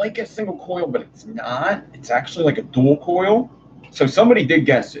it's like a single coil, but it's not. It's actually like a dual coil. So somebody did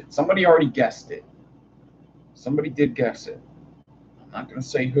guess it. Somebody already guessed it. Somebody did guess it. I'm not going to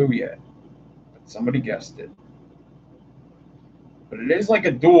say who yet, but somebody guessed it. But it is like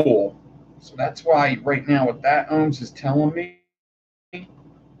a dual. So that's why right now what that ohms is telling me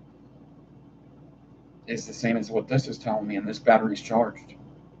is the same as what this is telling me, and this battery's charged.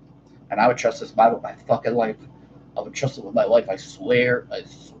 And I would trust this Bible with my fucking life. I would trust it with my life. I swear,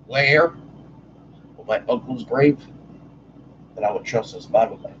 with my uncle's grave, that I would trust this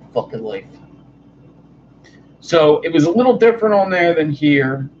Bible with my fucking life. So it was a little different on there than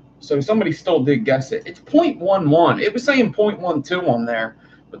here. So somebody still did guess it. It's 0.11. It was saying 0.12 on there,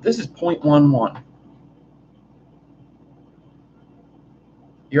 but this is 0.11.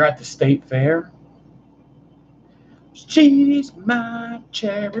 You're at the state fair. She's my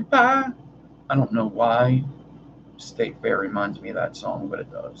cherry pie. I don't know why State Fair reminds me of that song, but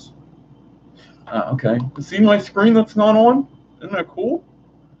it does. Okay. See my screen that's not on? Isn't that cool?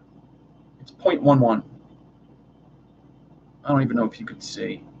 It's 0.11. I don't even know if you could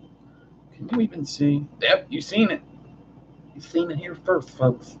see. Can you even see? Yep, you've seen it. You've seen it here first,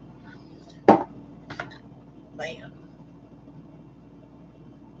 folks. Man.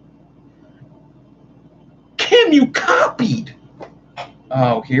 Kim, you copied!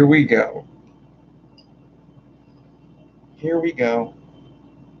 Oh, here we go. Here we go.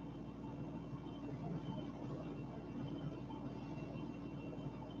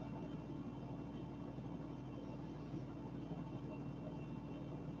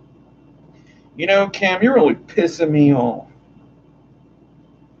 You know, Cam, you're really pissing me off.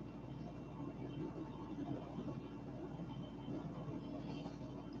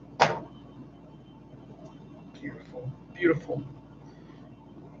 Beautiful. Beautiful.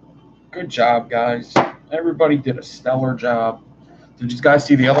 Good job, guys. Everybody did a stellar job. Did you guys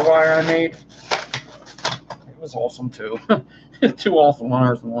see the other wire I made? It was awesome, too. 2 awesome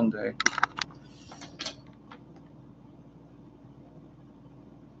wires in one day.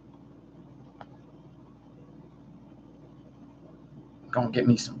 Gonna get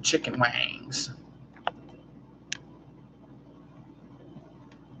me some chicken wings.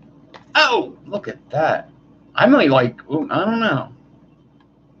 Oh, look at that. I'm really like, ooh, I don't know.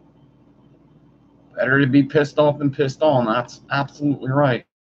 Better to be pissed off than pissed on. That's absolutely right.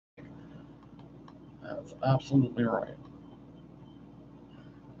 That's absolutely right.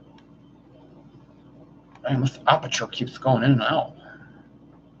 Man, this aperture keeps going in and out.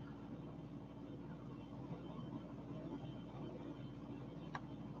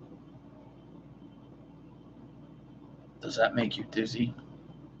 Does that make you dizzy?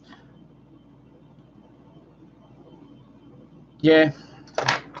 Yeah.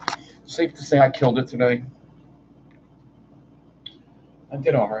 Safe to say I killed it today. I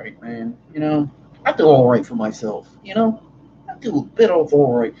did all right, man. You know, I do all right for myself. You know, I do a bit of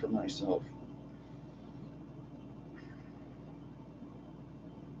all right for myself.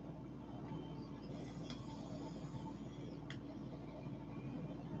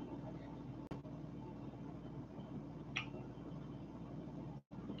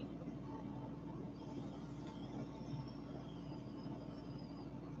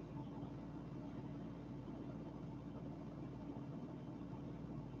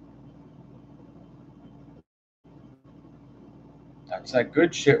 That's that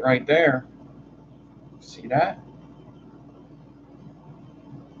good shit right there. See that?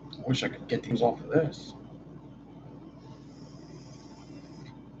 I wish I could get these off of this.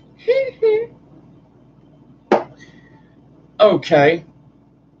 Okay,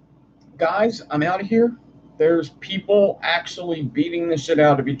 guys, I'm out of here. There's people actually beating the shit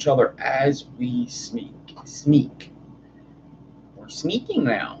out of each other as we sneak. We're sneaking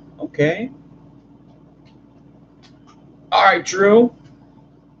now. Okay. All right, Drew.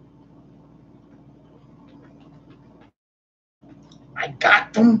 I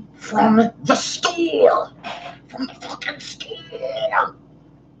got them from the store. From the fucking store.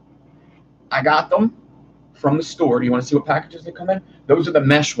 I got them from the store. Do you want to see what packages they come in? Those are the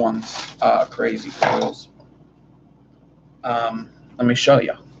mesh ones. Crazy coils. Let me show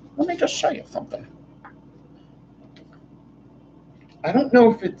you. Let me just show you something. I don't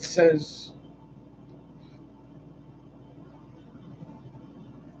know if it says.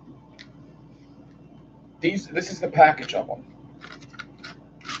 This is the package of them.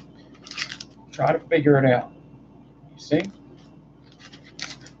 Try to figure it out. You see?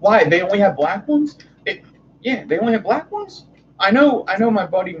 Why? They only have black ones? Yeah, they only have black ones? I know my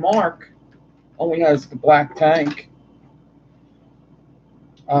buddy Mark only has the black tank.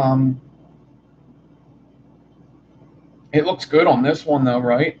 It looks good on this one though,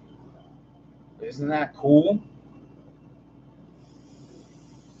 right? Isn't that cool?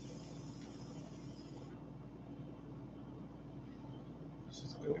 This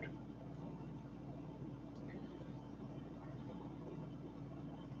is good.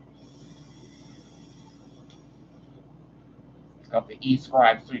 got the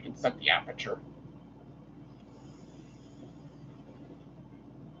E-scribe so you can set the aperture.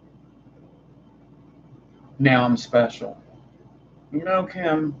 Now I'm special. No,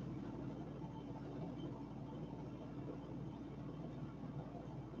 Kim.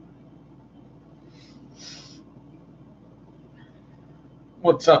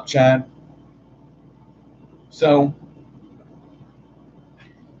 What's up, Chad? So,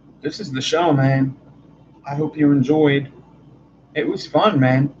 this is the show, man. I hope you enjoyed. It was fun,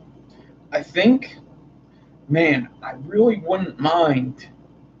 man. I think, man, I really wouldn't mind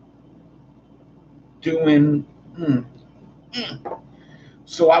doing.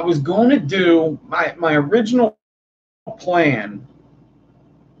 So I was going to do my original plan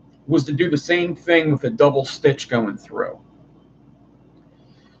was to do the same thing with a double stitch going through.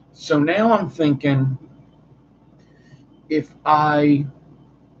 So now I'm thinking if I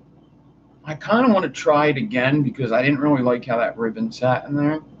kind of want to try it again because I didn't really like how that ribbon sat in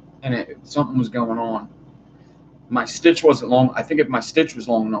there, and something was going on. My stitch wasn't long. I think if my stitch was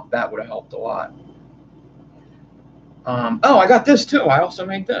long enough, that would have helped a lot. Oh, I got this too. I also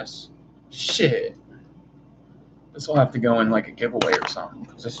made this. Shit. This will have to go in like a giveaway or something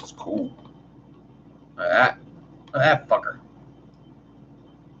because this is cool. That fucker.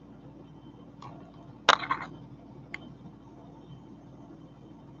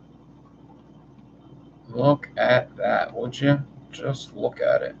 Look at that, would you? Just look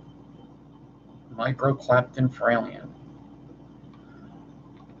at it. Microcleptin Fralian.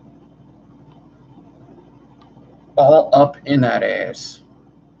 All up in that ass.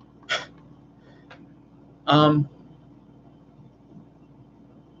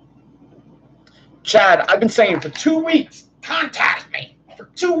 Chad, I've been saying for 2 weeks, contact me. For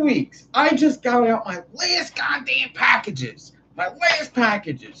 2 weeks. I just got out my last goddamn packages. My last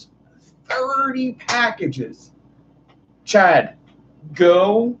packages. 30 packages. Chad,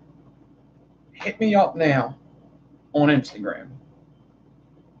 go hit me up now on Instagram.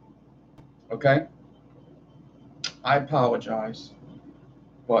 Okay? I apologize,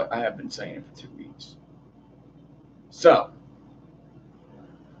 but I have been saying it for 2 weeks. So,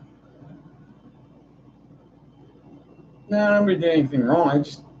 no, nobody did anything wrong. I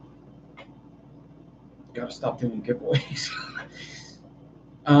just gotta stop doing giveaways.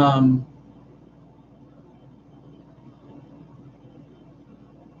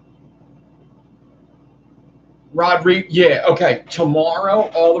 Rodriguez, yeah, okay. Tomorrow,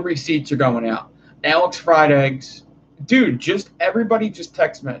 all the receipts are going out. Alex fried eggs. Dude, just everybody just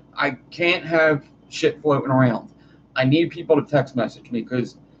text me. I can't have shit floating around. I need people to text message me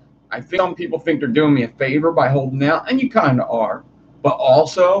because I feel some people think they're doing me a favor by holding out, and you kind of are. But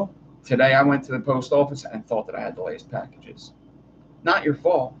also, today I went to the post office and thought that I had the last packages. Not your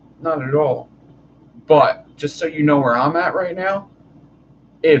fault, not at all. But just so you know where I'm at right now,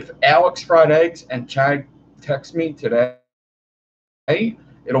 if Alex fried eggs and Chad text me today,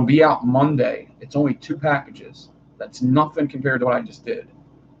 it'll be out Monday. It's only 2 packages. That's nothing compared to what I just did.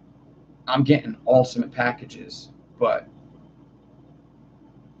 I'm getting ultimate packages, but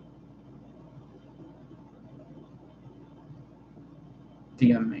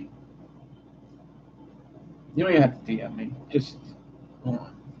DM me. You don't even have to DM me. Just hold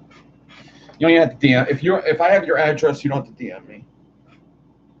on. You don't even have to DM. If I have your address, you don't have to DM me.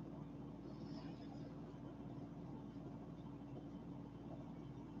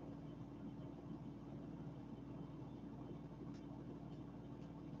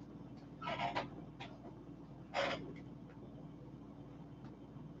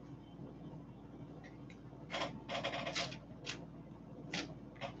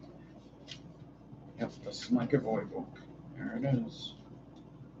 Yep, this is my giveaway book. There it is.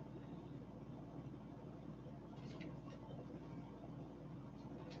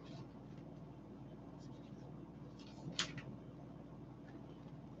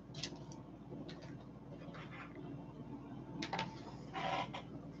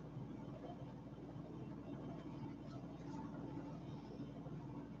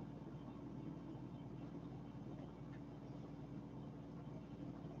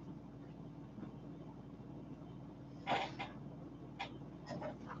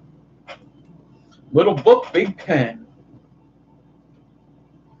 Little book, big pen.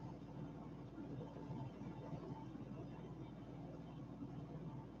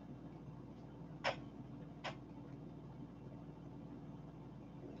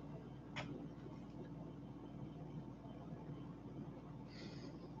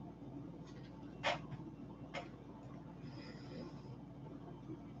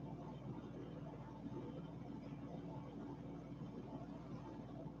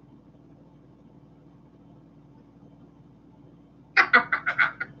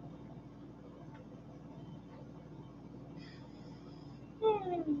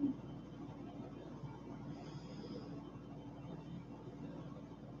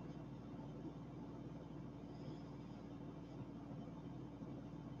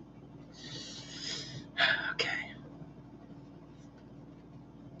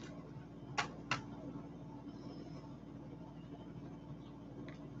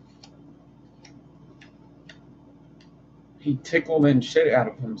 He tickled and shit out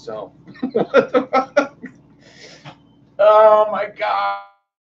of himself. What the fuck? Oh my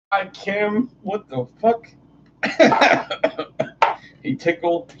God, Kim. What the fuck? He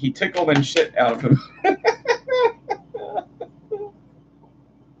tickled and shit out of him.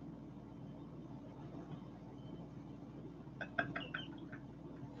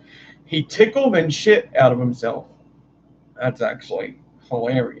 He tickled and shit out of himself. That's actually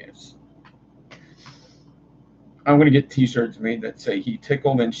hilarious. I'm gonna get T-shirts made that say he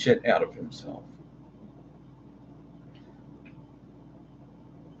tickled and shit out of himself.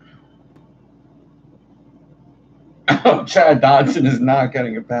 Oh, Chad Dodson is not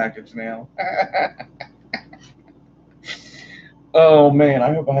getting a package now. Oh man,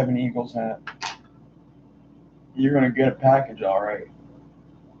 I hope I have an Eagles hat. You're gonna get a package, all right.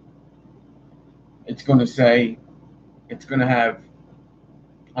 It's gonna say, it's gonna have.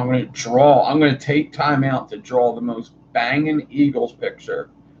 I'm gonna draw. I'm gonna take time out to draw the most banging Eagles picture,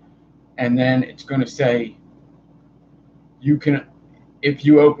 and then it's gonna say, you can. If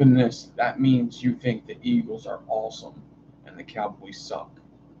you open this, that means you think the Eagles are awesome, and the Cowboys suck.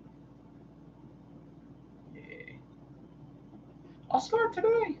 Yeah. I'll start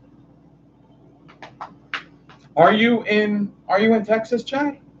today. Are you in Texas,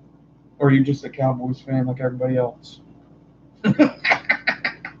 Chad? Or are you just a Cowboys fan like everybody else?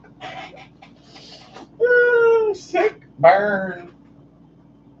 Sick burn.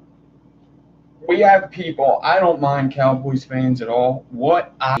 We have people. I don't mind Cowboys fans at all.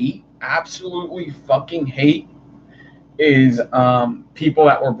 What I absolutely fucking hate is people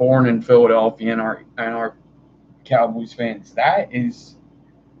that were born in Philadelphia and are Cowboys fans. That is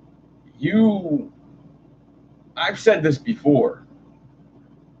you. I've said this before.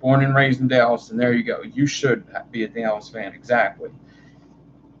 Born and raised in Dallas, and there you go. You should be a Dallas fan, exactly.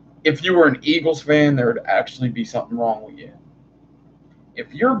 If you were an Eagles fan, there would actually be something wrong with you.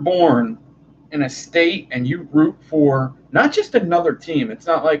 If you're born in a state and you root for not just another team, it's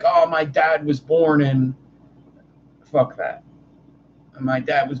not like, oh, my dad was born in, fuck that. My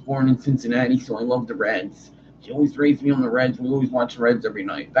dad was born in Cincinnati, so I love the Reds. He always raised me on the Reds. We always watch the Reds every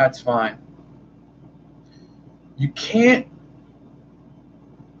night. That's fine. You can't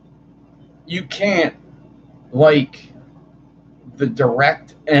like the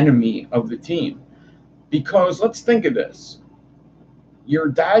direct enemy of the team. Because let's think of this. Your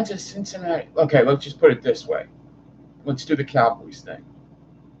dad's a Cincinnati. Okay, let's just put it this way. Let's do the Cowboys thing.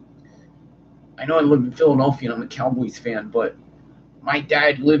 I know I live in Philadelphia and I'm a Cowboys fan, but my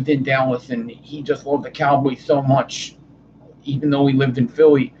dad lived in Dallas and he just loved the Cowboys so much, even though he lived in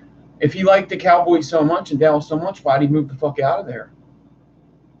Philly. If he liked the Cowboys so much and Dallas so much, why'd he move the fuck out of there?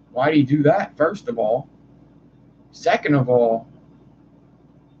 Why'd he do that, first of all? Second of all,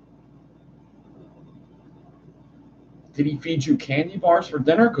 did he feed you candy bars for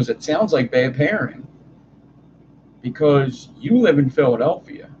dinner? Because it sounds like bad parenting. Because you live in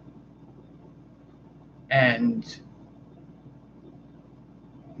Philadelphia. And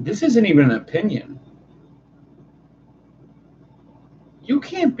this isn't even an opinion. You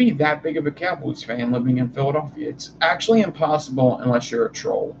can't be that big of a Cowboys fan living in Philadelphia. It's actually impossible unless you're a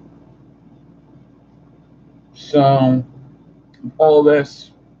troll. So, all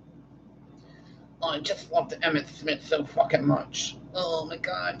this, I just love the Emmitt Smith so fucking much. Oh my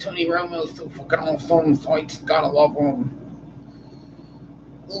God, Tony Romo's so fucking awesome, so I just gotta love him.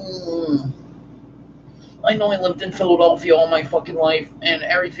 I know I lived in Philadelphia all my fucking life, and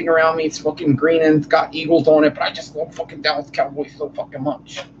everything around me is fucking green and it's got Eagles on it, but I just love fucking Dallas Cowboys so fucking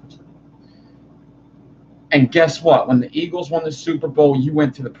much. And guess what? When the Eagles won the Super Bowl, you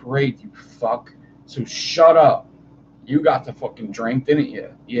went to the parade, you fuck. So shut up. You got the fucking drink, didn't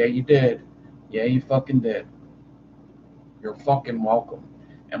you? Yeah, you did. Yeah, you fucking did. You're fucking welcome.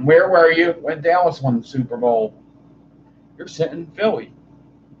 And where were you when Dallas won the Super Bowl? You're sitting in Philly.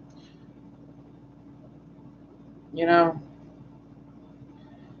 You know,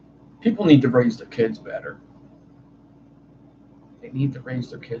 people need to raise their kids better. They need to raise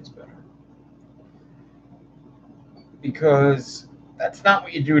their kids better. Because that's not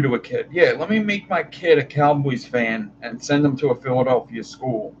what you do to a kid. Yeah, let me make my kid a Cowboys fan and send him to a Philadelphia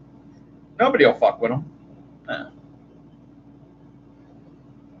school. Nobody will fuck with him. Nah.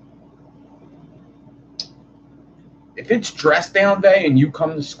 If it's dress down day and you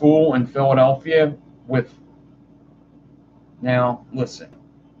come to school in Philadelphia with, now listen,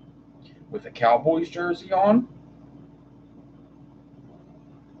 with a Cowboys jersey on,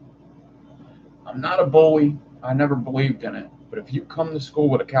 I'm not a bully. I never believed in it. But if you come to school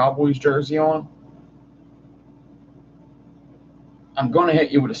with a Cowboys jersey on, I'm going to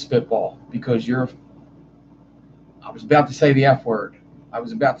hit you with a spitball because I was about to say the F word. I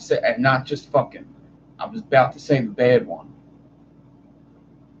was about to say, and not just fucking. I was about to say the bad one.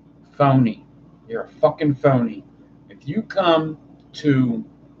 Phony. You're a fucking phony. If you come to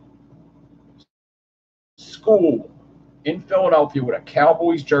school in Philadelphia with a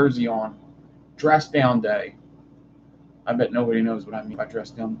Cowboys jersey on, dress down day. I bet nobody knows what I mean by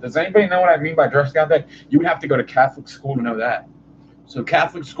dress down. Does anybody know what I mean by dress down day? You would have to go to Catholic school to know that. So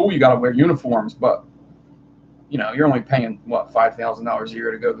Catholic school, you got to wear uniforms, but you're only paying what, $5,000 a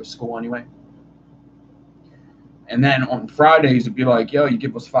year to go to school anyway. And then on Fridays, it'd be like, yo, you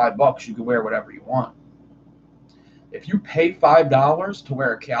give us $5, you can wear whatever you want. If you pay $5 to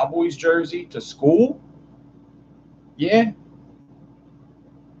wear a Cowboys jersey to school, yeah,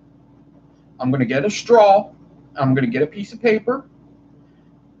 I'm gonna get a straw, I'm gonna get a piece of paper,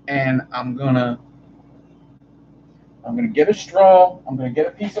 and I'm gonna get a straw, I'm gonna get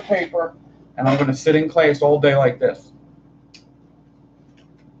a piece of paper, and I'm gonna sit in class all day like this.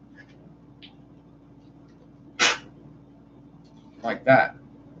 Like that.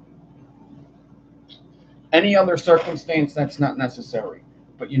 Any other circumstance, that's not necessary.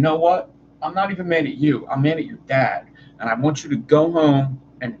 But you know what? I'm not even mad at you. I'm mad at your dad. And I want you to go home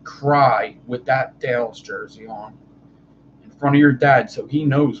and cry with that Dallas jersey on in front of your dad so he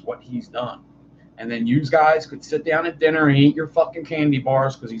knows what he's done. And then you guys could sit down at dinner and eat your fucking candy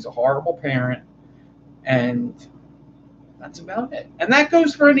bars because he's a horrible parent. And that's about it. And that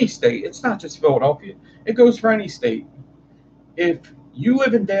goes for any state. It's not just Philadelphia. It goes for any state. If you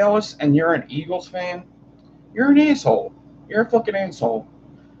live in Dallas and you're an Eagles fan, you're an asshole. You're a fucking asshole.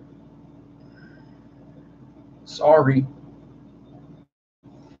 Sorry.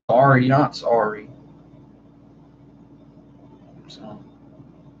 Sorry, not sorry. So.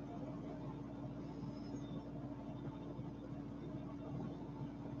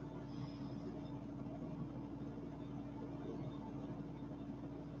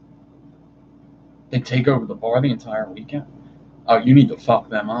 They take over the bar the entire weekend? Oh, you need to fuck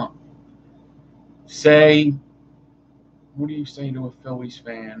them up. What do you say to a Phillies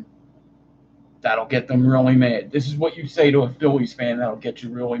fan that'll get them really mad? This is what you say to a Phillies fan that'll get you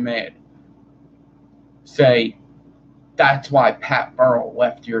really mad. Say, that's why Pat Burrell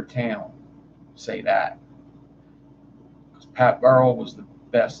left your town. Say that. Because Pat Burrell was the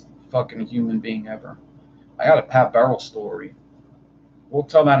best fucking human being ever. I got a Pat Burrell story. We'll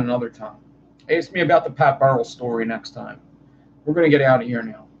tell that another time. Ask me about the Pat Burrell story next time. We're going to get out of here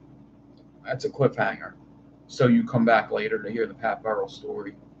now. That's a cliffhanger. So you come back later to hear the Pat Burrell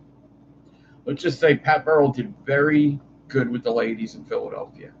story. Let's just say Pat Burrell did very good with the ladies in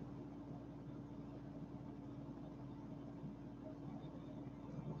Philadelphia.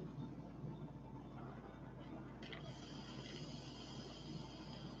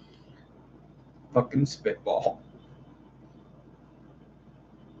 Fucking spitball.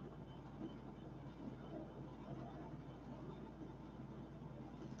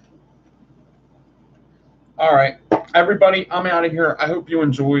 All right, everybody, I'm out of here. I hope you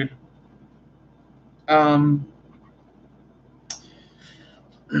enjoyed. What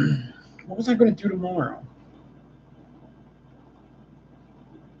was I going to do tomorrow?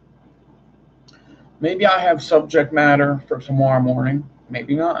 Maybe I have subject matter for tomorrow morning.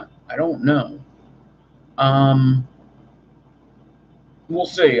 Maybe not. I don't know. We'll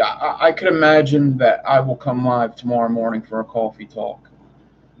see. I could imagine that I will come live tomorrow morning for a coffee talk.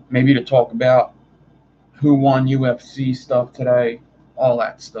 Maybe to talk about who won UFC stuff today, all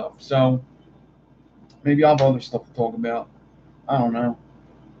that stuff. So maybe I'll have other stuff to talk about. I don't know.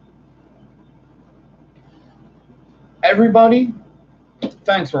 Everybody,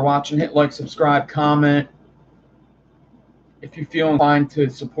 thanks for watching. Hit like, subscribe, comment. If you feel inclined to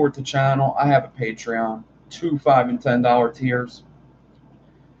support the channel, I have a Patreon, $2, $5, and $10 tiers.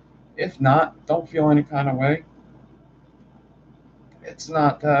 If not, don't feel any kind of way. It's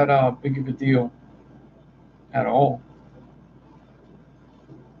not that big of a deal at all.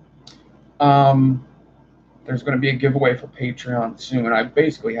 There's going to be a giveaway for Patreon soon. I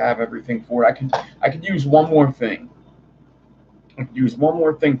basically have everything for it. I could use one more thing. I could use one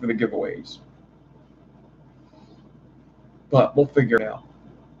more thing for the giveaways, but we'll figure it out.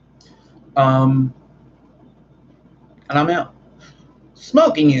 And I'm out.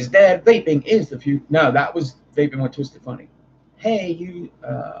 Smoking is dead. Vaping is the future. No, that was Vaping with Twisted Funny. Hey, you.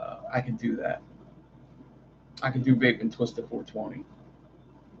 I can do that. I can do Vaping Twisted 420.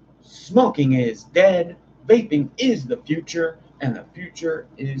 Smoking is dead. Vaping is the future, and the future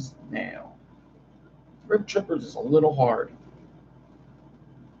is now. Rib Trippers is a little hard.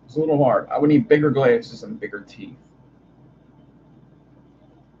 It's a little hard. I would need bigger glasses and bigger teeth.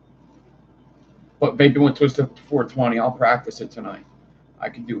 But Baby went Twisted 420. I'll practice it tonight. I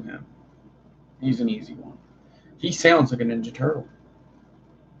can do him. He's an easy one. He sounds like a Ninja Turtle.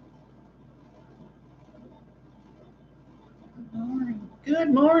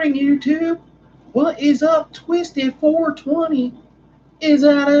 Good morning, YouTube. What is up? Twisted 420 is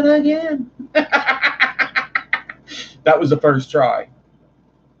at it again. That was the first try.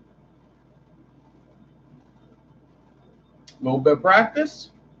 A little bit of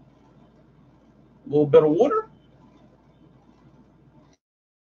practice. A little bit of water.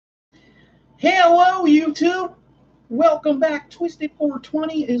 Hello, YouTube. Welcome back. Twisted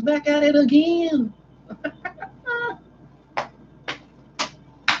 420 is back at it again.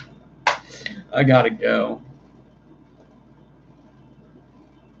 I gotta go.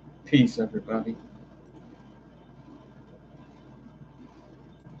 Peace, everybody.